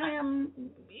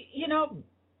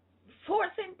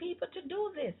 forcing people to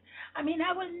do this. I mean,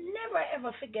 I will never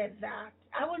ever forget that.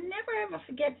 I will never ever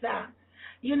forget that.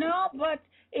 But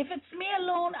if it's me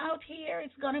alone out here,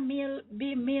 it's gonna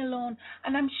be me alone.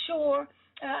 And I'm sure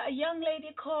a young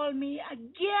lady called me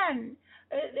again.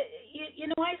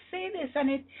 I say this, and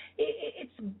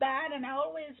it's bad, and I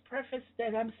always preface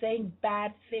that I'm saying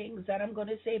bad things, and I'm going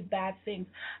to say bad things.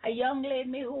 A young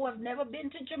lady who have never been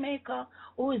to Jamaica,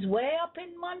 who is way up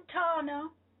in Montana,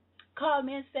 call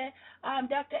me and say,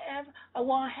 Dr. Ev, I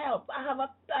want help. I have a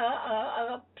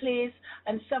place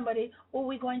and somebody who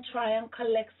we're going to try and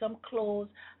collect some clothes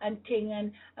and thing,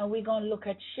 and we're going to look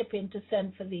at shipping to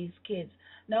send for these kids.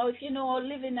 Now, if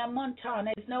living in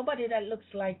Montana, there's nobody that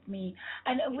looks like me.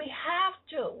 And we have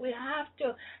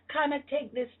to kind of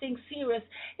take this thing serious.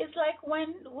 It's like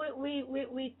when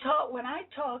we talk, when I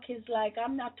talk, it's like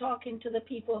I'm not talking to the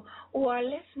people who are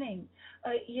listening,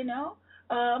 this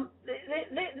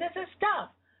is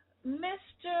stuff.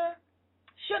 Mr.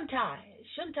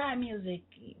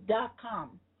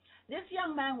 ShuntaiMusic.com. This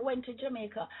young man went to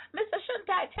Jamaica. Mr.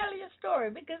 Shuntai, tell your story,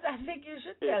 because I think you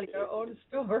should tell your own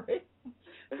story.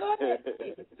 Go ahead,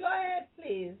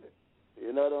 please.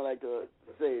 I don't like to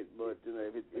say it, but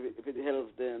if it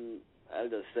helps, then I'll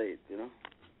just say it.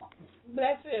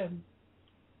 Bless him.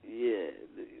 Yeah.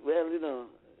 Well,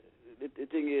 the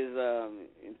thing is,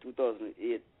 in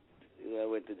 2008, I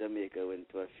went to Jamaica, went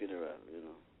to a funeral,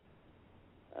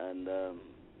 and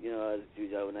as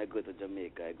usual, when I go to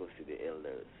Jamaica, I go see the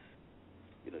elders,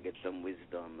 get some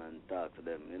wisdom and talk to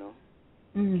them,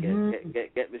 Mm-hmm.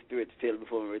 get my spirit filled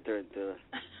before we return to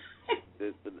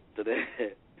this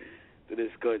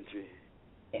country.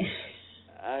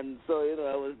 And so,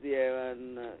 I was there,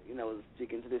 and I was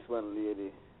speaking to this one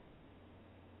lady,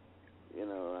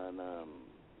 and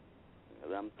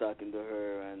I'm talking to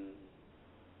her, and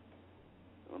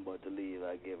I'm about to leave.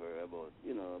 I gave her about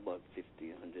 $1,500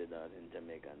 in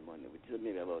Jamaican money, which is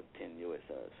maybe about $10 US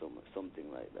or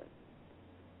something like that.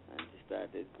 And she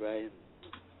started crying.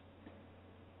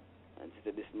 And she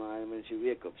said this morning when she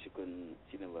wake up, she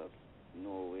never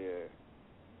know where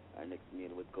our next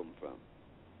meal would come from.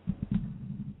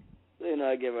 So,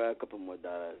 I gave her a couple more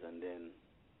dollars, and then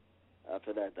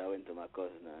after that I went to my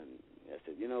cousin and I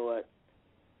said, you know what,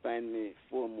 find me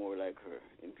 4 more like her,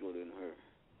 including her.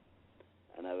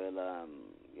 And I will,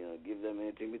 give them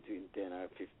anything between 10 or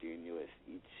 15 US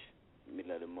each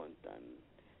middle of the month, and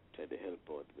try to help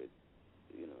out with,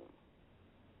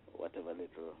 whatever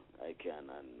little I can.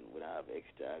 And when I have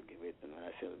extra, I'll give it. And when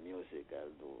I sell music, I'll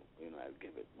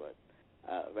give it. But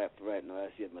right now, I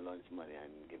save my lunch money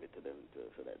and give it to them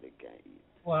so that they can eat.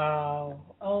 Wow.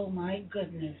 Oh, my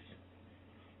goodness.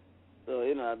 So,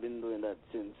 I've been doing that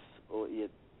since 2008.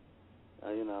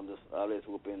 I'm just always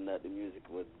hoping that the music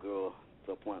would grow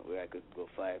to a point where I could go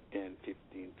 5, 10,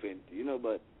 15, 20,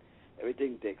 but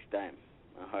everything takes time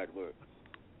and hard work.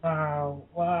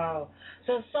 Wow.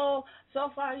 So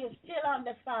far you're still on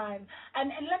the 5.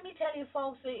 And let me tell you,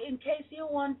 folks, in case you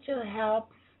want to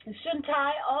help,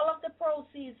 Shuntai, all of the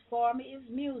proceeds from his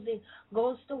music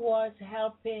goes towards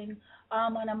helping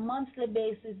on a monthly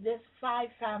basis this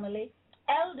 5 family.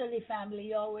 Elderly family,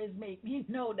 you always make me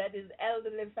know that is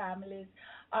elderly families.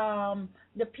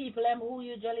 The people who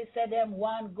usually say them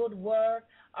want good work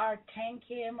or thank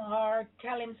him or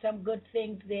tell him some good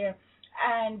things there.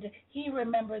 And he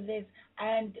remembered this,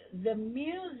 and the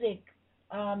music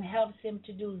helps him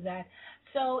to do that.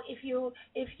 So if you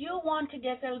want to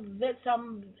get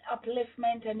some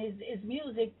upliftment and his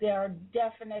music, there are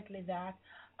definitely that.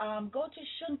 Go to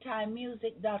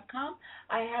ShuntaiMusic.com.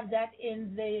 I have that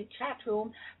in the chat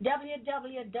room.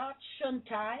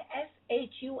 www.shuntai,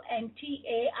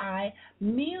 SHUNTAI,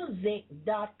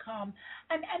 music.com.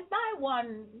 And buy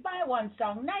one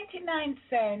song, 99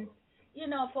 cents.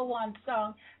 For one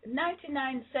song,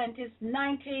 99 cents is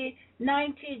 90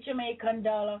 Jamaican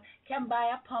dollar. Can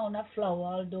buy a pound of flour,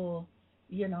 although,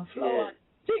 flour,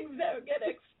 things that get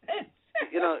expensive.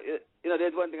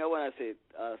 There's one thing I want to say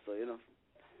also,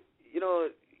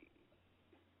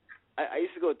 I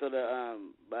used to go to the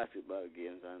basketball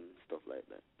games and stuff like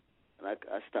that. And I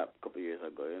stopped a couple of years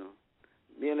ago,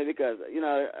 Mainly because,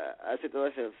 I said to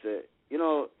myself, say,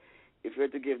 if we're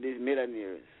to give these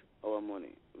millionaires our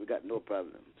money, we got no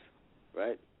problems,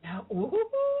 right? And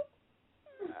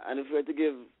if we're to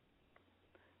give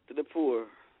to the poor,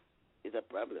 it's a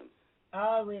problem.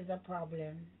 Always a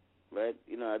problem. Right?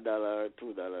 $1 or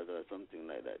 $2 or something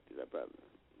like that is a problem.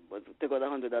 But take out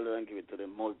 $100 and give it to the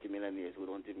multi-millionaires who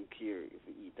don't even care if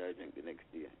we eat or drink the next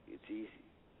day. It's easy.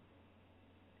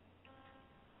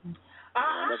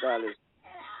 That's all it.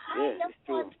 Yeah, it's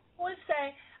true. Would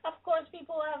say, of course,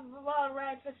 people have all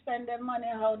right to spend their money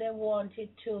how they want it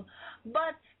to.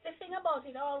 But the thing about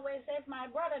it always, if my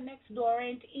brother next door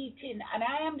ain't eating, and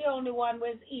I am the only one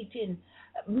who's eating,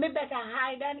 me better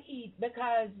hide and eat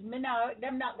because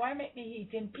them not going to make me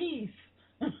eat in peace.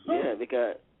 Yeah,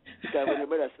 because when your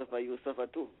brother suffer, you suffer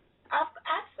too.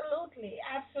 Absolutely.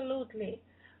 Absolutely.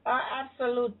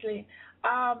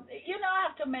 I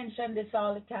have to mention this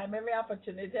all the time. Every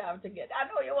opportunity I have to get. I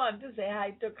know you want to say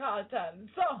hi to Carlton,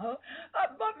 so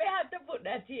but me have to put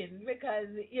that in because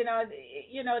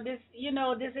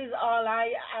this is all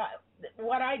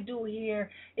what I do here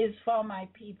is for my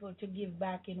people to give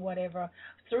back in whatever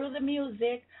through the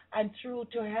music and through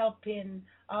to helping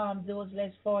those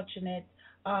less fortunate.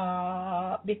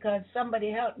 Because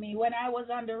somebody helped me when I was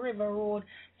on the river road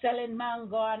selling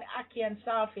mango and ackee and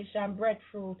saltfish and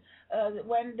breadfruit.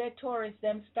 When the tourists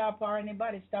them stop or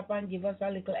anybody stop and give us a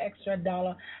little extra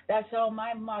 $1, that's how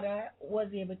my mother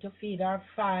was able to feed our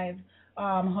 5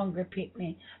 hungry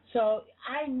picnic. So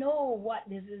I know what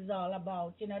this is all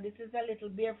about. This is a little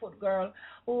barefoot girl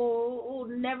who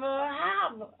never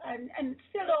have and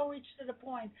still don't reach to the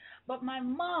point. But my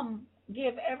mom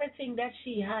gave everything that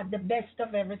she had, the best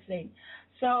of everything.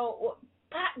 So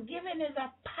giving is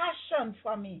a passion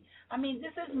for me. I mean,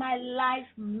 this is my life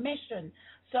mission.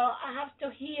 So I have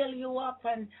to heal you up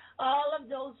and all of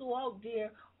those who out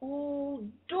there who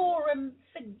do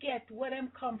forget where them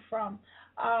come from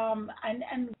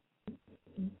and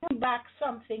bring back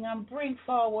something and bring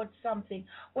forward something,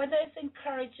 whether it's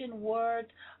encouraging words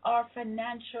or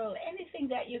financial, anything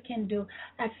that you can do.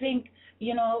 I think,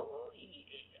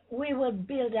 we will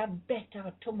build a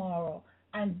better tomorrow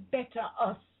and better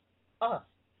us.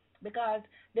 Because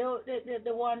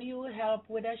the one you help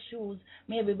with the shoes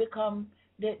maybe become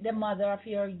the mother of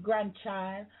your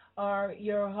grandchild or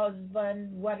your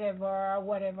husband,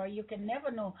 whatever. You can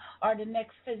never know. Or the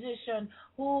next physician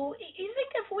who, you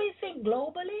think if we think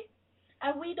globally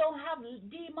and we don't have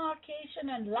demarcation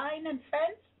and line and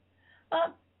fence, I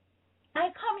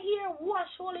come here, wash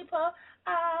holy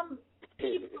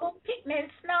people,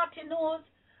 picnics, snotty nose.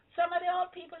 Some of the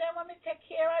old people, they want me to take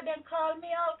care of them, call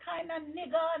me all kind of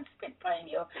nigger and spit on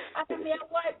you. And me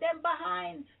wipe them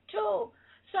behind, too.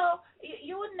 So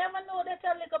you would never know that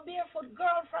a little barefoot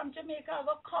girl from Jamaica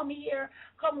will come here,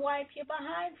 come wipe you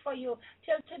behind for you.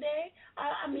 Till today,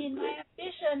 my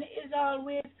ambition is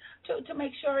always to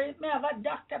make sure me have a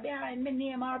doctor behind my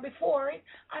name or before it.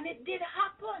 And it did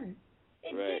happen.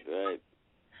 It did happen.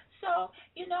 So,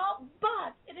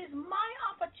 but it is my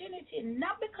opportunity,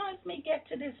 not because me get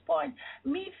to this point,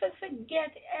 me for forget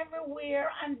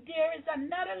everywhere, and there is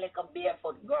another little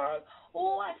barefoot girl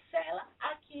who I sell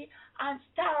ackee and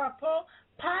starapple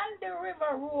pan the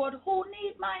river road who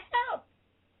need my help.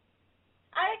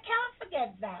 I can't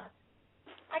forget that.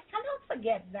 I cannot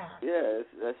forget that. Yes,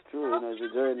 that's true. It's a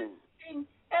journey.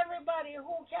 Everybody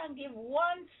who can give 1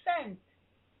 cent.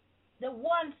 The 1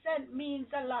 cent means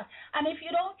a lot. And if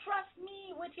you don't trust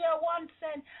me with your 1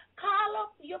 cent, call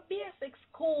up your basic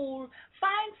school.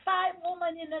 Find 5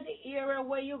 women in the area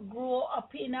where you grew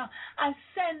up in and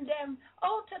send them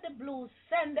out of the blue.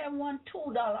 Send them $2.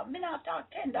 Me not talk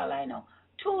 $10, I know.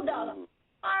 $2.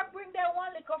 Or bring them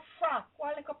one little frock,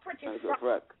 one little pretty frock.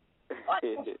 One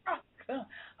little frock.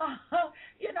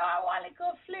 One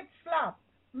little flip-flop.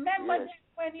 Remember that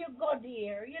when you go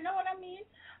there. You know what I mean?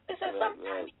 Because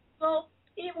sometimes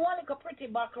even one little pretty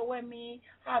buckle when me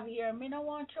have here, me don't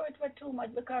want to show it for too much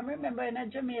because remember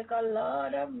in Jamaica,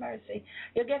 Lord of mercy,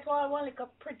 you get one little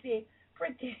pretty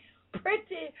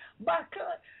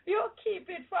buckle, you keep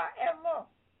it forever.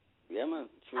 Yeah, man,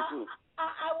 true.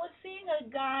 I was seeing a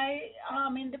guy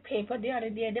in the paper the other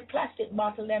day, the plastic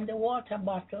bottle, the water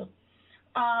bottle.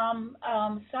 Some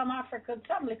African,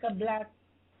 some little black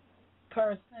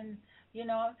person,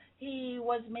 he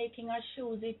was making a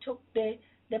shoes. He took the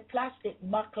plastic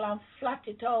buckle and flat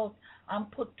it out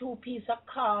and put 2 pieces of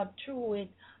card through it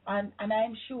and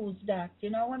I'm shoes that.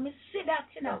 When we see that,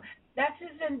 that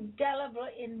is indelible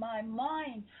in my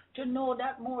mind to know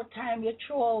that more time you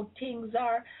throw out things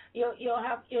or you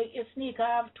have your sneaker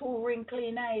have 2 wrinkles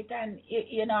in it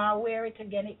and I wear it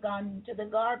again, it gone into the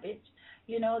garbage.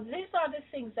 These are the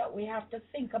things that we have to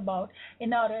think about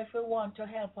in order if we want to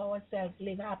help ourselves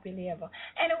live happily ever.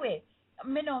 Anyway,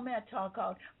 me talk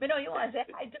out. Me know you want to say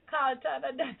hi to Carlton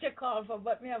and that you call for,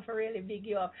 but me have to really big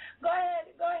you up. Go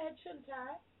ahead,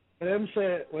 Shuntai.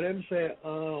 When them say,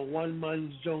 one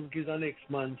man's junk is the next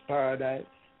man's paradise.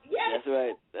 Yes. That's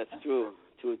right. That's true.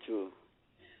 True, true.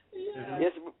 Yeah.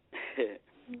 Yes,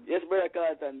 yes, brother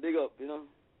Carlton, big up,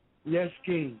 Yes,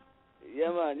 King.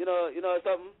 Yeah, man. You know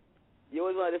something. You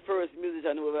was one of the first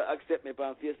musicians who ever accept me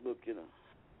on Facebook, Yeah,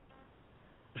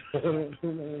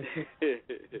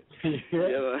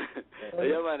 man.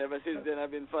 Yeah, man. Ever since then,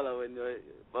 I've been following your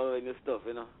stuff,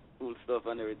 cool stuff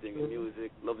and everything,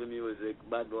 music, love the music,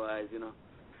 bad boys,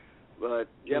 But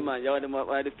yeah, man, you're one of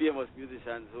the famous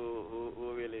musicians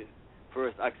who really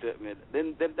first accept me.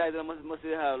 Then them guys must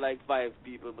have like 5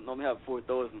 people, but now we have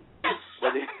 4,000.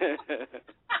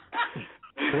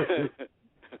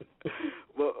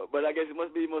 But I guess it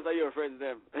must be most of your friends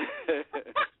them.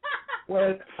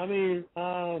 Well, I mean,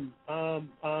 from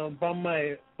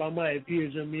my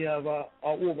page, me have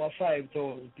over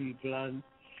 5,000 people, and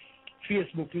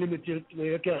Facebook limited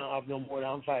where you can't have no more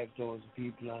than 5,000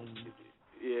 people, and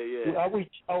yeah. I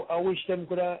wish them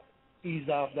could have ease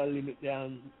off that limit there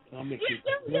and make it.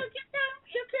 You can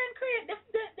create the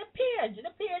page.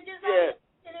 The page is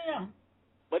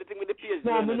But the thing with the page,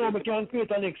 no, we can't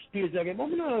create an next page again. But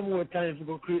we don't have more time to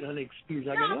go create an next page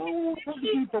again. No,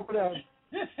 people for that.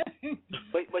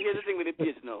 But here's the thing with the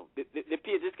page now. The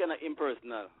page is kind of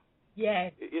impersonal.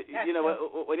 Yes. You know,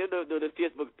 when you do the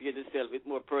Facebook page itself, it's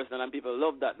more personal, and people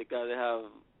love that because they have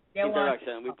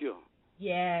interaction with you.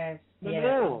 Yes.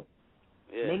 No.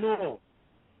 Yeah. No.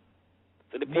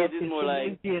 So the page is more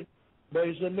like. But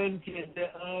it's a maintain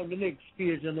the next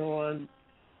page, and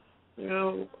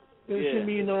you see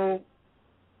me,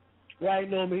 right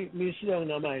now, me sit down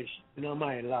in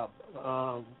my lab,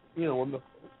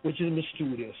 which is my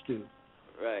studio still.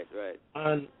 Right.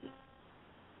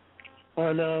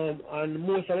 And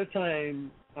most of the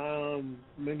time, I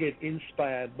get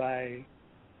inspired by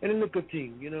any little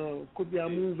thing, could be a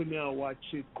movie me I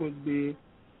watch, it could be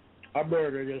a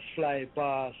bird or just fly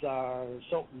past or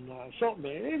something,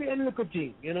 any little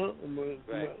thing,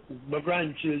 my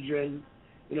grandchildren,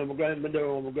 my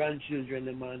grandchildren,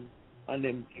 them and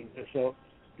them things. So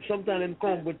sometimes them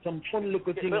come with some fun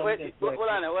little things. Wait, hold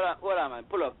on, man.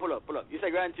 Pull up. You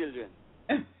say grandchildren.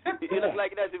 You look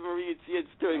like that if you reach your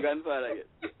story grandfather again.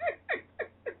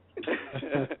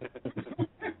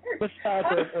 We start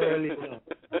out early,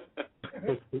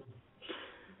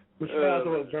 We start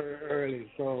out very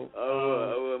early, so.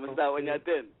 We start when you're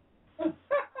 10.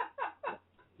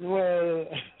 Well,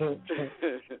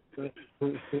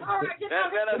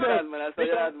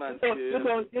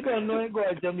 you don't know you go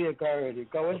to Jamaica already,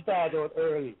 because we start out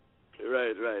early.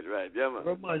 Right. Yeah,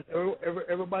 man.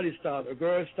 Everybody start. A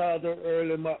girl start out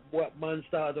early, man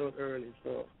start out early,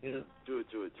 so, True.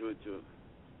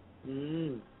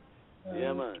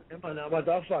 Yeah, man. But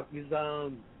the fact is,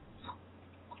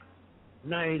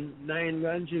 9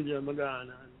 grandchildren, my God,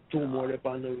 and 2 more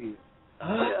upon the way.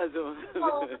 Yeah, so.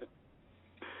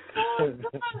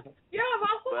 You have a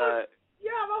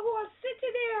whole city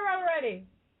there already.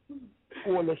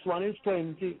 Oldest one is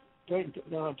 20. I'm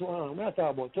not talking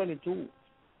about 22.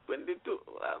 22?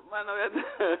 Man,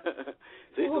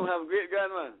 so you don't have great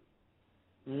grandman?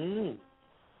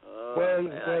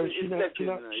 Well,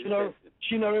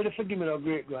 she not ready for giving me a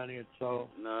great grand yet, so.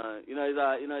 No,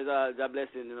 it's a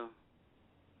blessing,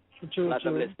 True. Lots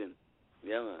of blessing.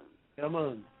 Yeah,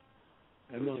 man.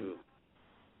 True.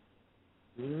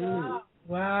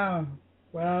 Wow.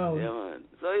 Yeah, man.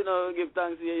 So, give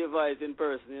thanks to hear your voice in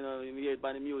person, you hear it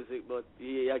by the music, but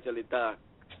you actually talk.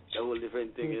 A whole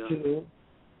different thing, True.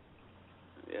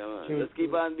 Yeah, man. Just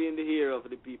keep on being the hero for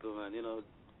the people, man,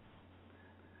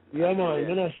 Yeah, man.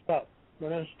 We're not stop.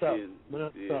 Can't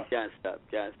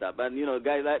stop. And,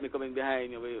 guys like me coming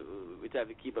behind you, we try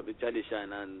to keep up the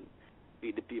tradition and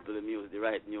feed the people the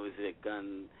right music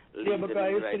and lead them in the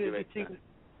right direction.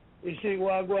 You see,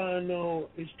 what I go on now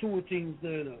is 2 things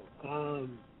there now.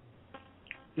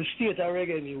 The state of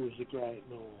reggae music right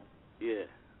now. Yeah.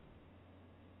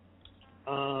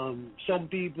 Some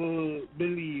people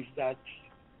believe that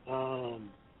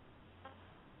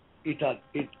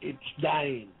it's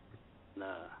dying.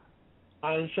 Nah.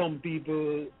 And some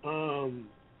people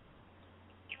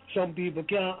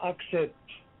can't accept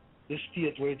the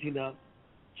state where it's in.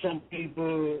 Some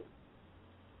people,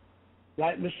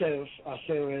 like myself, I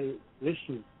say, well,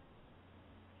 listen,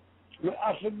 we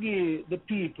have to give the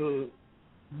people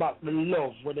back the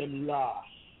love for them lost.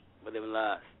 In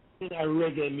a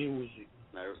reggae music.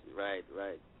 Right.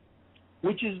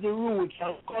 Which is the roots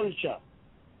of culture.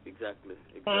 Exactly.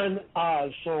 And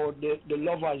also the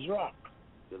lovers rock.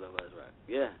 The lovers rock.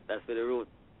 Yeah, that's for the root.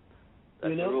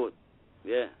 That's the root.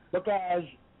 Yeah. Because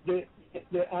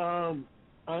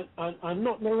and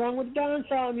nothing wrong with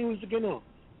dancehall music,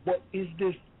 but is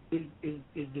the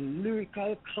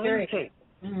lyrical content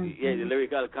Yeah, the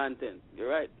lyrical content. You're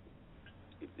right.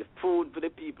 The food for the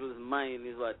people's mind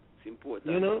is what's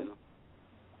important. You know?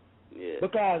 Yeah.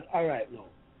 Because, all right, now,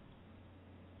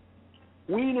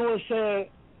 we know, sir,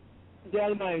 the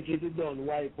Almighty did done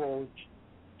wipe out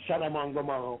Sodom and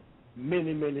Gomorrah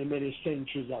many, many, many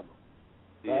centuries ago.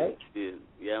 Right?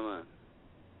 Yeah, man.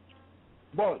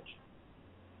 But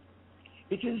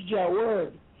it is your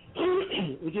word.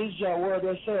 It is your word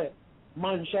that says,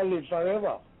 man shall live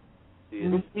forever.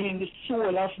 Which means the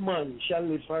soul of man shall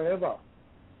live forever.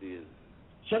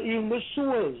 So even the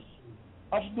souls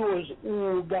of those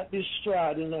who got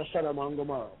destroyed in Sodom and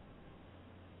Gomorrah,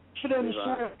 for them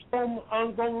souls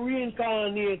come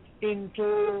reincarnate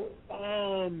into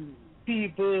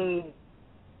people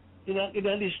in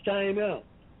this time, yeah.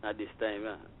 At this time,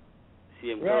 yeah.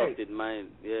 Same corrupted mind,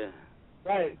 yeah.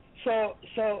 Right. So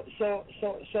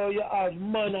you have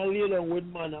man a lay down with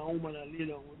man and woman a lay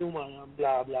down with woman and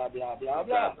blah blah blah blah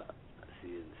blah.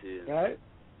 See. Right.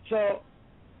 So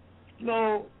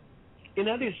now in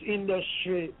this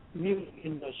industry, new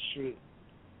industry,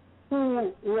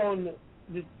 who run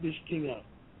this thing up?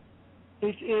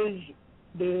 It is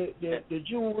the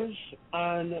Jews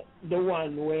and the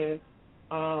one where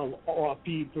our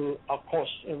people are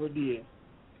cussed every day.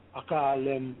 I call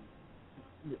them,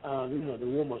 the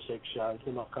homosexuals, I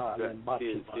call them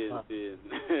bottom.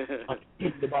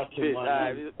 Keep the bottom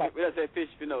one. We don't say fish,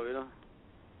 you know.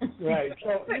 Right.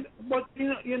 So, but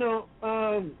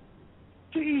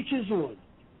to each his own.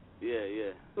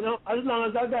 Yeah. As long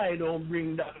as that guy don't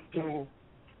bring that to,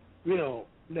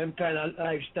 them kind of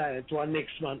lifestyle to a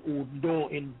next man who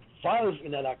don't involve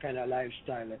in that kind of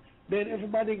lifestyle, then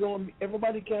everybody can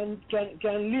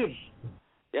live.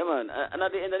 Yeah, man. And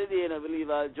at the end of the day, I believe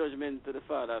our judgment to the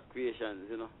Father of creations,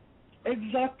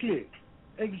 Exactly.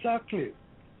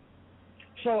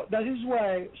 So that is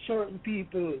why certain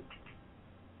people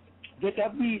get a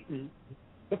beaten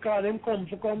because they come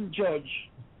judge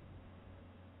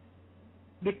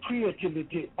the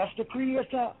creativity of the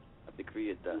Creator.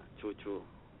 True.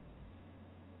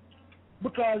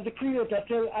 Because the Creator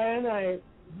tell I and I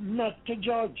not to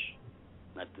judge.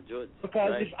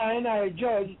 Because if I and I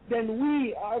judge, then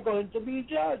we are going to be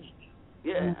judged.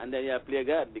 Yeah, and then you play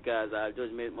God because our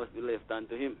judgment must be left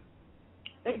unto Him.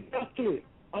 Exactly.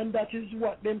 And that is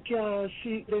what them can't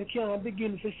see, they can't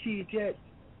begin to see it yet.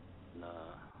 No.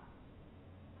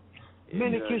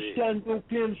 Many Christians who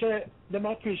claim say them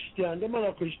are Christian, them are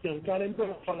not Christian, because them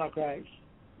don't follow Christ.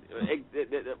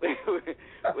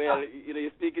 Well, you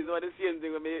speak is what the same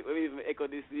thing when we even echo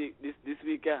this week,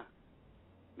 yeah.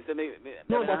 I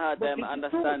have a hard time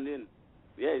understanding.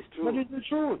 Yeah, it's true. But it's the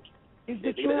truth. It's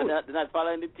the truth. They're not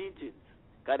following the teachings.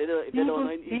 Because they don't know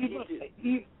any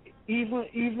teachings. Even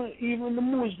the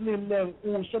Muslim them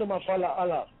who say them follow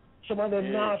Allah. Some of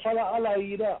them not follow Allah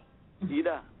either.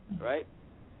 Right?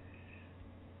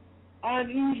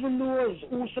 And even those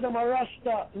who say them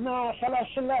Rasta, nah, follow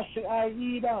Selassie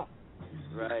either.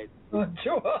 Right.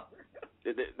 Sure.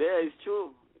 There is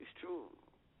true. It's true.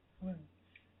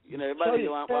 Everybody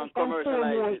want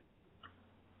commercialize it.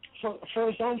 So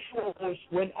first and foremost,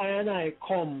 when I and I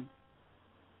come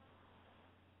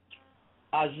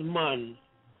as man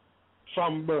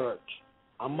from birth,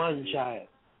 a man child,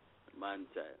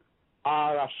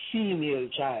 or a female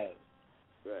child,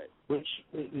 right, which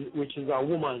is a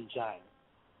woman child,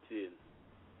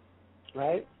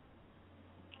 right?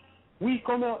 We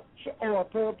come out for our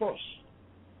purpose.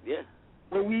 Yeah.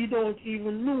 But we don't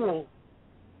even know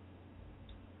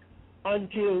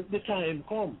until the time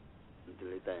comes.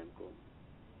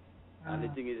 And the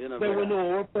thing is, then we know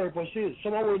what our purpose is.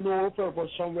 Some will know our purpose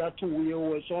when we are 2 years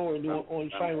old, some will know only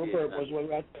find our purpose when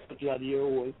we are 30 years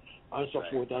old, and so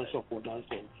forth and so forth and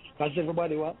so on. Because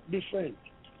everybody was different.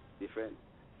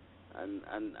 And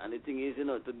the thing is,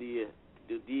 today,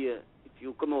 if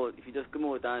you just come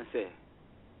out and say,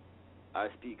 or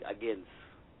speak against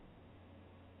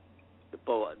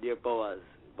their powers,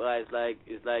 but it's like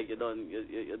you done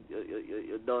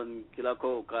kill a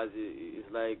cow because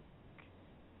it's like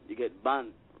you get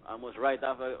banned almost right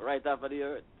off of the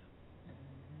earth.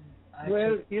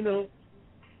 Well,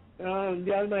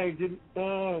 the Almighty,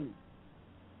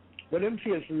 what them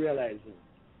fail to realize,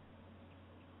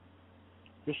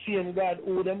 the same God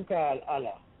who them call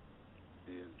Allah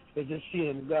is the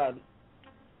same God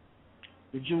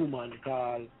the Jew man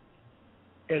call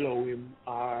Elohim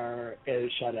or El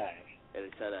Shaddai.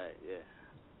 Yeah.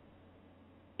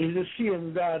 It's the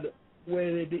same God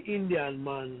where the Indian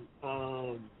man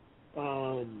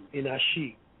in a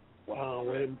sheep,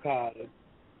 what him call it,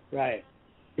 right?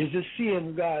 It's the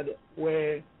same God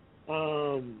where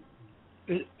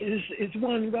it's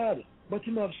one God. but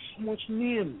him have so much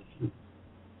names.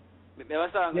 There was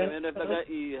a song, yeah.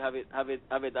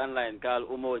 Have it online called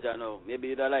Umoja now. Maybe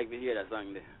you don't like to hear that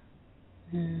song there.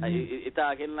 Mm-hmm. You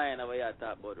talk in line of what you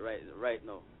talk about right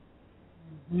now.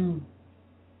 Mm-hmm.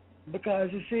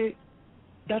 Because you see,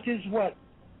 this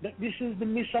is the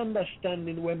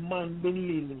misunderstanding when man been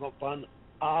living upon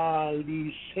all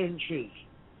these centuries.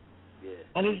 Yeah.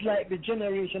 And it's like the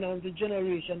generation and the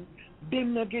generation, they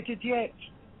not get it yet.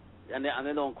 And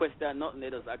they don't question nothing, they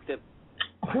just accept.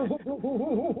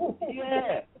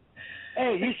 Yeah.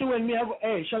 Hey, you see when me have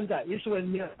Shanta, you see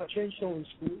when me have a Trenchtown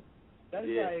school. That's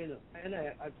why and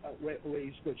I where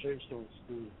you go Trenchtown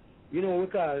school. You know we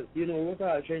call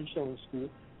Trenchtown school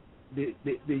the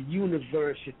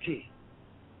University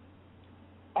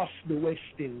of the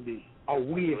West Indies,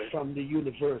 away from the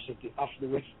University of the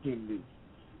West Indies.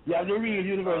 You have the real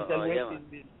University of the West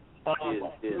Indies.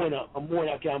 A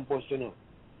Moya campus, you know.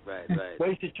 Right. But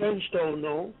it's the Trenchtown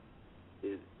now.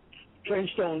 Yes.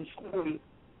 Trenchtown school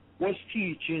was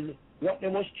teaching what they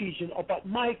was teaching up at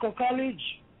Michael College.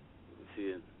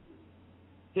 See?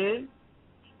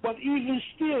 But even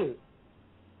still,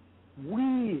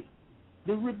 we,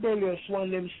 the rebellious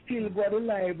one, them still go to the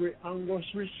library and go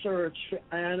research for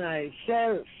I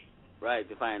self. Right,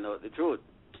 to find out the truth.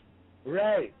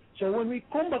 Right. So when we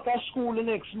come back to school the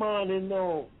next morning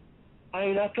now, I'm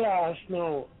in a class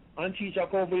now, and teacher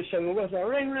come over and say, we go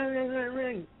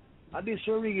ring. I did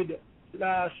so read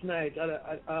last night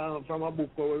from a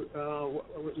book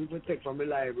we take from the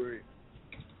library.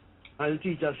 And the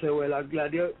teacher said, well, I'm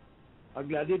glad you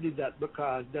did that,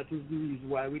 because that is the reason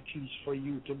why we teach for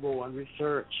you to go and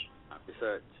research.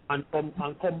 And come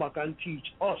back and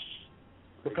teach us.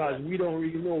 Because we don't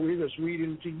really know, we're just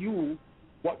reading to you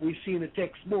what we see in the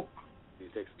textbook.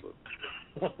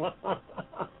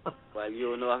 Well,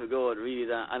 you know how to go and read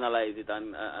it and analyze it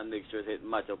and make sure it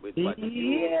match up with what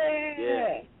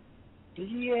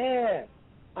Yeah.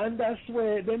 And that's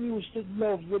where them used to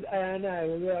love with I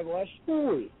when we go to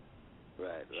school.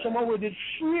 Right. Some of them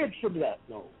afraid for that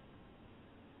now.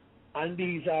 And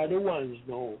these are the ones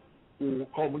now who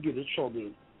come and get the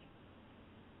trouble.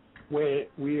 Where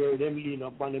we hear them lean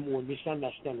up on them own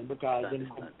misunderstanding, because they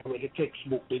come with the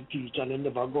textbook they teach and they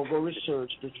never go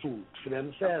research the truth for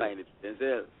themselves. Find it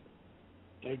themselves.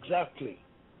 Exactly.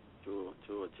 True.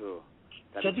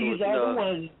 So these are the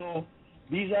ones now.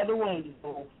 These are the ones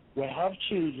now who have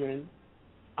children,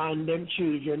 and them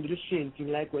children do the same thing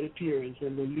like with the parents,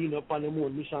 and they lean up on them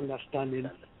own misunderstanding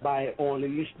by only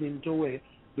listening to where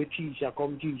the teacher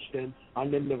come teach them,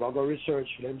 and then never go research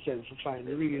for themselves to find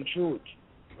the real truth.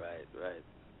 Right.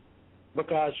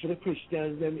 Because for the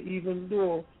Christians, them, even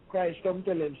though Christ come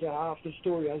tell them, say half the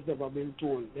story has never been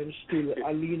told, them still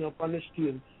lean up on the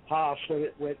still half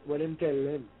what them tell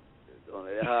them. It's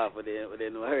only the half, but they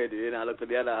know already. They don't look for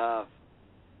the other half.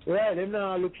 Right, them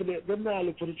not look for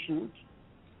the truth.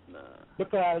 Nah.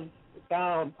 Because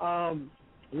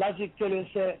logic tell you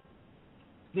say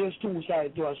there's two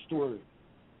sides to a story.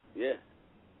 Yeah.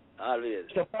 Always.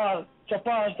 So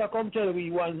pastor come tell me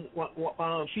one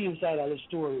film side of the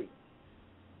story.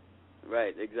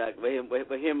 Right, exactly.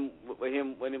 For him, when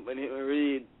he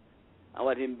read and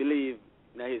what he believe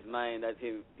in his mind, that's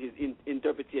his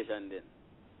interpretation then.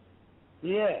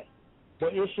 Yeah.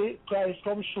 But you see, Christ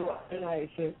comes through and I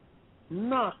say,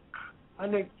 knock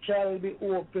and it shall be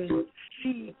open,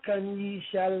 seek and ye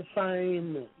shall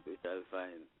find. We shall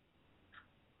find.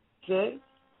 See?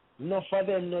 Enough of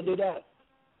them no do that.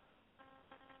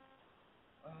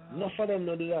 Enough of them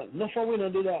no do that. Enough of we no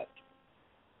do that.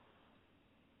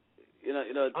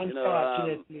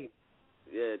 Unfortunately.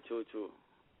 Yeah, true.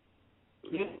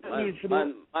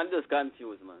 Man just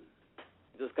confused, man.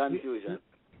 Just confusion.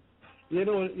 You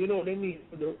know they need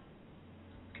to do.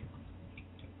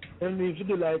 They need to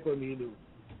do like what we do.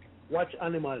 Watch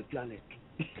Animal Planet.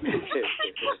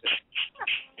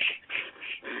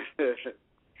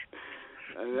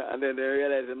 and then they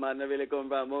realize the man really come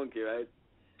from a monkey, right?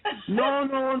 No,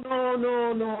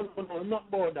 not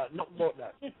about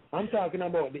that. I'm talking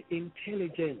about the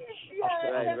intelligence of the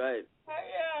animal. Right.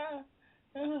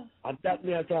 And that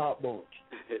me I talk about.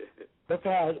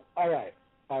 Because, all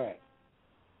right.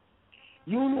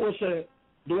 You know, say,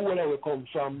 the one that we come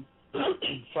from,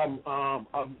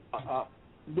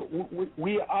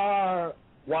 we are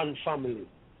one family.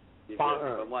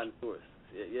 From one source.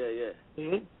 Yeah.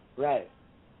 Mm-hmm. Right.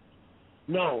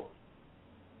 Now,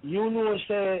 you know,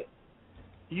 say,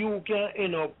 you can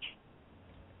end up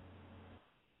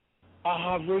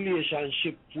have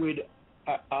relationship with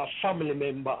a family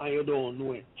member and you don't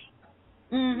know it.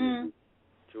 Mm-hmm.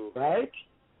 True. Right?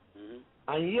 Mm-hmm.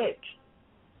 And yet,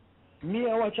 me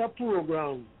I watch a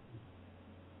program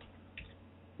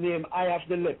named Eye of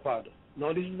the Leopard.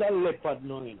 Now this is a leopard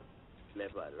now, you know.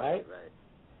 Leopard, Right? right.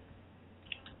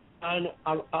 And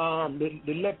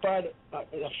the leopard,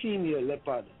 a female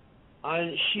leopard,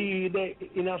 and she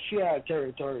in a fair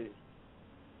territory,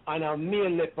 and a male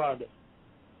leopard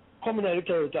coming out of the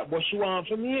territory, but she want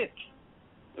to mate.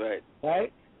 Right.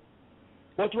 Right?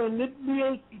 But when the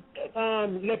male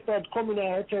leopard coming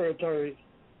out of the territory,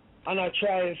 and I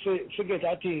try to get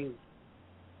a thing,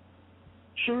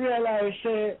 she realized,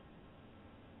 say,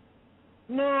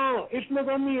 no, if not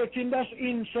going to mate him, that's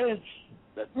incest.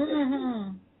 That's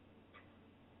Mm-hmm.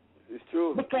 It's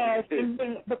true. Because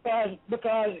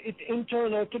it in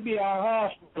turned out to be a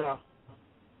hospital.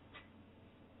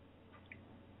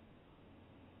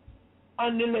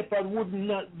 And the leopard would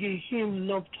not give him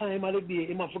enough time of the day.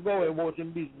 He must go about his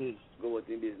business. Go about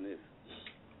in business.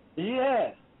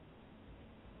 Yeah.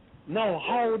 Now,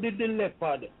 how did the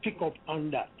leopard pick up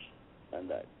on that? And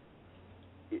that.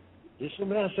 You see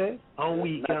what I say? And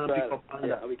we can't pick up on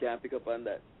that. We can't pick up on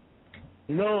that.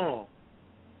 No.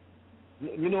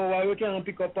 You know why we can't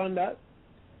pick up on that?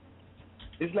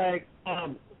 It's like,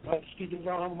 speaking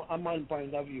from a man's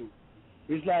point of view,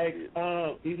 it's like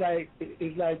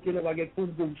you never get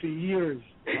boom boom for years.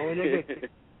 And when you get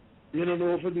it, you don't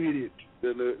know what to do with it.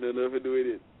 Don't know what to do with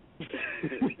it.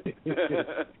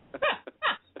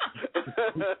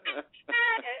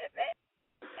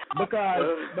 because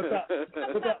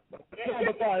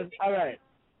all right.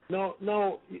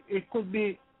 Now it could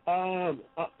be one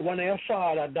of your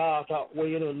father, daughter, where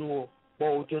you don't know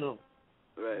about, you know.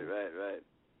 Right.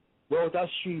 About a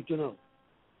street, you know.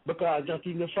 Because not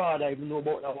even the father even know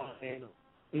about that one day, you know.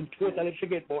 He totally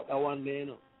forget about that one day, you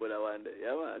know. But that one day,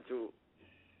 yeah, man, true.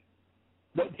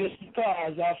 But just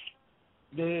because of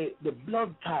the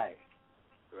blood tie,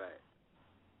 right,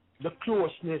 the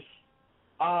closeness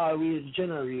always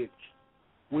generates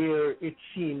where it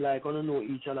seems like we know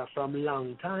each other from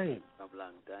long time.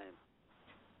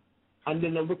 And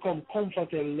then they become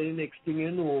comfortable. The next thing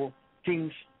you know,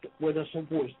 things where they're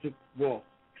supposed to go.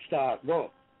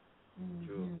 Mm-hmm.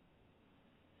 True.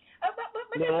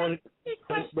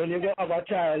 But when you go have a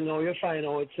child now, you find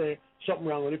out say something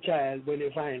wrong with the child. When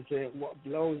you find say what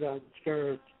blouse and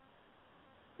skirt,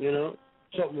 you know,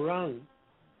 something wrong.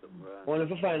 Only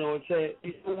if you find out say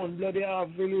it's the one bloody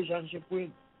have relationship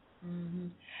with. Mm-hmm.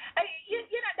 You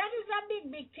know, that is a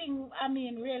big thing. I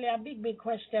mean, really a big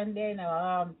question there, you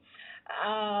know,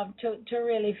 to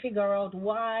really figure out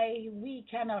why we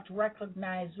cannot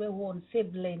recognize our own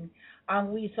sibling and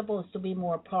we supposed to be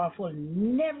more powerful.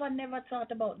 Never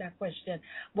thought about that question.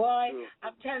 Boy, True.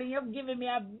 I'm telling you, you've given me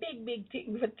a big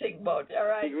thing to think about, all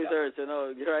right? Big research, you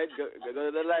know, right? Go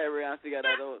to the library and figure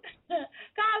that out.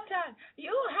 Carlton,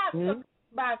 you have to come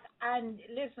back and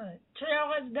listen. 3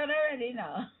 hours done already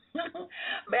now.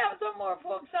 We have some more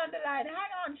folks on the line.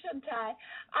 Hang on, shouldn't I?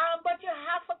 But you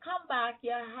have to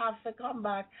come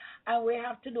back. And we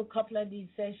have to do a couple of these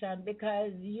sessions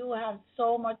because you have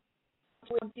so much.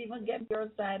 We won't even get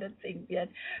your side of things yet.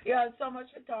 You have so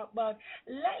much to talk about.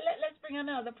 Let's bring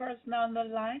another person on the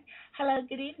line. Hello,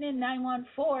 good evening,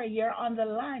 914. You're on the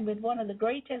line with one of the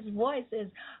greatest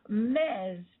voices,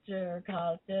 Mr.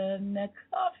 Calton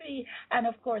Coffie, and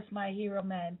of course my hero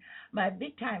man, my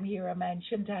big time hero man,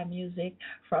 Shintai Music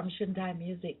from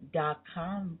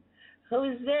ShintaiMusic.com. Who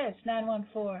is this?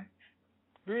 914.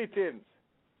 Greetings.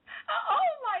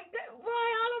 Oh my God! Why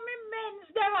all of me men's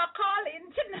they are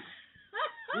calling tonight?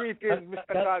 Greetings,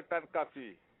 Mr. Calton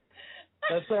Coffie.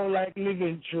 That sounds like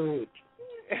living through it.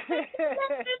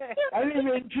 I live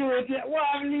in through it.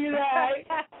 Wow, Leroy.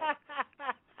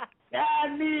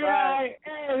 Yeah, Leroy.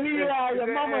 Hey, Leroy,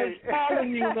 your mama is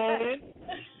calling you, man.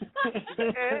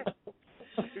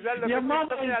 Your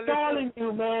mama is calling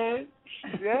you, man.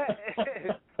 Yeah.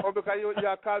 Oh, because you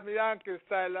call me Yankee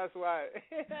style, that's why.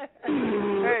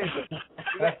 Hey,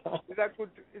 is that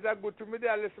good to me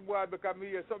there, listen, boy, because me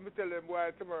hear something tell them,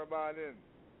 boy, tomorrow morning.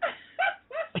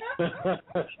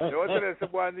 You want to tell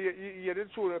them, boy, you hear the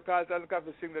tune of Calton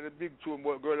Coffie sing that the big tune,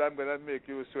 boy, girl, I'm going to make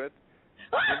you sweat.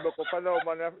 You look up and down,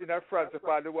 man, in a front of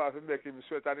the wife and make him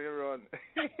sweat and he run.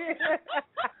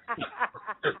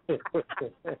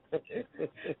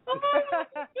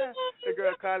 The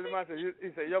girl called him and said, he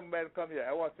said, young man, come here.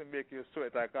 I want to make you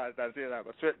sweat. I can't say that,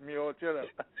 but sweat me out, you know.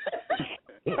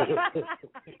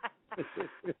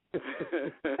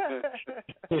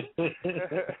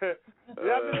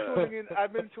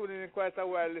 I've been tuning in quite a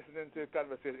while listening to the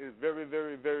conversation. It's very,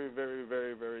 very, very, very,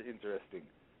 very, very interesting.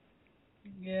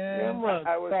 Yeah, man.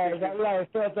 I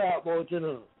like to talk about, you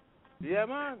know. Yeah,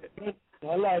 man.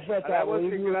 I like to talk about. I was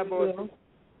thinking about.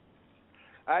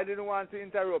 I didn't want to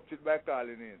interrupt it by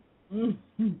calling in.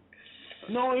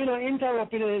 No,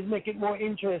 interrupting it make it more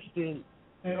interesting.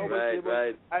 No,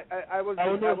 Right. I was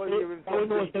I know hearing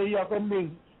something. say you come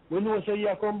bring. We know say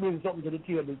you come bring something to the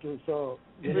table too. So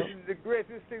The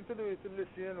greatest thing to do is to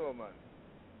listen, man.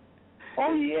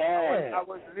 Oh yeah. I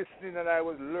was listening and I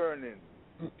was learning.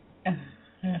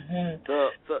 So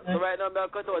right now I'm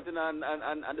cut out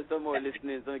and do some more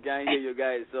listening so we can hear you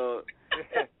guys. So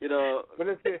But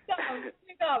let's see.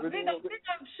 Big up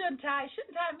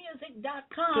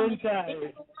ShunTaiMusic.com. If you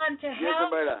want to yes,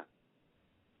 help. brother.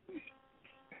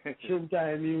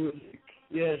 Shuntai Music.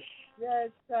 Yes. Yes,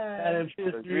 sir. And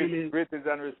it's really greetings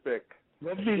and respect.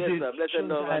 Yes, sir. Blessed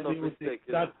love and no respect.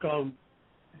 .com.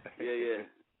 Yeah.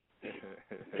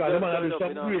 God, man, have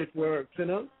some great works, Just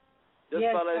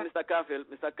follow Mr. Coffie,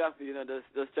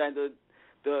 just trying to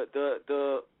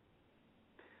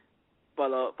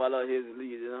follow his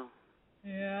lead,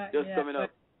 Yeah. Just coming up.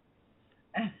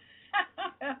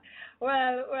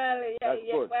 well, yeah.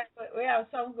 Good. We have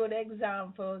some good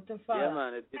examples to follow. Yeah,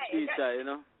 man, it's teacher,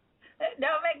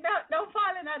 Don't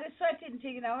fall in the sweating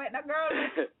thing, Make the girl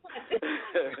make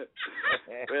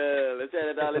well, I say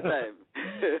that all the time.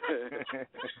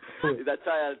 It's a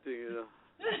child thing,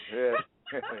 Yeah.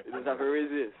 You just have to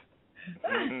resist.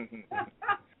 And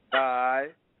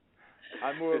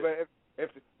moreover,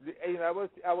 I was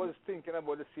thinking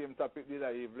about the same topic the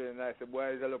other evening, and I said, boy,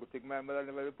 I look take my mother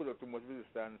never put up too much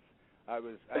resistance. I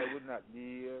would not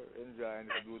be here enjoying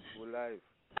this beautiful life.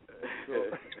 So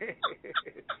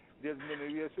there's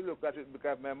many ways to look at it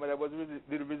because my mother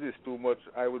did resist too much.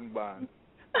 I wouldn't ban.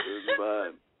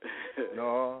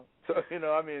 No, so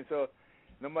so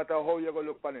no matter how you go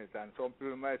look on it, and some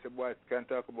people might say, boy, I can't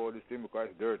talk about this thing because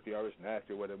it's dirty or it's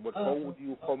nasty or whatever. But how would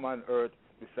you come on earth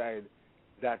beside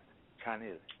that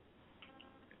channel?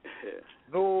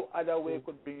 No other way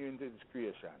could bring you into this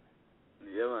creation.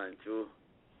 Yeah, man, true.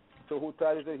 So who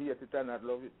taught you to hate it and not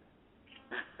love it?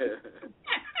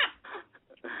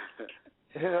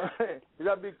 It's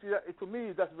a big. To me,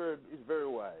 it's very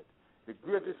wide. The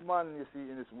greatest man you see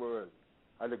in this world,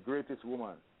 and the greatest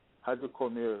woman, has to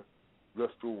come here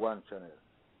just through one channel.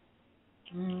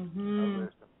 Mm-hmm.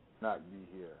 Not be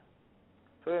here.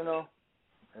 So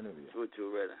anyway.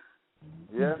 True, brother.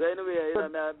 Yeah. So anyway,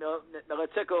 I'm gonna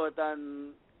check out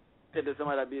and get to some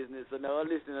other business. So now I'll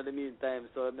listen in the meantime.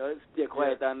 So now stay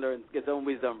quiet and learn, get some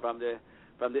wisdom from the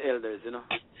elders, We're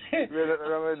not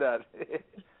remember that.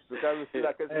 Because we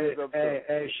still can see up.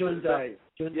 Hey, Shuntai.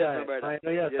 Yes, brother.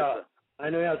 I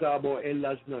know you talk about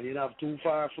elders now. You have too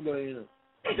far to go, We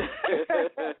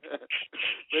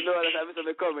know that I'm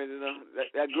the comment,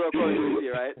 That grow coming, you will see,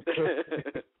 right?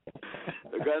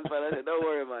 The grandfather said, don't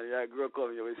worry, man. Yeah, grow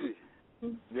coming, you will see.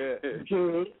 Yeah.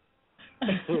 True.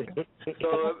 So,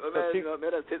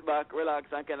 man, sit back,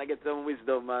 relax, and kind of get some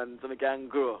wisdom, man, so we can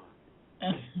grow.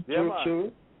 Yeah, man.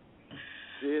 True.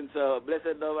 So,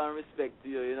 blessed love and respect to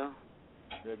you,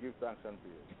 Yeah, give thanks unto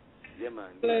you. Yeah, man.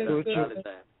 Blessed. All the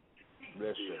time.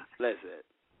 Blessed. Blessed.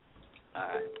 All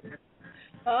right.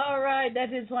 All right,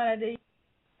 that is one of the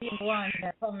ones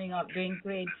that are coming up doing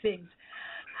great things.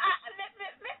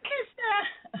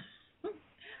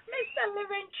 Mr.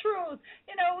 Living Truth,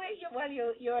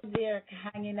 you're there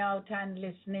hanging out and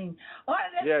listening. One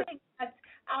of the things that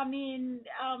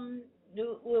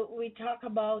we talk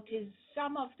about is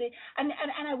some of the and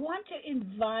I want to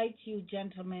invite you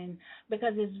gentlemen,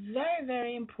 because it's very,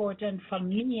 very important for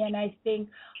me, and I think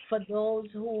for those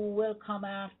who will come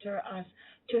after us,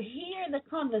 to hear the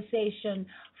conversation.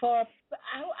 For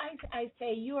I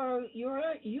say you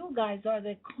guys are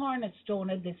the cornerstone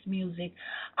of this music.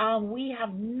 We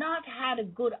have not had a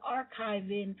good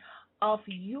archiving of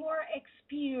your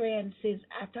experiences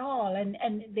at all, and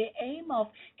the aim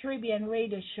of Caribbean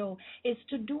Radio Show is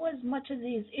to do as much of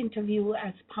these interviews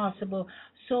as possible,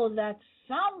 so that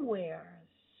somewhere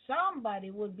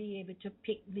somebody will be able to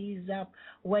pick these up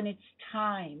when it's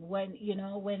time, when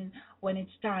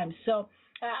it's time. So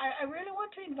I really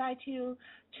want to invite you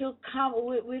to come.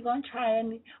 We're going to try,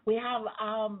 and we have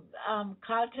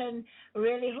Carlton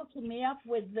really hooking me up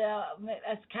with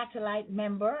as Catalyte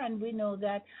member, and we know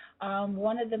that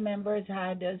one of the members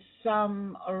had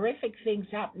some horrific things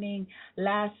happening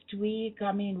last week.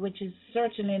 Which is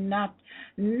certainly not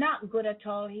good at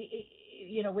all. He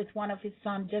with one of his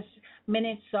sons, just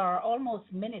minutes or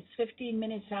almost minutes, 15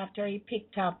 minutes after he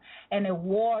picked up an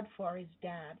award for his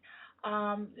dad.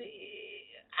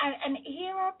 And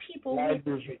here are people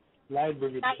Library,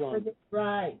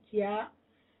 right, yeah.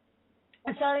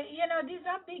 So, these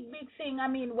are big thing. I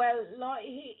mean, well,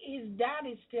 his dad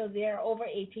is still there, over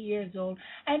 80 years old,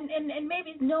 and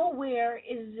maybe nowhere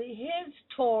is his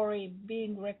story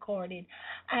being recorded.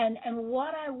 And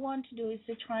what I want to do is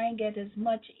to try and get as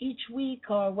much each week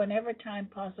or whenever time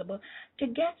possible to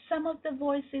get some of the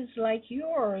voices like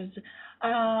yours,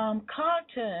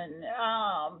 Carlton,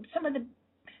 some of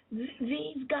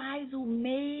these guys who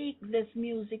make this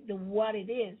music what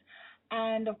it is.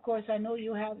 And of course, I know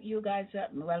you guys,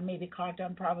 well, maybe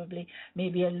Carlton probably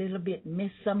maybe a little bit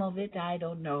missed some of it. I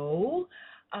don't know.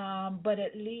 But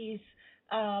at least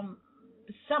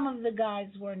some of the guys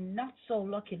were not so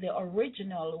lucky, the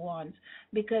original ones,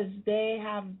 because they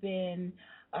have been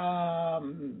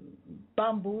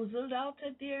bamboozled out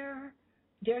of their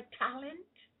talent.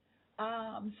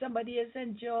 Somebody is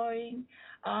enjoying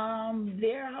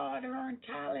their hard-earned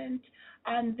talent,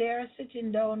 and they're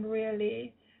sitting down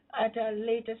really at a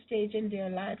later stage in their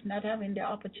life, not having the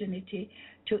opportunity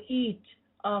to eat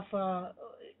off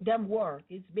them work.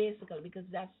 It's basically because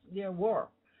that's their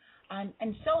work. And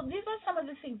so these are some of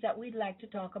the things that we'd like to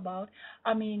talk about.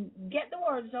 I mean, get the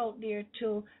words out there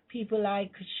to people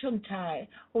like Shuntai,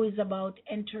 who is about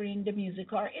entering the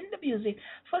music or in the music,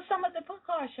 for some of the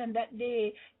precaution that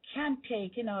they can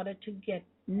take in order to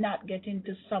not get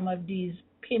into some of these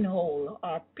pinhole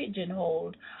or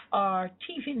pigeonhole or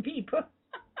thieving people.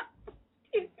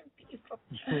 Thieving people.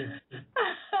 We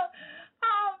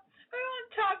want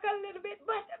to talk a little bit,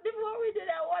 but before we do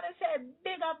that, I want to say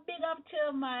big up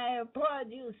to my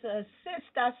producer,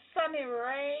 Sister Sunny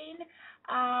Rain,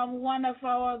 one of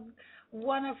our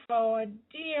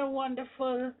dear,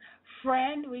 wonderful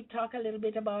friend. We talk a little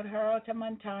bit about her out of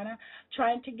Montana,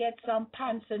 trying to get some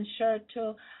pants and shirt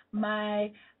to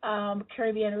my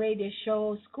Caribbean radio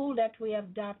show school that we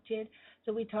adopted.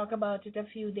 So we talked about it a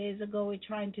few days ago. We're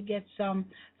trying to get some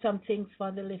things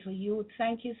for the little youth.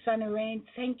 Thank you, Sunny Rain.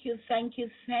 Thank you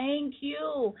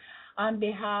on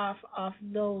behalf of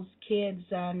those kids.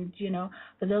 And,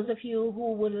 for those of you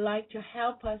who would like to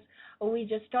help us, we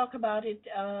just talked about it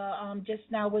just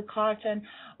now with Carlton.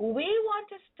 We want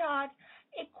to start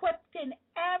equipping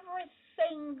every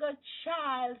single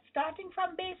child, starting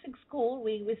from basic school.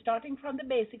 We're starting from the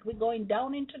basic. We're going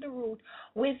down into the root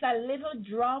with a little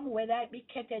drum, whether it be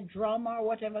kettle drum or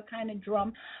whatever kind of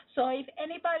drum. So if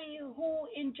anybody who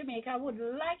in Jamaica would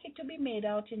like it to be made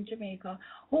out in Jamaica,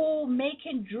 who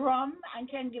making drum and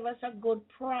can give us a good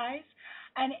price,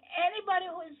 and anybody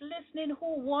who is listening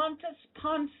who want to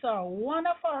sponsor one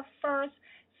of our first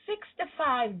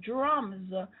 65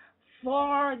 drums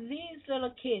for these little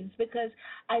kids, because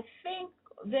I think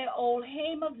the whole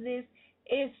aim of this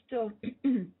is to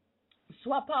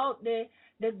swap out the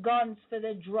guns for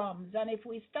the drums. And if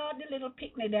we start the little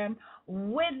picnic them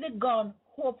with the gun,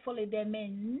 hopefully they may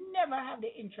never have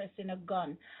the interest in a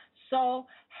gun. So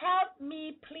help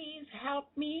me, please help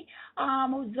me.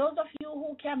 Those of you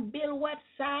who can build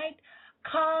website,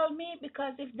 call me,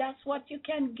 because if that's what you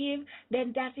can give,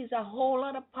 then that is a whole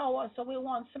lot of power. So we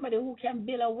want somebody who can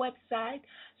build a website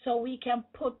so we can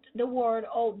put the word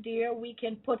out there. We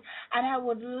can put, and I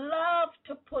would love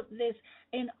to put this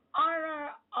in honor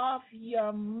of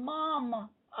your mom,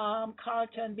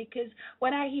 Carlton, because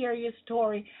when I hear your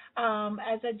story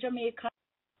as a Jamaican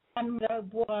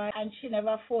boy, and she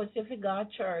never forced you to go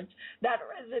to church, that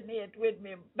resonates with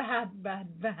me bad.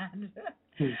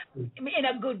 In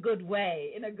a good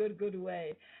way,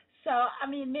 So, I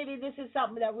mean, maybe this is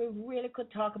something that we really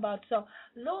could talk about. So,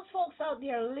 those folks out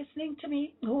there listening to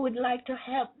me who would like to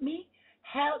help me,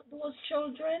 help those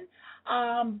children,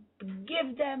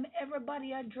 give them,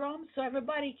 everybody a drum so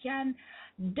everybody can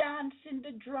dance in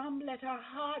the drum, let our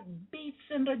heart beats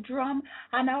in the drum,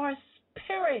 and our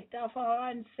spirit of our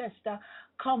ancestor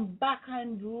come back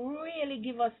and really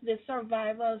give us the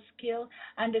survival skill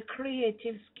and the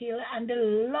creative skill and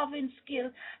the loving skill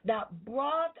that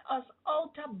brought us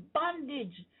out of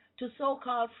bondage to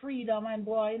so-called freedom. And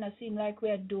boy, it seems like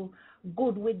we do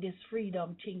good with this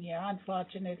freedom thing here,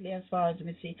 unfortunately, as far as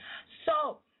we see.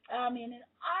 So, I mean, in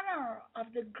honor of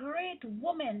the great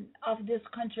women of this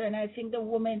country, and I think the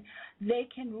women, they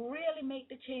can really make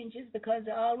the changes, because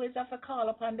they always have to call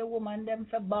upon the woman, them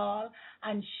for ball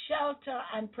and shelter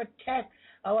and protect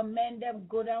our men, them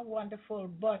good and wonderful.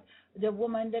 But the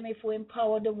woman, them, if we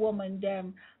empower the woman,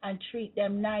 them, and treat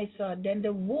them nicer, then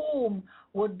the womb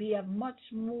would be a much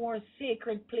more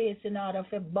sacred place in order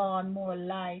for born more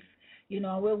life. We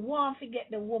want to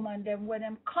get the woman them when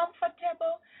them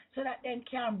comfortable so that they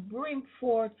can bring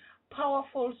forth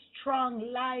powerful,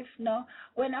 strong life,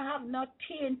 when I have not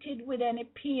tainted with any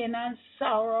pain and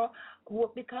sorrow,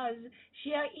 because she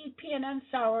eat pain and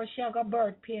sorrow, she got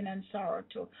birth pain and sorrow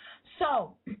too.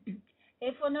 So,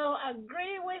 if you no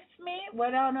agree with me,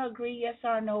 whether I don't agree, yes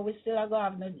or no, we still are going to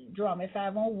have the drum. If I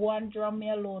have one drum, me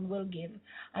alone will give.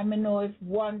 I mean, know if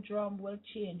one drum will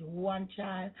change one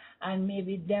child, and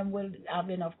maybe them will have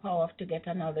enough power to get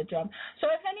another drum. So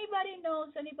if anybody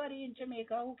knows anybody in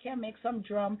Jamaica who can make some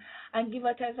drum and give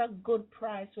it as a good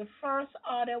price, the first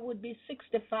order would be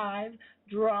 65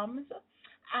 drums.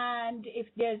 And if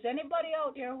there's anybody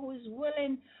out there who is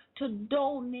willing to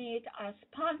donate or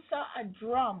sponsor a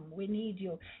drum, we need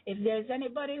you. If there's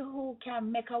anybody who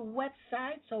can make a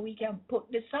website so we can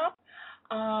put this up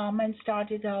and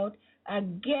start it out,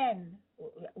 again,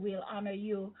 we'll honor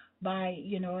you by,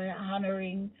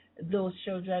 honoring those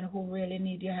children who really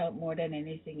need your help more than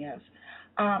anything else.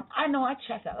 I know I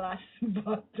chat a lot,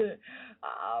 but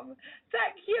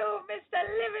thank you, Mr.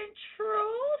 Living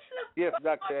Truth. Yes,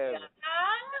 Dr.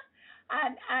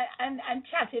 And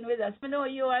chatting with us. I know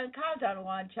you and Carlton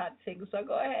want to chat things, so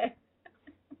go ahead.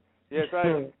 Yes,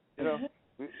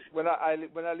 when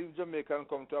I leave Jamaica and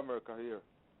come to America here,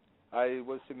 I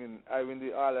was singing. I win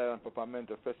the All Island Peppermint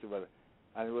Festival,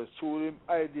 and it was through the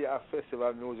idea of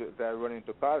festival music that I run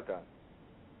into Carlton.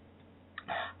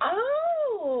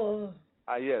 Oh.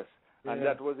 Yes, and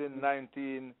that was in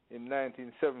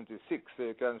 1976. So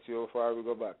you can see how far we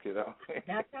go back,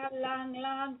 That's a long,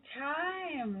 long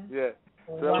time. Yeah.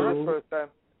 So that was the first time.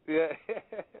 Yeah.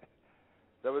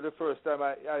 That was the first time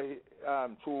I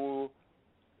through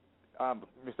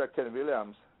Mr. Ken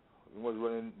Williams was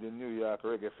running the New York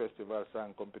Reggae Festival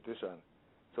song competition.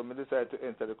 So I decided to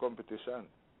enter the competition.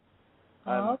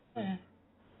 And, okay.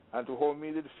 And to how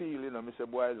me did feel, I said,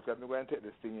 boy, look at me, go and take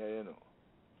this thing here, And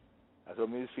so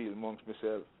me feel amongst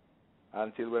myself.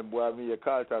 Until when boy me a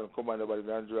Carlton come on nobody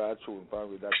and draw a tune for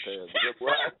me that time.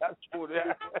 Boy, that tune,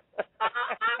 yeah. All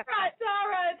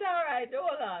right.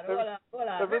 Hold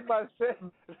on. Every man said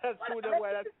that tune,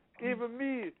 boy, that even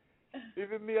me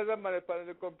as a man in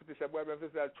the competition, boy, I say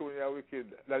that tune is wicked.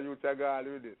 That you take all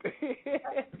with it. All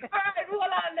right,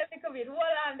 hold on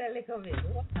a little bit.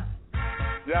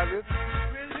 Yeah, it?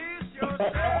 Release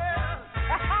yourself.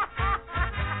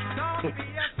 Don't be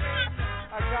afraid.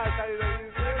 I can't tell you that you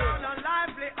say it. Gonna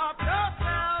lively up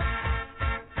yourself.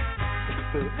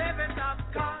 Live it up,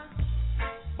 cause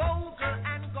vocal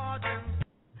and gorgeous.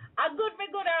 A good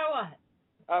or what?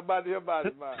 How bad you're bad,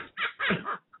 man.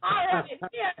 All right,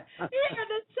 hear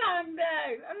the song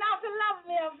there. Now for love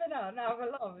me, now for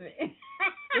love me.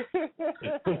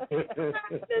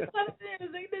 This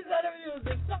other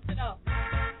music, something else.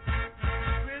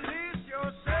 Release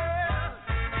yourself.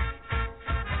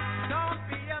 Don't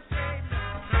be afraid.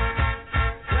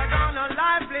 We're gonna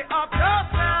lively up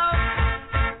yourself.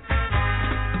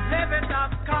 Live it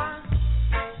up, cause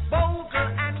vocal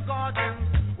and gorgeous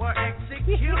were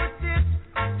executed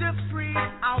to free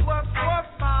our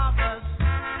forefathers.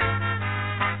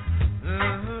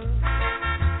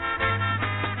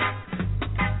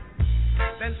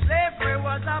 When slavery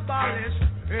was abolished,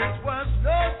 it was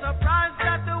no surprise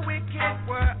that the wicked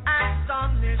were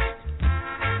astonished.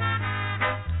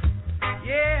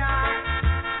 Yeah,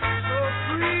 so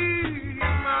free,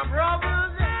 my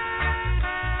brothers.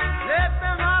 Let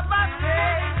them have a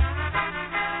taste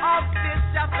of this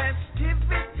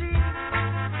festivity.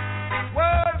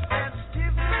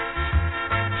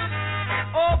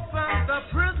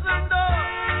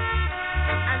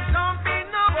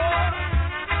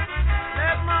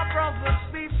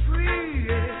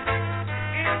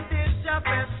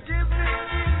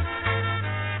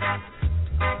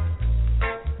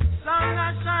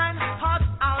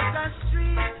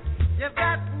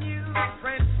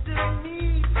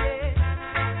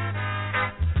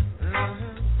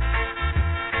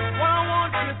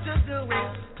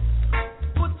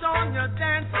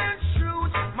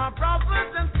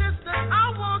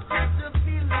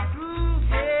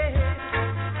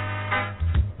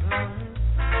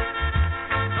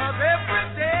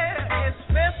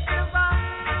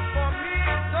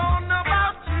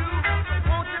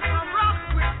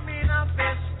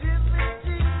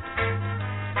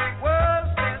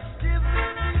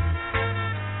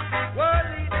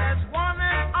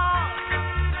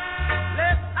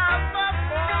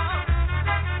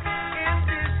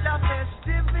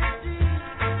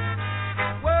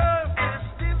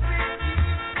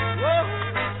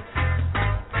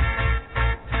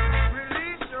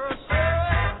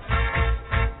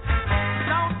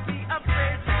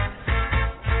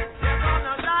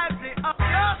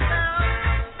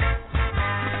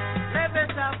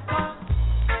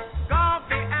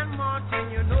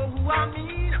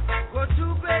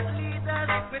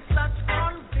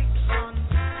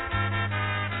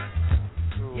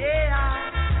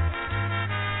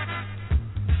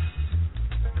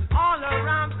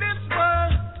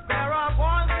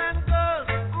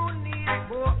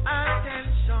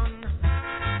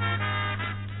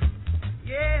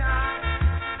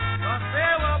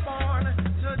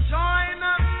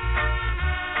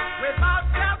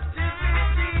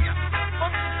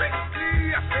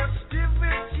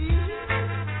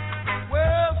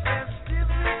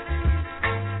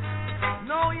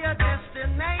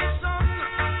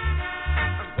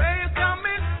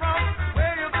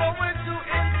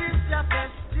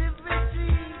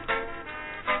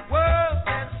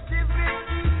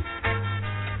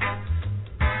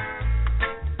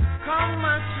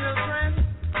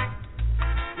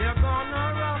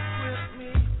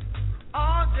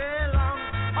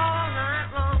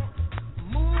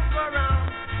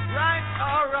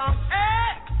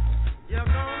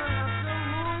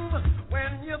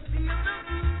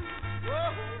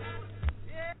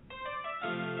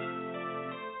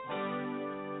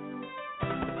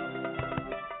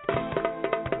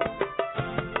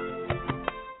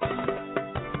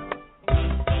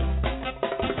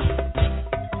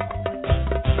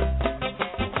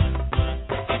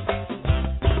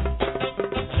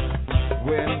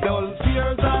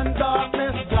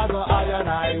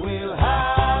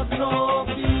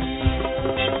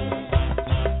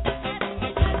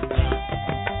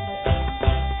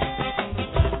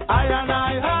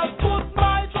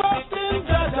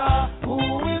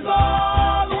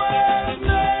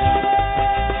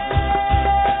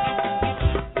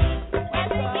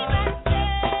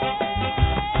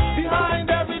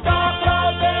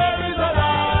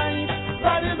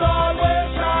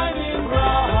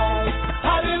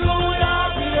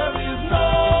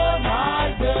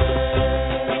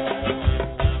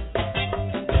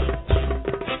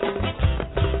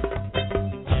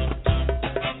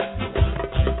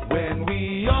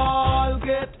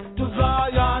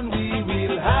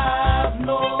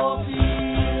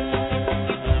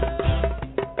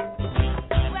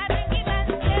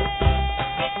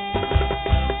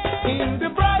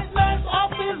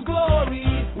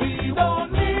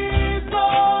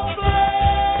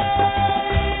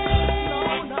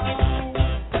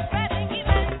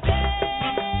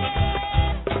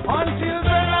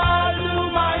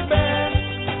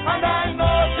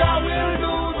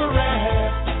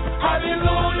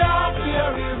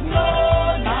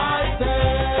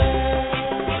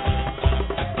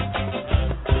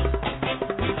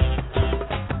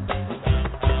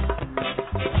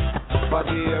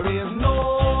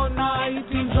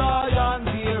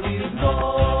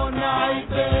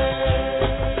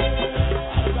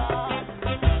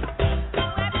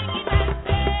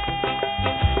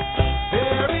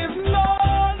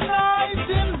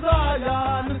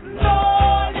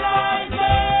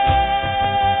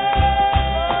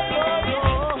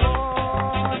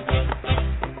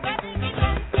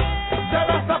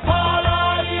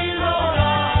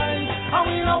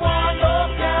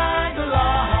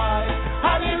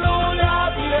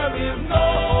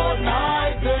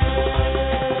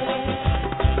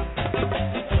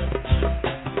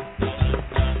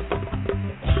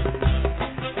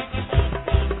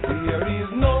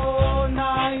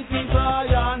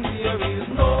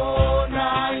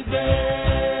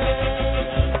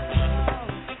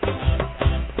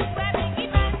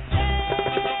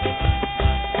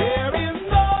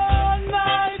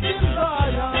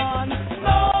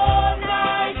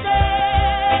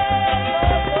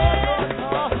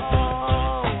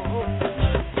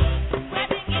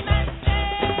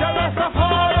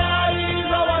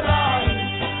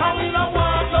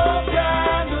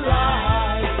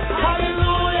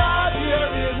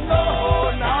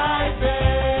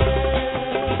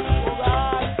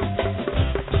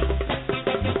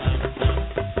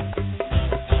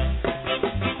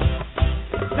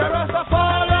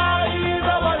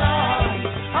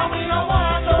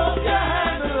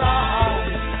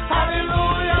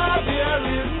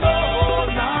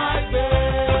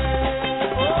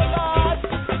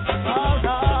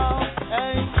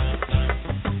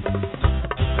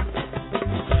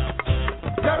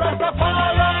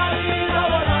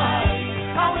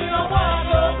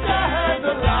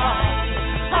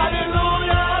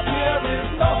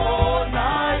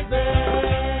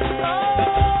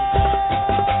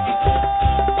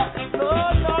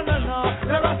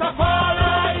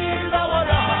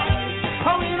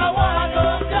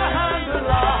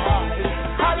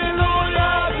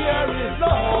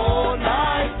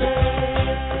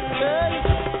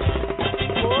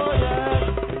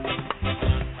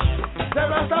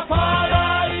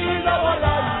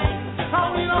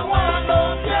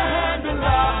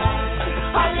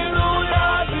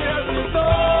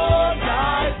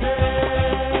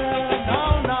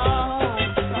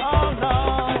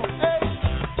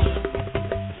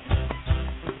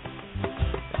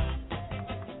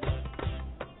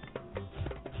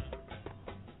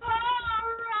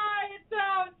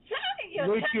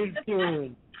 Wicked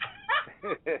tune.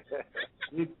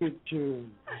 Wicked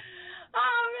tune.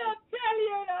 Oh, man, tell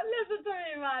you, listen to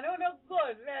me, man. Uno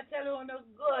good. I tell you, uno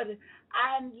good.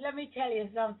 And let me tell you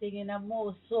something in a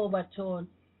more sober tone.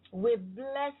 We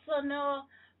bless uno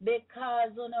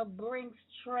because uno brings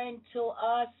strength to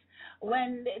us.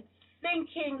 When it's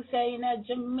thinking, say, in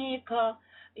Jamaica,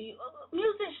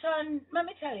 musician, let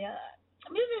me tell you,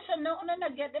 musician, no,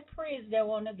 not get the praise they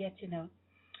want to get,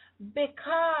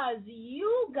 because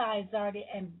you guys are the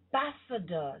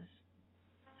ambassadors.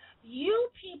 You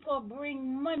people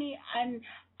bring money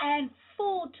and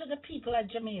food to the people of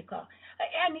Jamaica.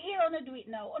 And here on the do it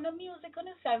now. On the music, on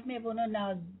the self, maybe on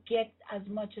now get as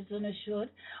much as on should.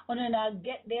 On now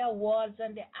get the awards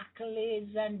and the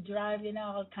accolades and driving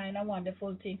all kind of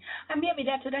wonderful things. And maybe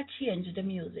that would have changed the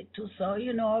music too. So, we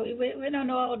don't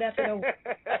know how that would have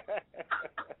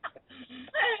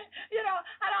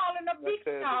and all in a big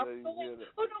star who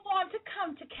don't want to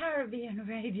come to Caribbean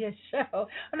radio show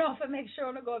and also make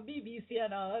sure to go BBC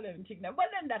and all of them things. But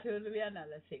then that will be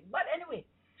another thing. But anyway,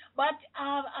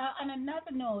 on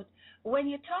another note, when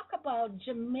you talk about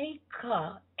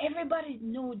Jamaica, everybody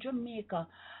know Jamaica,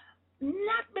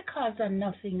 not because of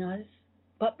nothing else,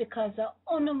 but because of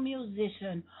honor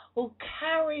musician who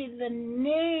carry the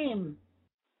name.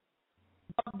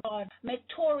 God, make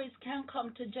tourists can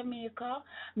come to Jamaica,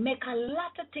 make a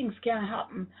lot of things can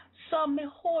happen. So me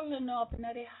holding up in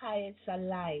the highest of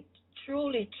light.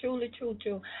 Truly, truly,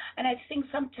 true. And I think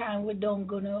sometimes we don't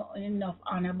go enough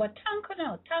honor. But thank you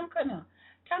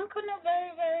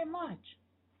very, very much.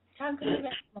 Thank you very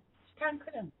much. Thank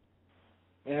you.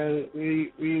 And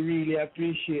we really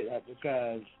appreciate that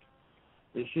because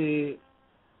you see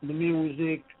the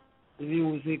music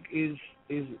is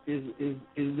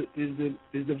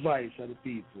the voice of the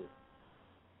people,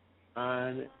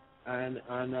 and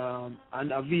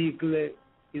a vehicle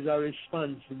is a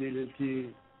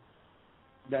responsibility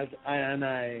that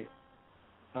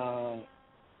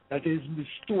that is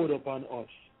bestowed upon us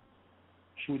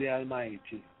through the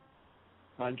Almighty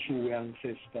and through our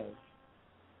ancestors.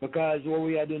 Because what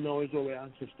we are doing now is what our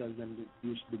ancestors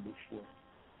used to do before,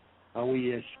 and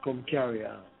we just come carry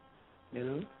on,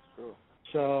 Sure.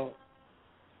 So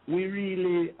we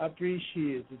really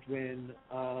appreciate it when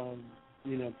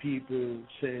people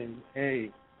saying,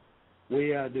 "Hey, what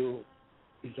you do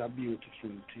is a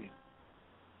beautiful thing.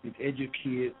 It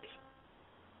educates,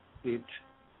 it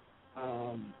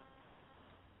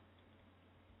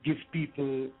gives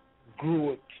people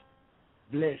growth,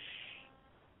 bless,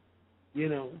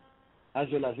 as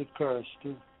well as it curse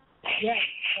too." Yes.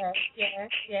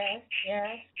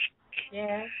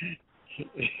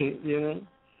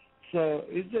 So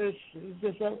it's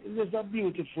just a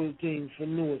beautiful thing for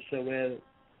know so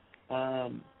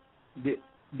well.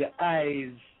 The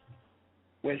eyes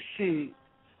will see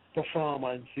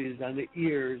performances and the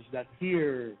ears that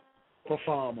hear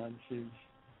performances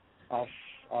of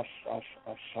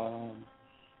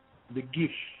the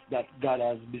gift that God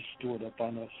has bestowed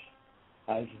upon us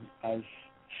as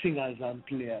singers and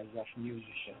players of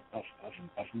music,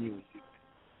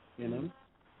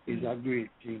 is a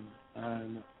great thing.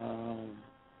 And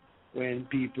when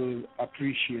people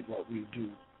appreciate what we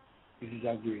do, it is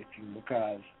a great thing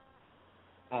because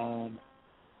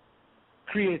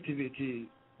creativity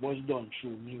was done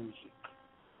through music,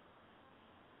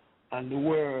 and the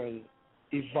world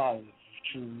evolved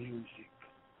through music.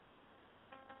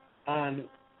 And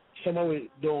some of it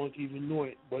don't even know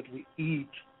it, but we eat,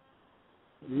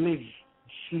 live,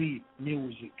 sleep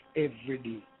music every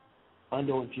day and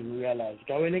don't even realize it.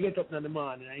 Because when I get up in the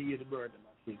morning, I hear the bird and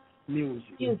I sing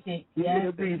music. You hear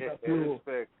the breeze that blow.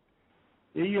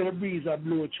 You hear the breeze that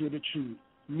blow through the tree.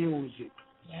 Music.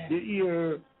 Yeah. You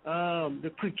hear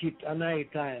the cricket at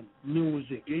night time.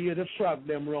 Music. You hear the frog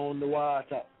them round the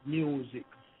water. Music.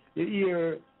 You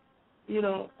hear, you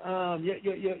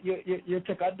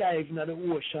take a dive in the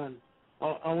ocean,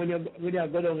 and when you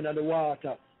go down in the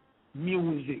water,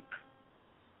 music.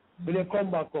 When you come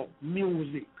back up,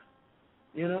 music.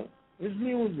 It's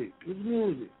music. It's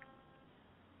music.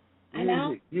 And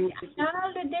all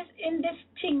this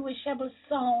indistinguishable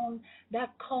sound that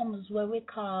comes what we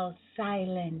call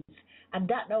silence. And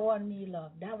that the one me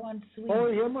love. That one sweet. Oh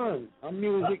yeah, man. And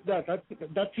music that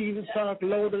even sounds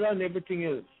louder than everything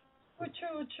else.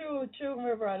 True,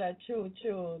 my brother. True.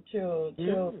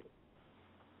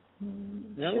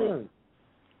 Yeah, man.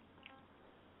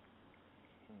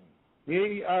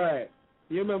 Yeah, all right.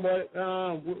 You remember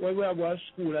when we were at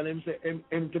school and them say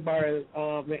empty barrel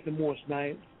make the most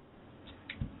noise?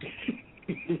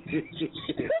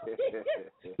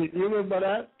 You remember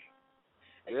that?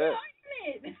 Yeah.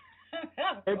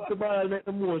 Empty barrel make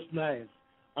the most nice.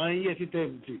 And yet it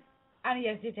empty. And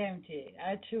yes, it's empty.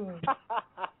 True.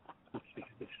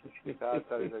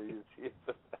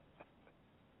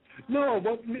 No,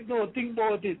 but no, think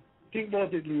about it. Think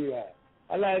about it, Leroy.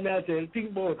 I like me, I tell you,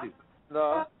 think about it.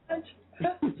 No.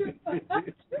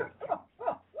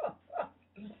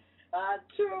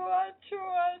 True.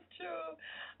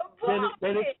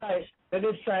 Then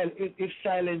it's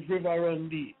silent river run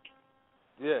deep.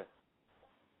 Yeah.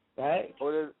 Right?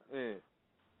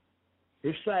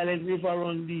 If silent river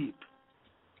run deep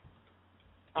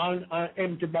and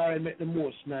empty barrel make the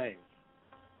most nice,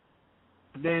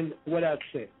 then what I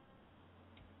say?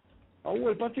 I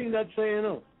will put thing that say, you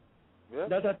know. Yeah.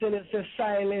 That I tell you, say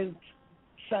silent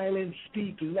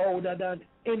speak louder than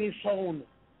any sound.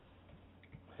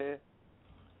 Yeah.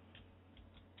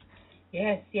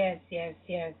 Yes.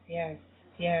 You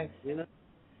know?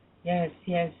 Yes.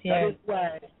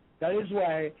 That is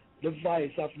why the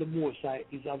voice of the Most High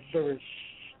is a very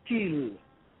still,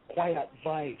 quiet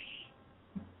voice.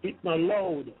 It's not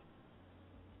loud.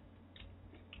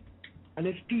 And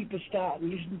if people start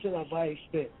listening to the voice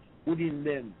there within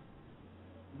them,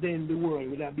 then the world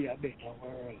will be a better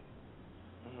world.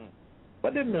 Mm-hmm.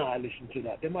 But them not listen to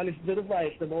that. They might listen to the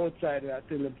voice them outside and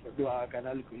tell them to do all kind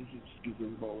of little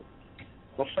excuses about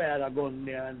go fire a gun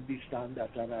there and this and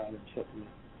that and all and something.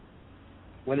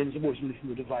 When they're supposed to listen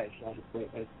to the voice,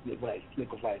 the voice,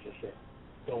 like a voice I say,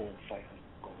 don't fire a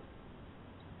gun.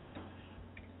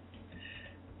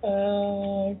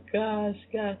 Oh gosh.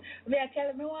 Me I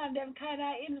tell me one them kind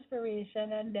of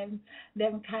inspiration and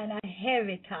them kind of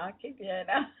heavy talking, you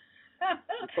know.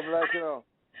 Something like, you know.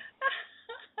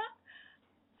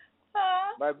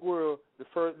 My guru, the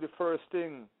first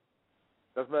thing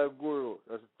that my guru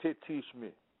teach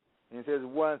me, he says,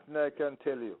 one thing I can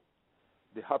tell you,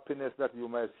 the happiness that you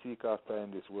might seek after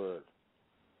in this world,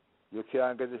 you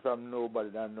can't get it from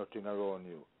nobody and nothing around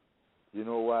you. You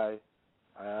know why?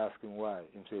 I asked him why.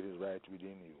 He said it is right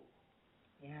within you.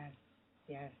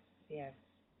 Yes.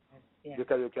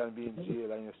 Because you can be in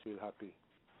jail and you're still happy.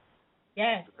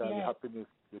 Yes. Because the happiness,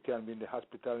 you can be in the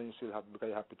hospital and you're still happy because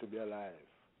you're happy to be alive.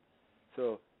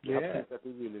 So the happiness that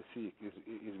you really seek is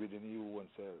within you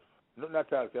oneself.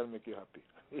 Not all can make you happy.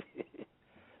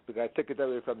 Because take it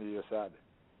away from you, you're sad.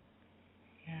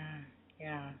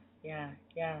 Yeah.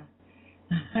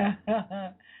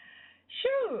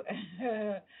 Sure.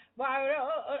 Well,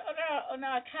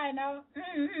 no, kind of.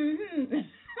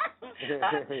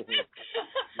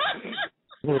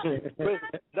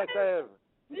 Dr.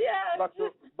 Yeah.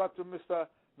 Back to Mr.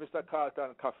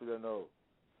 Calton Coffie now.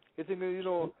 You think, you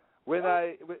know, when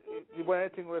I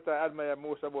think what I admire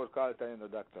most about Calton, you know,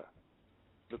 Doctor,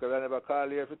 because I never call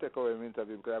here to take away an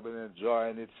interview because I've been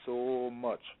enjoying it so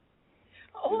much.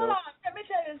 Hold on, let me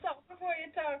tell you something before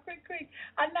you talk. Quick.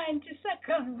 A 90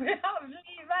 seconds. We have to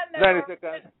leave. 90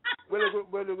 seconds.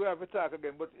 We'll go have to talk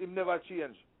again, but him never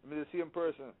changed. I'm the same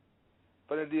person.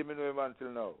 But the day I know him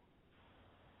until now.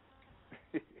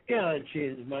 Can't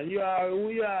change, man. You are who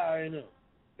you are, you know.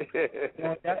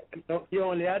 You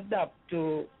only adapt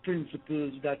to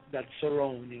principles that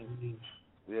surround you.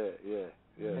 Yeah.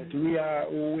 But we are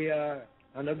who we are.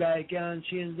 And the guy can't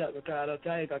change that because the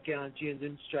tiger can't change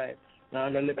his stripe. Now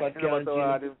the leopard can't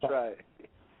change his stripe.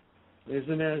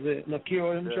 Listen, I say, no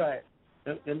cure him try.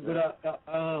 And down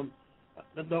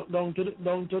to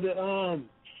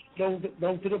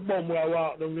the bum where I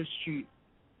walk down the street.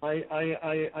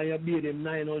 I beat him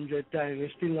 900 times. You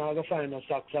still not gonna find no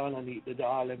socks underneath the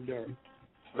all them dirt.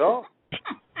 No?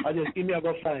 I just give me a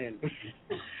go find. That's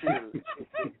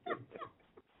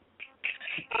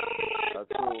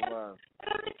true, man.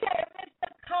 Let me tell you, Mr.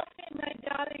 Coffie, my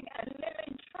darling, and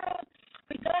living truth.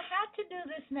 We're gonna have to do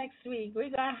this next week. Because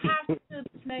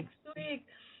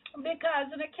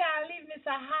we can't leave me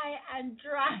so high and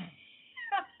dry.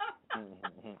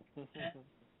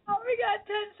 We got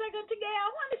 10 seconds to go. I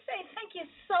want to say thank you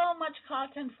so much,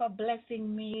 Carlton, for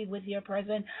blessing me with your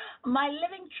presence. My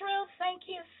living truth, thank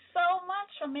you so much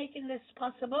for making this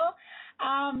possible.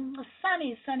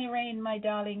 Sunny Rain, my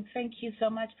darling, thank you so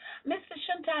much. Mr.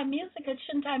 Shuntai Music at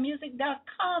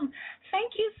shuntaimusic.com.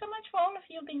 Thank you so much for all of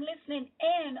you being listening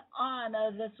in on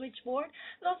the switchboard.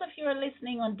 Those of you who are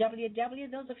listening on WW,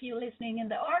 those of you listening in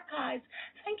the archives,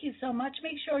 thank you so much.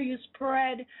 Make sure you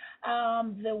spread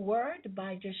the word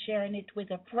by just sharing it with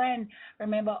a friend.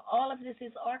 Remember, all of this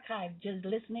is archived. Just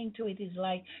listening to it is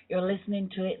like you're listening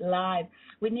to it live.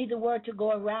 We need the word to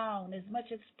go around as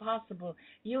much as possible.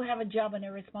 You have a job job and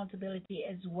a responsibility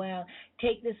as well.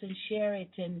 Take this and share it,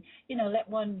 and let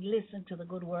one listen to the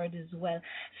good word as well.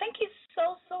 Thank you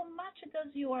so much to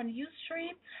those who are on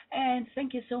Ustream, and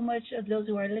thank you so much to those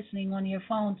who are listening on your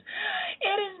phones. It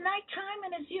is nighttime,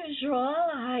 and as usual,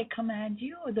 I command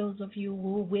you, or those of you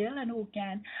who will and who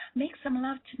can, make some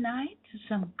love tonight,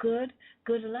 some good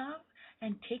love,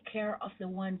 and take care of the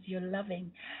ones you're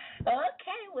loving.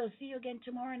 Okay, we'll see you again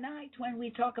tomorrow night when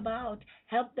we talk about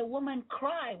Help the Woman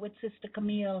Cry with Sister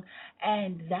Camille,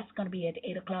 and that's going to be at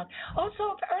 8 o'clock.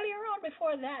 Also, earlier on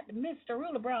before that, Mr.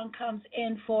 Ruler Brown comes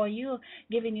in for you,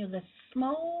 giving you the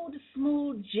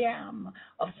smooth jam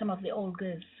of some of the old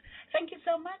goods. Thank you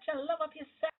so much. I love up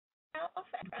yourself.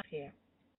 And right here.